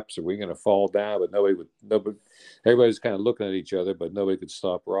collapse? Are we going to fall down? But everybody's kind of looking at each other, but nobody could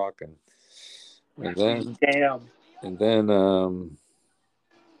stop rocking. And then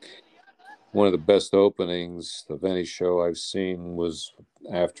one of the best openings of any show I've seen was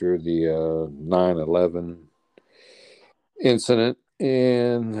after the 9/11 incident,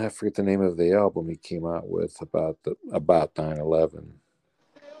 and I forget the name of the album he came out with about 9/11.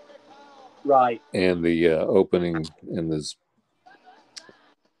 Right. And the opening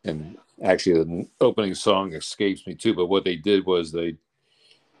and actually the opening song escapes me too, but what they did was they,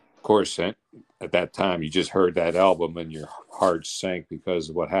 of course, at that time you just heard that album and your heart sank because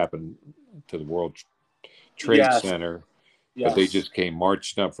of what happened to the World Trade Center. But they just came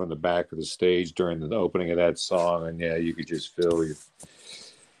marching up from the back of the stage during the opening of that song, and yeah, you could just feel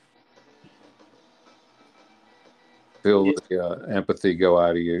the empathy go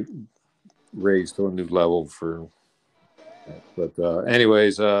out of you, raised to a new level for. But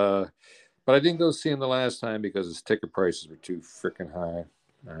anyways, but I didn't go see him the last time because his ticket prices were too freaking high.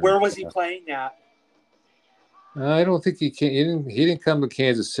 Where was he playing at? I don't think he came. He didn't come to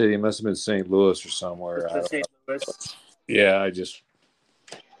Kansas City. It must have been St. Louis or somewhere. St. Louis. Yeah,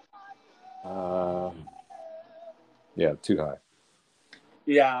 too high.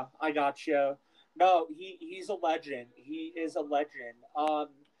 Yeah, I got you. No, he's a legend. He is a legend.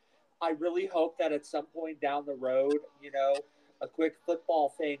 I really hope that at some point down the road, you know, a quick football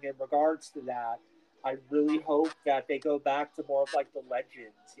thing in regards to that. I really hope that they go back to more of like the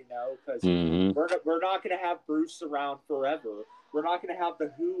legends, you know, because we're not going to have Bruce around forever. We're not going to have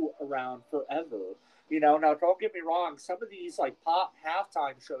the Who around forever. You know, now don't get me wrong. Some of these like pop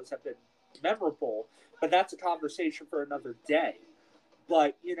halftime shows have been memorable, but that's a conversation for another day.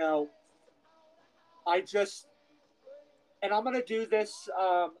 But, you know, and I'm going to do this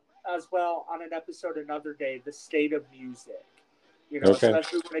as well on an episode another day, the state of music, you know,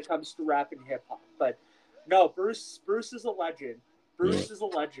 especially when it comes to rap and hip hop. But no, Bruce is a legend. Bruce is a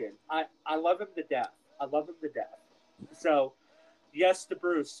legend. I love him to death. So yes to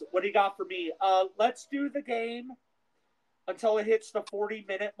Bruce. What do you got for me? Let's do the game until it hits the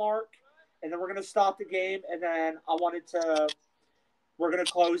 40-minute mark, and then we're going to stop the game, and then we're going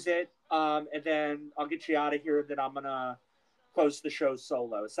to close it, and then I'll get you out of here, and then I'm going to close the show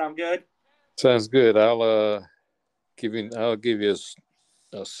solo. Sound good? Sounds good. I'll give you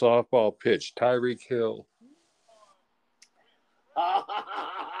a softball pitch. Tyreek Hill.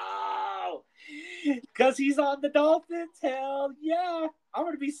 Oh, because he's on the Dolphins. Hell yeah! I'm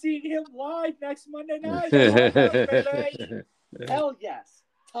going to be seeing him live next Monday night. Hell yes,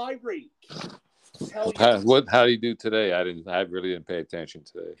 Tyreek. How do you do today? I really didn't pay attention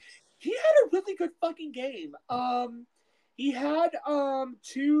today. He had a really good fucking game. He had 2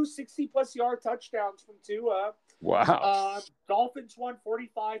 60-plus yard touchdowns from Tua. Wow. Dolphins won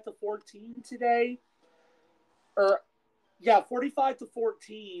 45-14 today.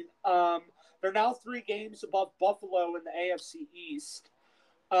 45-14. They're now 3 games above Buffalo in the AFC East.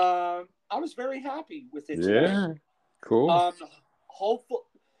 I was very happy with it today. Yeah, cool. Hopeful.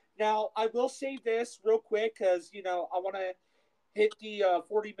 Now, I will say this real quick because, I want to hit the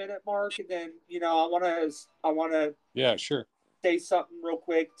 40-minute mark, and then, I want to Yeah, sure. say something real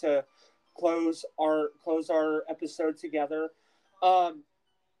quick to close our episode together. I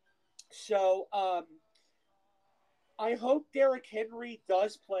hope Derrick Henry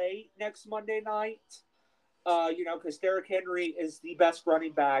does play next Monday night. Because Derrick Henry is the best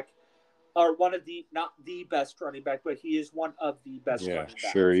running back, or not the best running back, but he is one of the best running backs.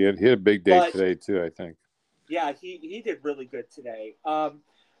 Yeah, sure. He had a big day today too, I think. Yeah, he did really good today.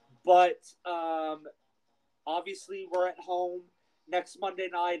 Obviously we're at home next Monday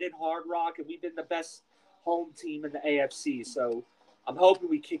night in Hard Rock, and we've been the best home team in the AFC. So I'm hoping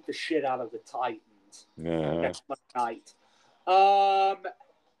we kick the shit out of the Titans next Monday night.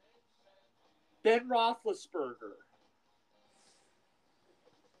 Ben Roethlisberger.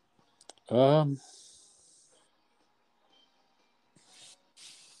 Well,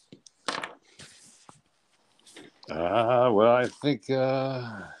 I think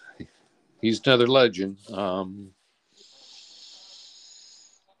he's another legend.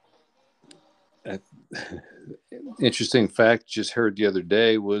 Interesting fact just heard the other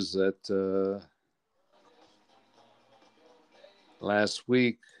day was that last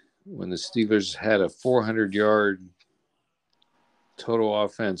week when the Steelers had a 400-yard total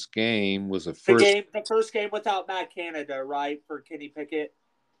offense game was the first game without Matt Canada, right, for Kenny Pickett.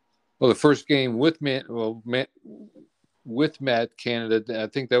 Well, the first game with Matt Canada, I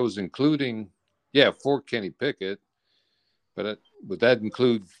think that was including, for Kenny Pickett, but would that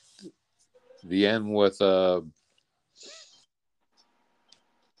include the end with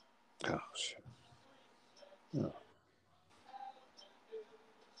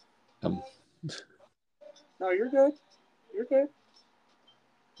no, you're good. You're good.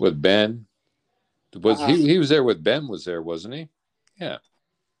 With Ben, he was there with Ben? Was there, wasn't he? Yeah.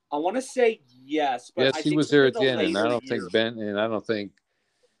 I want to say yes, but yes, I he think was there at the end, and I don't think Ben, and I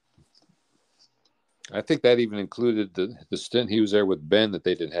think that even included the stint he was there with Ben, that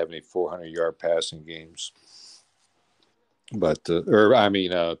they didn't have any 400-yard passing games, but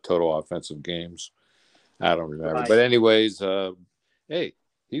total offensive games. I don't remember, right. But anyways, hey,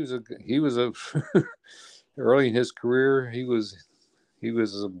 he was a early in his career, he was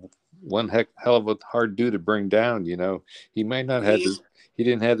one hell of a hard dude to bring down. He might not have he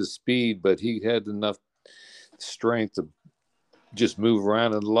didn't have the speed, but he had enough strength to just move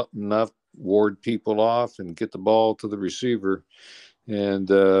around enough, ward people off, and get the ball to the receiver. And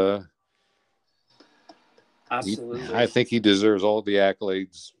absolutely, I think he deserves all the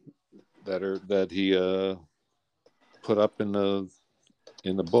accolades that he put up in the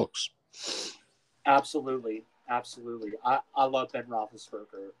books. Absolutely. I love Ben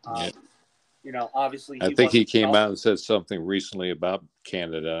Roethlisberger. Obviously, I think he came out and said something recently about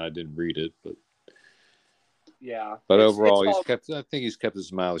Canada. I didn't read it, but yeah. But overall, I think he's kept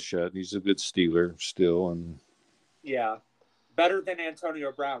his mouth shut. He's a good Steeler still, and yeah, better than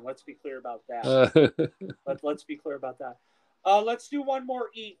Antonio Brown. Let's be clear about that. Let's be clear about that. Let's do one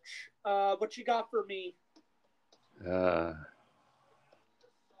more each. What you got for me?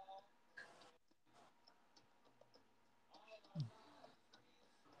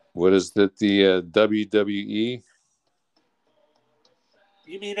 What is that? The WWE?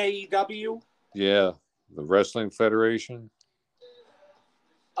 You mean AEW? Yeah, the Wrestling Federation.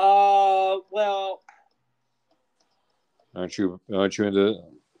 Well, aren't you into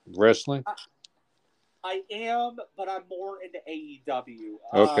wrestling? I am, but I'm more into AEW.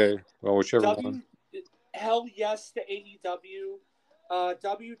 Okay, well, whichever one. Hell yes to AEW.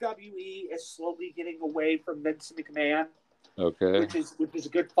 WWE is slowly getting away from Vince McMahon. Okay. Which is a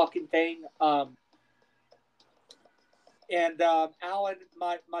good fucking thing. Alan,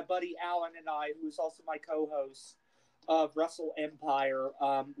 my buddy Alan, and I, who's also my co-host of Wrestle Empire,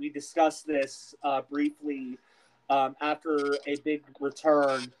 we discussed this briefly after a big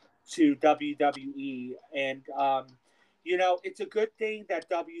return to WWE, and it's a good thing that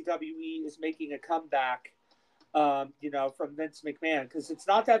WWE is making a comeback. From Vince McMahon, because it's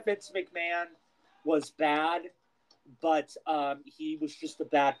not that Vince McMahon was bad, but he was just a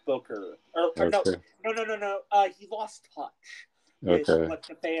bad booker. Okay. No. He lost touch with what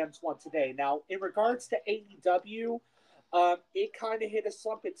the fans want today. Now, in regards to AEW, it kind of hit a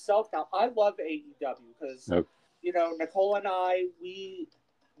slump itself. Now, I love AEW because Nicole and I, we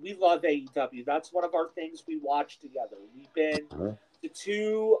love AEW. That's one of our things we watch together. We've been to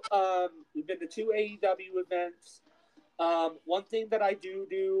two AEW events. One thing that I do,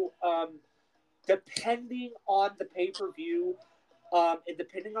 depending on the pay-per-view, and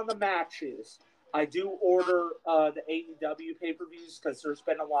depending on the matches, I do order the AEW pay-per-views because there's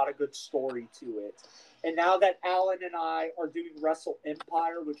been a lot of good story to it. And now that Alan and I are doing Wrestle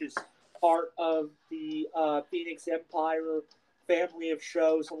Empire, which is part of the Phoenix Empire family of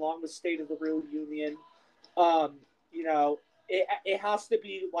shows, along with State of the Real Union, it has to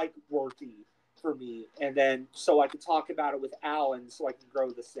be like worthy for me, and then so I can talk about it with Alan, so I can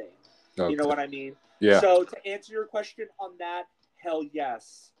grow this thing. Okay. You know what I mean? Yeah. So to answer your question on that, hell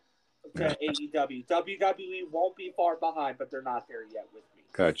yes to AEW. WWE won't be far behind, but they're not there yet with me.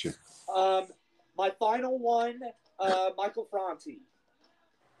 Gotcha. My final one, Michael Franti.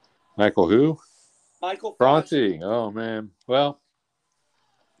 Michael who? Michael Franti. Oh man. Well,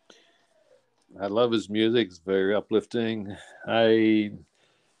 I love his music. It's very uplifting. I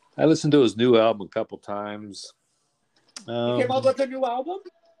listened to his new album a couple times. He came out with a new album?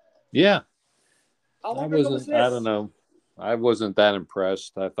 Yeah. How long ago was this? I don't know. I wasn't that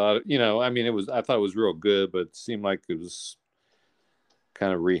impressed. I thought, I thought it was real good, but it seemed like it was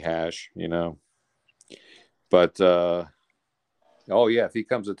kind of rehash, But oh yeah, if he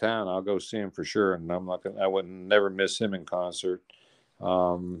comes to town, I'll go see him for sure, and I would never miss him in concert.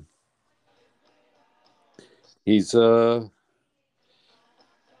 He's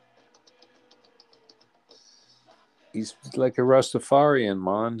like a Rastafarian,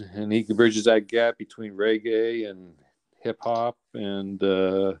 man, and he bridges that gap between reggae and hip hop, and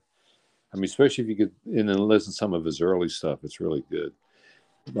especially if you get in and listen to some of his early stuff, it's really good.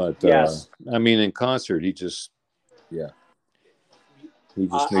 But yes. In concert, he just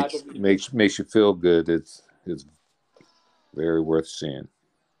makes you feel good. It's very worth seeing.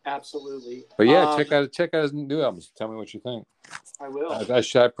 Absolutely. But yeah, check out his new albums. Tell me what you think. I will. I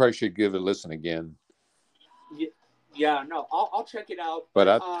probably should give it a listen again. Yeah, no, I'll check it out. But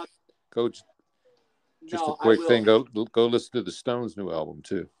a quick thing. Go listen to the Stones' new album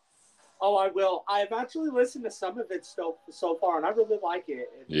too. Oh, I will. I've actually listened to some of it so far, and I really like it.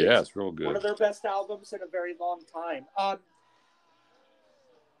 It's real good. One of their best albums in a very long time.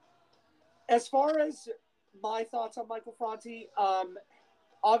 As far as my thoughts on Michael Franti,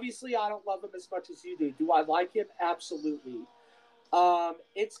 obviously I don't love him as much as you do. Do I like him? Absolutely.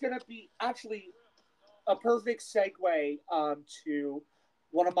 It's going to be actually a perfect segue to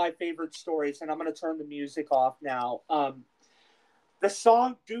one of my favorite stories, and I'm going to turn the music off now. The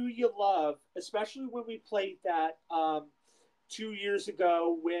song "Do You Love," especially when we played that 2 years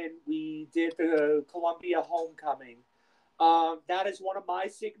ago when we did the Columbia Homecoming, that is one of my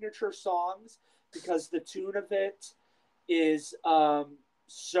signature songs because the tune of it is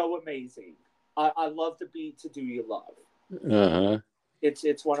so amazing. I love the beat to "Do You Love." Uh-huh.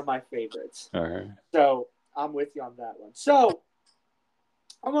 It's one of my favorites. All right. So I'm with you on that one. So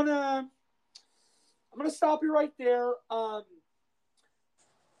I'm gonna stop you right there.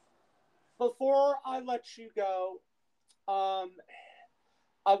 Before I let you go, I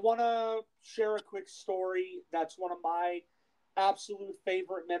want to share a quick story that's one of my absolute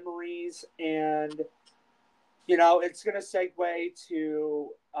favorite memories, and it's going to segue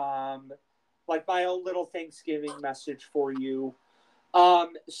to like my own little Thanksgiving message for you.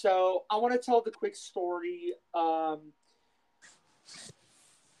 So I want to tell the quick story of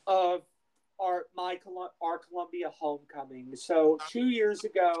our Columbia Homecoming. So 2 years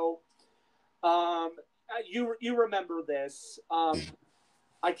ago, you remember this.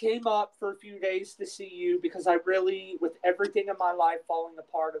 I came up for a few days to see you because I really, with everything in my life falling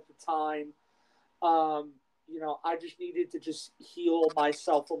apart at the time, I just needed to just heal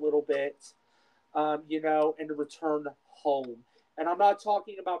myself a little bit, and to return home. And I'm not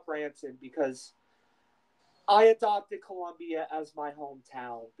talking about Branson because I adopted Columbia as my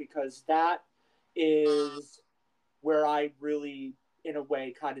hometown because that is where I really, in a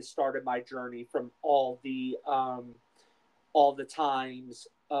way, kind of started my journey from all the times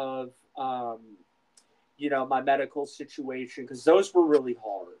of my medical situation, because those were really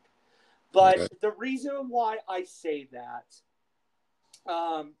hard. But okay. The reason why I say that,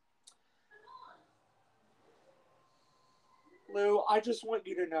 Lou, I just want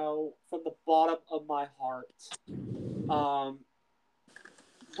you to know from the bottom of my heart,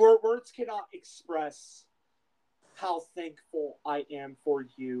 words cannot express how thankful I am for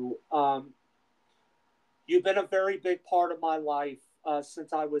you. You've been a very big part of my life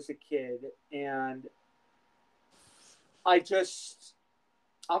since I was a kid, and I'm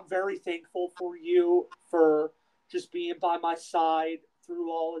very thankful for you for just being by my side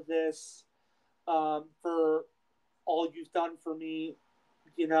through all of this, for all you've done for me,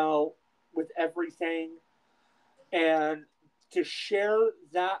 with everything. And to share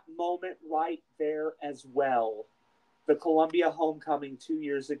that moment right there as well, the Columbia homecoming 2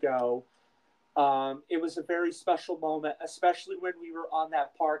 years ago, it was a very special moment, especially when we were on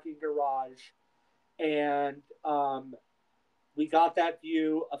that parking garage and we got that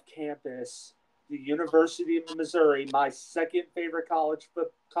view of campus, the University of Missouri, my second favorite college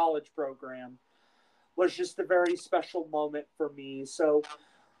program, was just a very special moment for me. So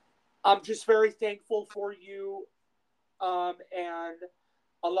I'm just very thankful for you. And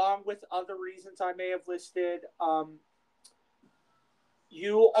along with other reasons I may have listed,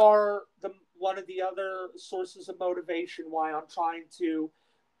 you are one of the other sources of motivation why I'm trying to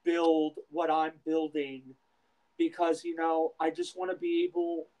build what I'm building, because, I just want to be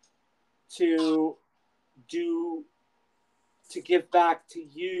able to give back to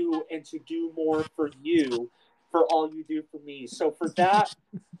you and to do more for you for all you do for me. So for that,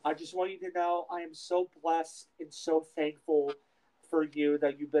 I just want you to know I am so blessed and so thankful for you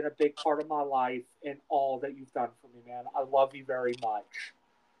that you've been a big part of my life and all that you've done for me, man. I love you very much.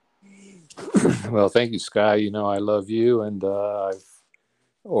 Well, thank you, Sky. I love you, and I've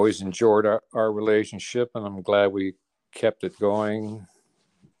always enjoyed our relationship, and I'm glad we kept it going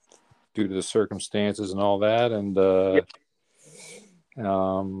due to the circumstances and all that. And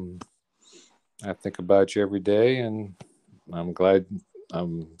I think about you every day, and I'm glad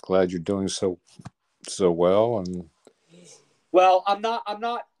you're doing so well. And well, I'm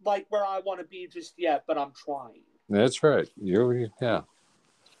not like where I want to be just yet, but I'm trying. That's right. Yeah.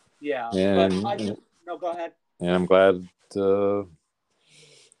 And, no, go ahead. And I'm glad to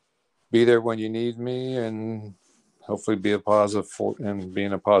be there when you need me, and hopefully be a positive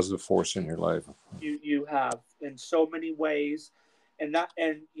being a positive force in your life. You have in so many ways, and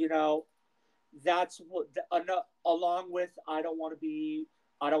that's what, along with, I don't want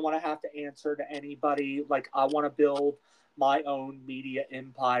to have to answer to anybody. Like, I want to build my own media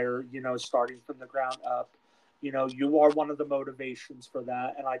empire, starting from the ground up. You are one of the motivations for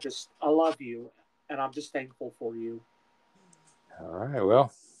that. And I love you, and I'm just thankful for you. All right.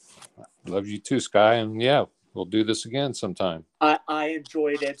 Well, love you too, Sky. And yeah, we'll do this again sometime. I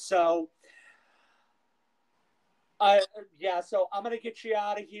enjoyed it. So, so I'm going to get you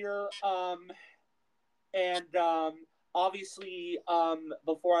out of here. Obviously,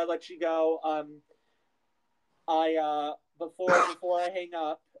 before I let you go, before I hang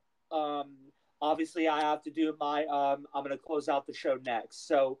up, obviously I have to do my, I'm going to close out the show next.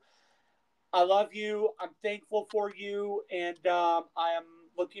 So I love you. I'm thankful for you. And, I am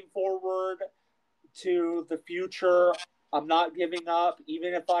looking forward to the future. I'm not giving up,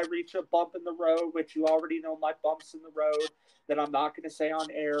 even if I reach a bump in the road, which you already know my bumps in the road that I'm not going to say on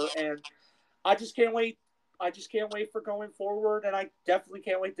air. And I just can't wait. I just can't wait for going forward. And I definitely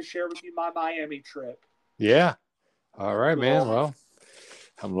can't wait to share with you my Miami trip. Yeah. All right, man. Well,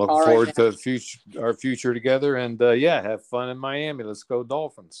 I'm looking forward to our future together. And have fun in Miami. Let's go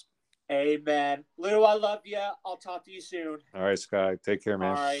Dolphins. Amen. Lou, I love you. I'll talk to you soon. All right, Sky. Take care,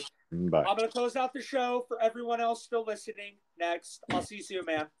 man. All right. Bye. I'm going to close out the show for everyone else still listening. Next. I'll see you soon,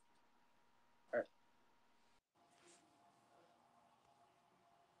 man. All right.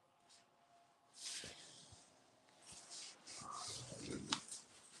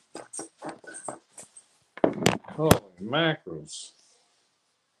 Holy mackerels.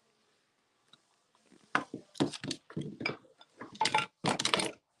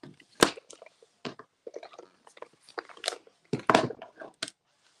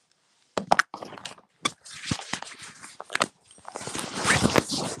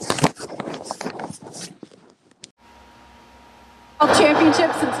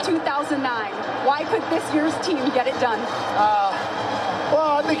 Championship since 2009. Why could this year's team get it done?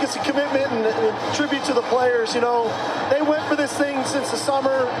 Well, I think it's a commitment and a tribute to the players. They went for this thing since the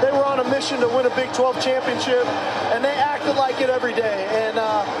summer. They were on a mission to win a Big 12 championship, and they acted like it every day. And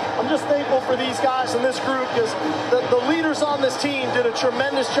I'm just thankful for these guys and this group, because the leaders on this team did a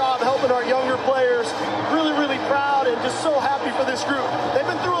tremendous job helping our younger players. Really, really proud and just so happy for this group. They've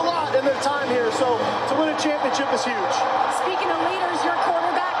been through a lot in their time here, so to win a championship is huge. Speaking of leaders, your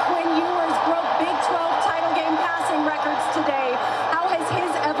quarterback, Quinn Ewers, broke Big 12 title game passing records today. How has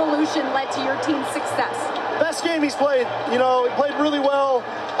his evolution led to your team's success? Best game he's played. He played really well.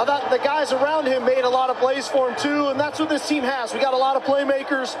 I thought the guys around him made a lot of plays for him too, and that's what this team has. We got a lot of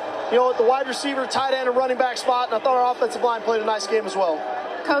playmakers, at the wide receiver, tight end, and running back spot, and I thought our offensive line played a nice game as well.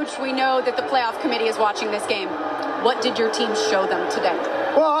 Coach, we know that the playoff committee is watching this game. What did your team show them today?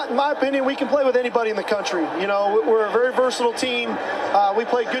 Well, in my opinion, we can play with anybody in the country. You know, we're a very versatile team. We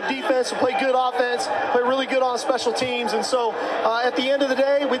play good defense, we play good offense, play really good on special teams. And so at the end of the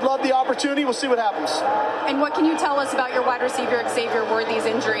day, we'd love the opportunity. We'll see what happens. And what can you tell us about your wide receiver, Xavier Worthy's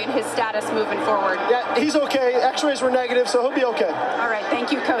injury and his status moving forward? Yeah, he's okay. X-rays were negative, so he'll be okay. All right.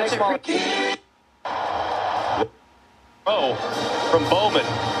 Thank you, Coach. From Bowman.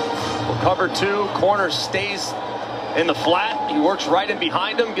 Well, cover 2. Corner stays in the flat. He works right in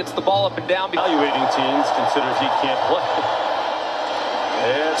behind him, gets the ball up and down. Evaluating teams considered he can't play.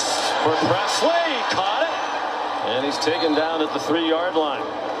 It's for Presley. Caught it. And he's taken down at the 3-yard line.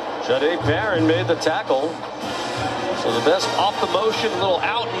 Jade Barron made the tackle. So the best off the motion, a little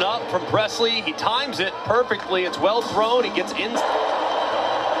out and up from Presley. He times it perfectly. It's well thrown. He gets in.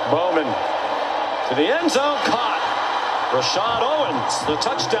 Bowman to the end zone. Caught. Rashad Owens, the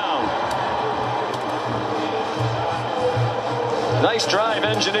touchdown. Nice drive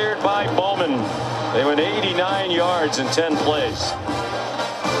engineered by Bowman. They went 89 yards in 10 plays.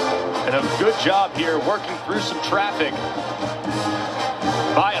 And a good job here working through some traffic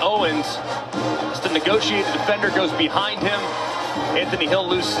by Owens. Just a negotiated defender goes behind him. Anthony Hill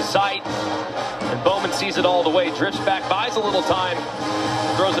loses sight. And Bowman sees it all the way. Drifts back, buys a little time.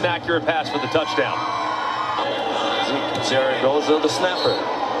 Throws an accurate pass for the touchdown. Jerry goes to the snapper.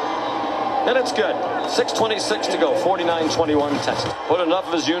 And it's good. 6:26 to go. 49-21 Texas. Put enough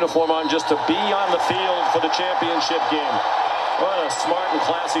of his uniform on just to be on the field for the championship game. What a smart and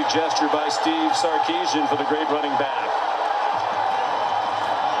classy gesture by Steve Sarkisian for the great running back.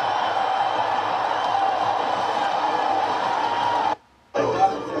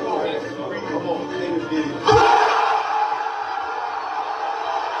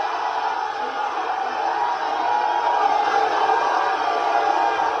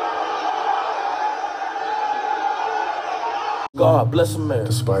 God bless America.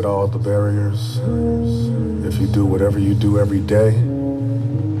 Despite all the barriers, if you do whatever you do every day,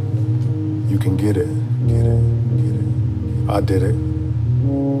 you can get it. I did it.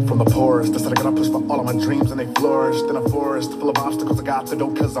 From the poorest, decided I gotta push for all of my dreams and they flourished. In a forest full of obstacles I got to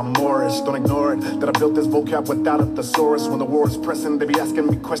do cause I'm Moorish. Don't ignore it, that I built this vocab without a thesaurus. When the war is pressing, they be asking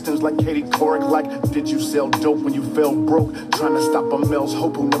me questions like Katie Couric. Like, did you sell dope when you fell broke? Trying to stop a Mel's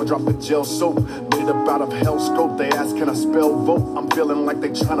hope who never dropped the gel soap. Made it up out of hell scope, they ask can I spell vote? I'm feeling like they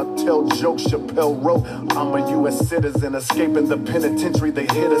trying to tell jokes, Chappelle wrote. I'm a U.S. citizen, escaping the penitentiary they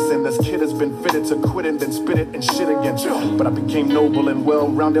hit us in. This kid has been fitted to quit and then spit it and shit again. But I became noble and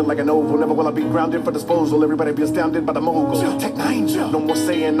well-rounded like an oval. Never will I be grounded for disposal. Everybody be astounded by the mogul. Tech 9, no more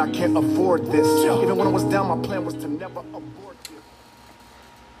saying I can't afford this. Even when I was down, my plan was to never abort this.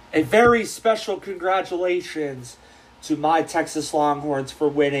 A very special congratulations to my Texas Longhorns for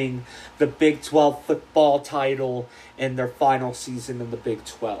winning the Big 12 football title in their final season in the Big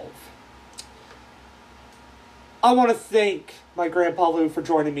 12. I want to thank my Grandpa Lou for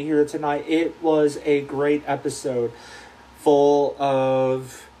joining me here tonight. It was a great episode full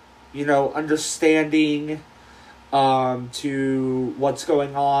of, understanding to what's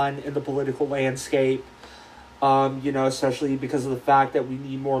going on in the political landscape, especially because of the fact that we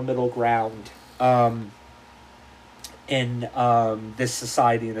need more middle ground in this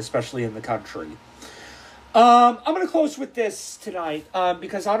society and especially in the country. I'm going to close with this tonight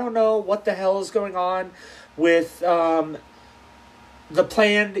because I don't know what the hell is going on with the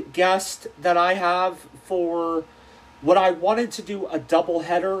planned guest that I have for what I wanted to do a double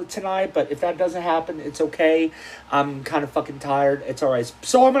header tonight, but if that doesn't happen, it's okay. I'm kind of fucking tired. It's all right.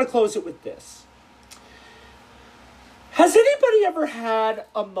 So I'm going to close it with this. Has anybody ever had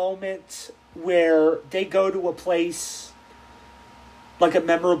a moment where they go to a place, like a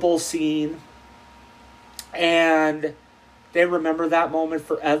memorable scene, and they remember that moment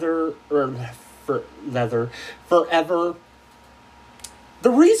forever?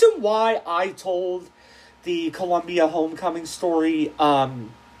 The reason why I told the Columbia homecoming story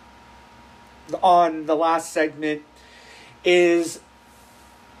on the last segment is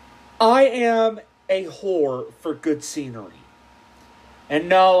I am a whore for good scenery. And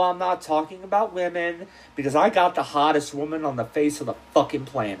no, I'm not talking about women, because I got the hottest woman on the face of the fucking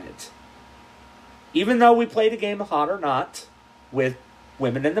planet. Even though we played a game of Hot or Not with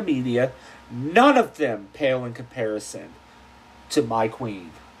women in the media, none of them pale in comparison to my queen.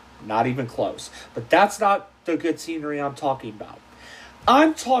 Not even close. But that's not the good scenery I'm talking about.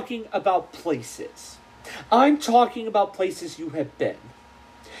 I'm talking about places. I'm talking about places you have been.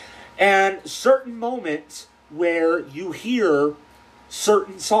 And certain moments where you hear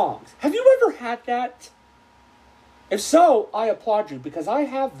certain songs. Have you ever had that? If so, I applaud you because I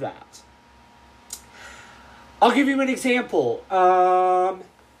have that. I'll give you an example.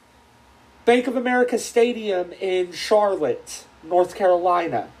 Bank of America Stadium in Charlotte, North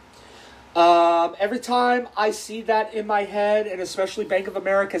Carolina. Every time I see that in my head, and especially Bank of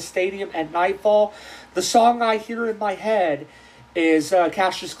America Stadium at nightfall, the song I hear in my head is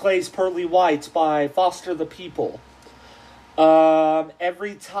Cassius Clay's Pearly Whites by Foster the People.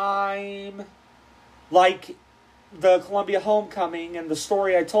 Every time, like the Columbia Homecoming and the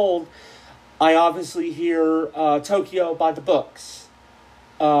story I told, I obviously hear Tokyo by the Books.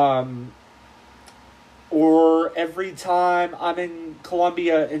 Or every time I'm in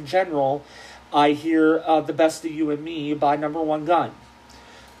Columbia in general, I hear The Best of You and Me by Number One Gun.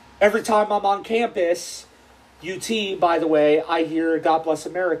 Every time I'm on campus, UT, by the way, I hear God Bless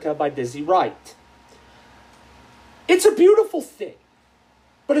America by Dizzy Wright. It's a beautiful thing,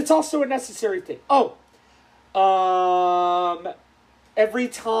 but it's also a necessary thing. Every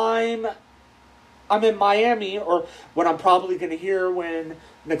time I'm in Miami, or what I'm probably going to hear when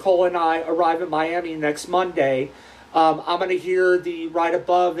Nicole and I arrive in Miami next Monday, I'm going to hear the Right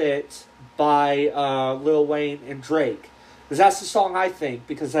Above It by Lil Wayne and Drake. Because that's the song I think,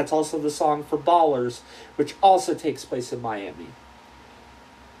 because that's also the song for Ballers, which also takes place in Miami.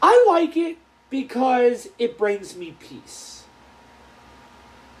 I like it because it brings me peace.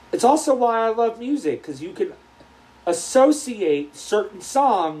 It's also why I love music, because you can associate certain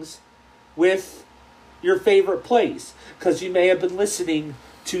songs with your favorite place, because you may have been listening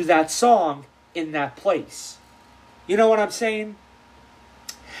to that song in that place. You know what I'm saying?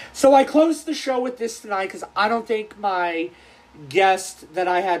 So I closed the show with this tonight because I don't think my guest that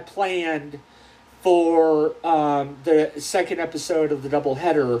I had planned for the second episode of the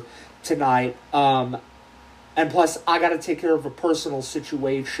doubleheader tonight, and plus I got to take care of a personal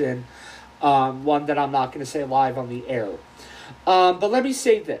situation, one that I'm not going to say live on the air. But let me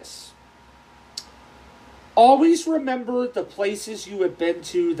say this. Always remember the places you have been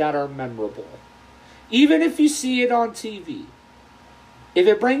to that are memorable. Even if you see it on TV. If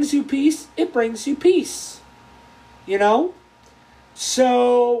it brings you peace, it brings you peace. You know?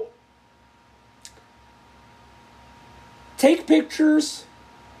 So, take pictures.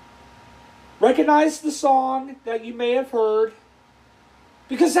 Recognize the song that you may have heard.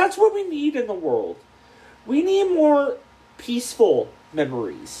 Because that's what we need in the world. We need more peaceful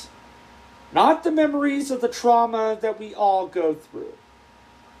memories. Not the memories of the trauma that we all go through.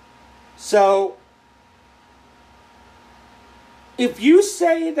 So, if you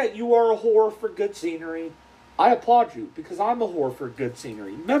say that you are a whore for good scenery, I applaud you, because I'm a whore for good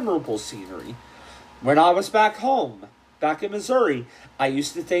scenery, memorable scenery. When I was back home, back in Missouri, I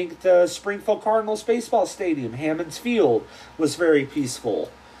used to think the Springfield Cardinals baseball stadium, Hammons Field, was very peaceful.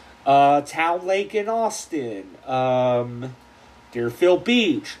 Town Lake in Austin, Deerfield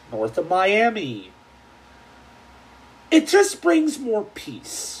Beach, north of Miami. It just brings more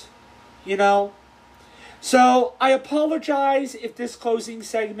peace, you know? So, I apologize if this closing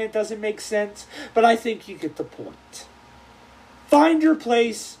segment doesn't make sense, but I think you get the point. Find your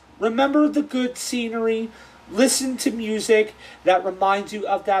place, remember the good scenery, listen to music that reminds you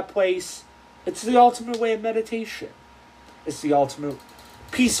of that place. It's the ultimate way of meditation. It's the ultimate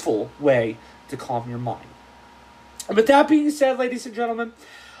peaceful way to calm your mind. And with that being said, ladies and gentlemen,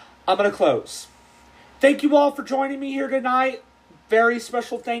 I'm going to close. Thank you all for joining me here tonight. Very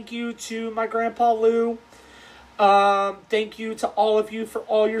special thank you to my grandpa Lou. Thank you to all of you for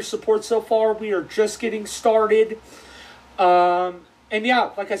all your support so far. We are just getting started. And yeah,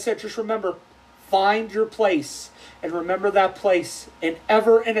 like I said, just remember, find your place. And remember that place. And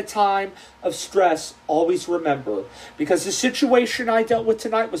ever in a time of stress, always remember. Because the situation I dealt with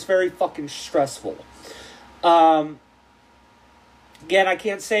tonight was very fucking stressful. Again, I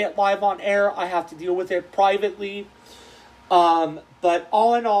can't say it live on air. I have to deal with it privately. But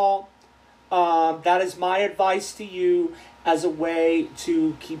all in all, that is my advice to you as a way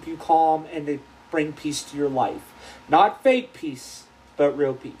to keep you calm and to bring peace to your life. Not fake peace, but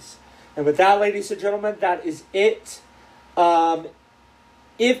real peace. And with that, ladies and gentlemen, that is it.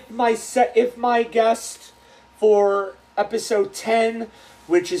 If my guest for episode 10,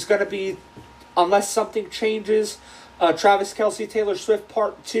 which is going to be, unless something changes, Travis Kelce, Taylor Swift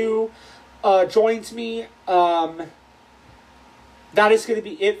Part 2, joins me, that is going to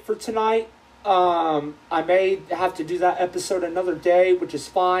be it for tonight. I may have to do that episode another day, which is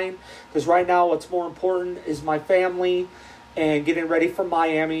fine, because right now what's more important is my family and getting ready for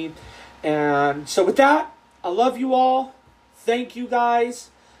Miami. And so with that, I love you all. Thank you guys.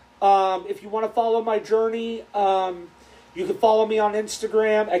 If you want to follow my journey, you can follow me on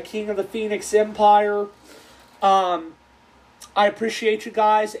Instagram at King of the Phoenix Empire. I appreciate you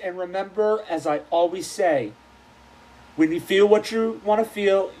guys, and remember, as I always say, When you feel what you want to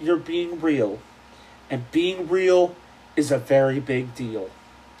feel, you're being real. And being real is a very big deal.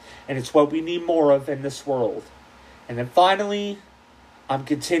 And it's what we need more of in this world. And then finally, I'm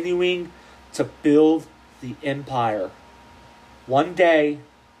continuing to build the empire. One day,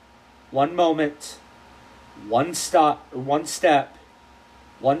 one moment, one step,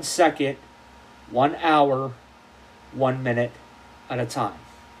 1 second, 1 hour, 1 minute at a time.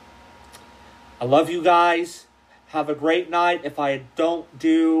 I love you guys. Have a great night. If I don't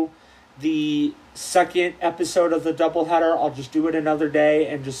do the second episode of the doubleheader, I'll just do it another day.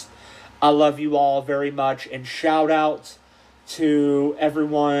 And just, I love you all very much. And shout out to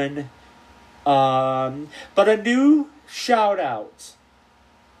everyone. But a new shout out,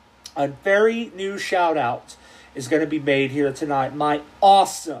 a very new shout out is going to be made here tonight. My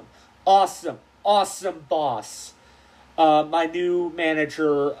awesome boss. My new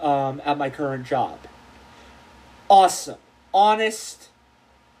manager at my current job. Awesome. Honest,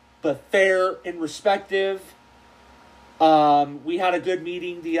 but fair and respective. We had a good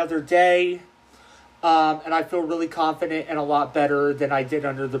meeting the other day. And I feel really confident and a lot better than I did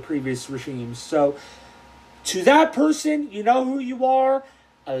under the previous regime. So, to that person, you know who you are.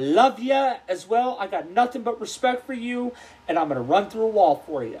 I love you as well. I got nothing but respect for you. And I'm going to run through a wall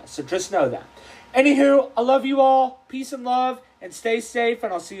for you. So just know that. Anywho, I love you all. Peace and love. And stay safe.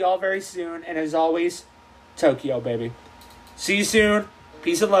 And I'll see you all very soon. And as always, Tokyo, baby. See you soon.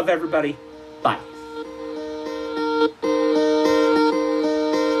 Peace and love, everybody. Bye.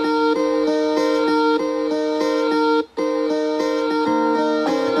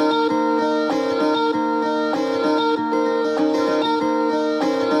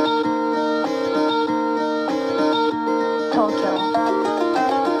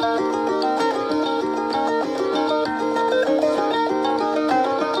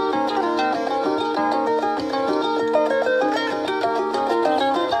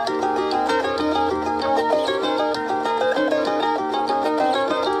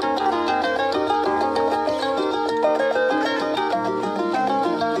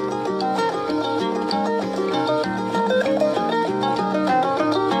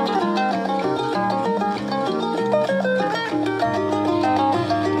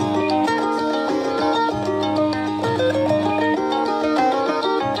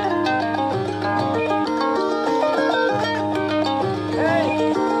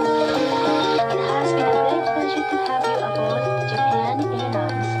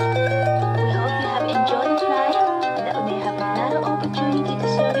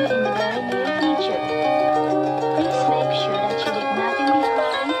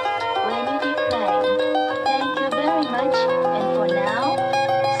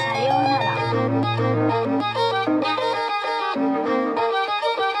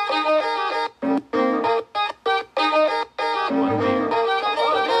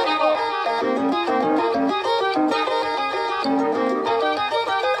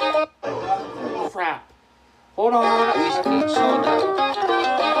 Hold on. Whiskey soda.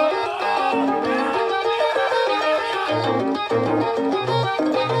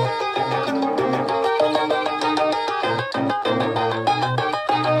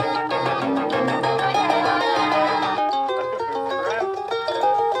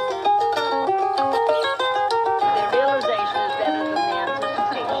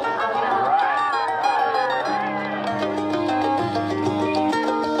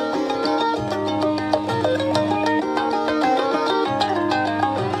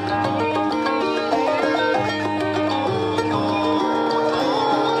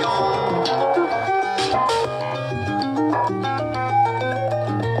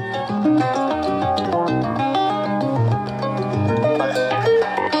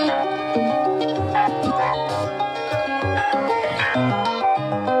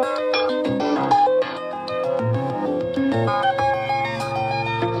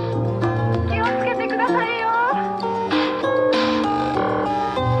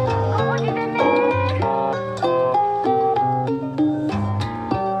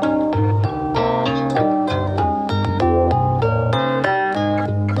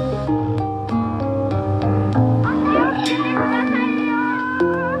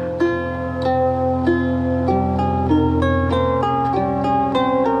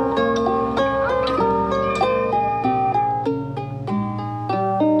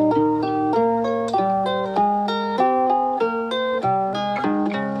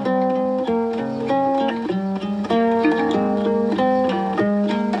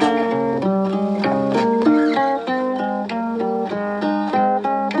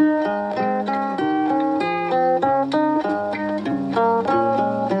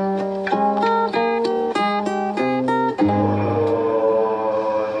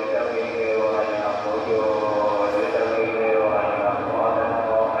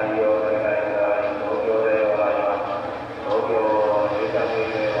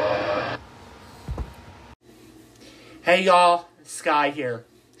 Hey y'all, Sky here.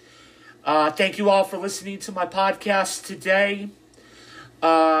 Thank you all for listening to my podcast today.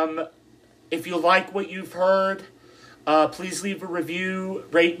 If you like what you've heard, please leave a review,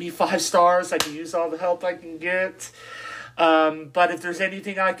 rate me 5 stars. I can use all the help I can get. But if there's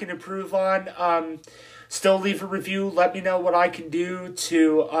anything I can improve on, still leave a review. Let me know what I can do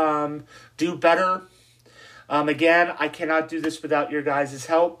to do better. Again, I cannot do this without your guys'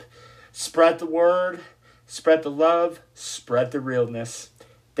 help. Spread the word, spread the love, spread the realness.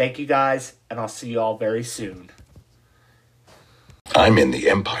 Thank you guys, and I'll see you all very soon. I'm in the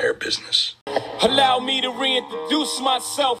empire business. Allow me to reintroduce myself.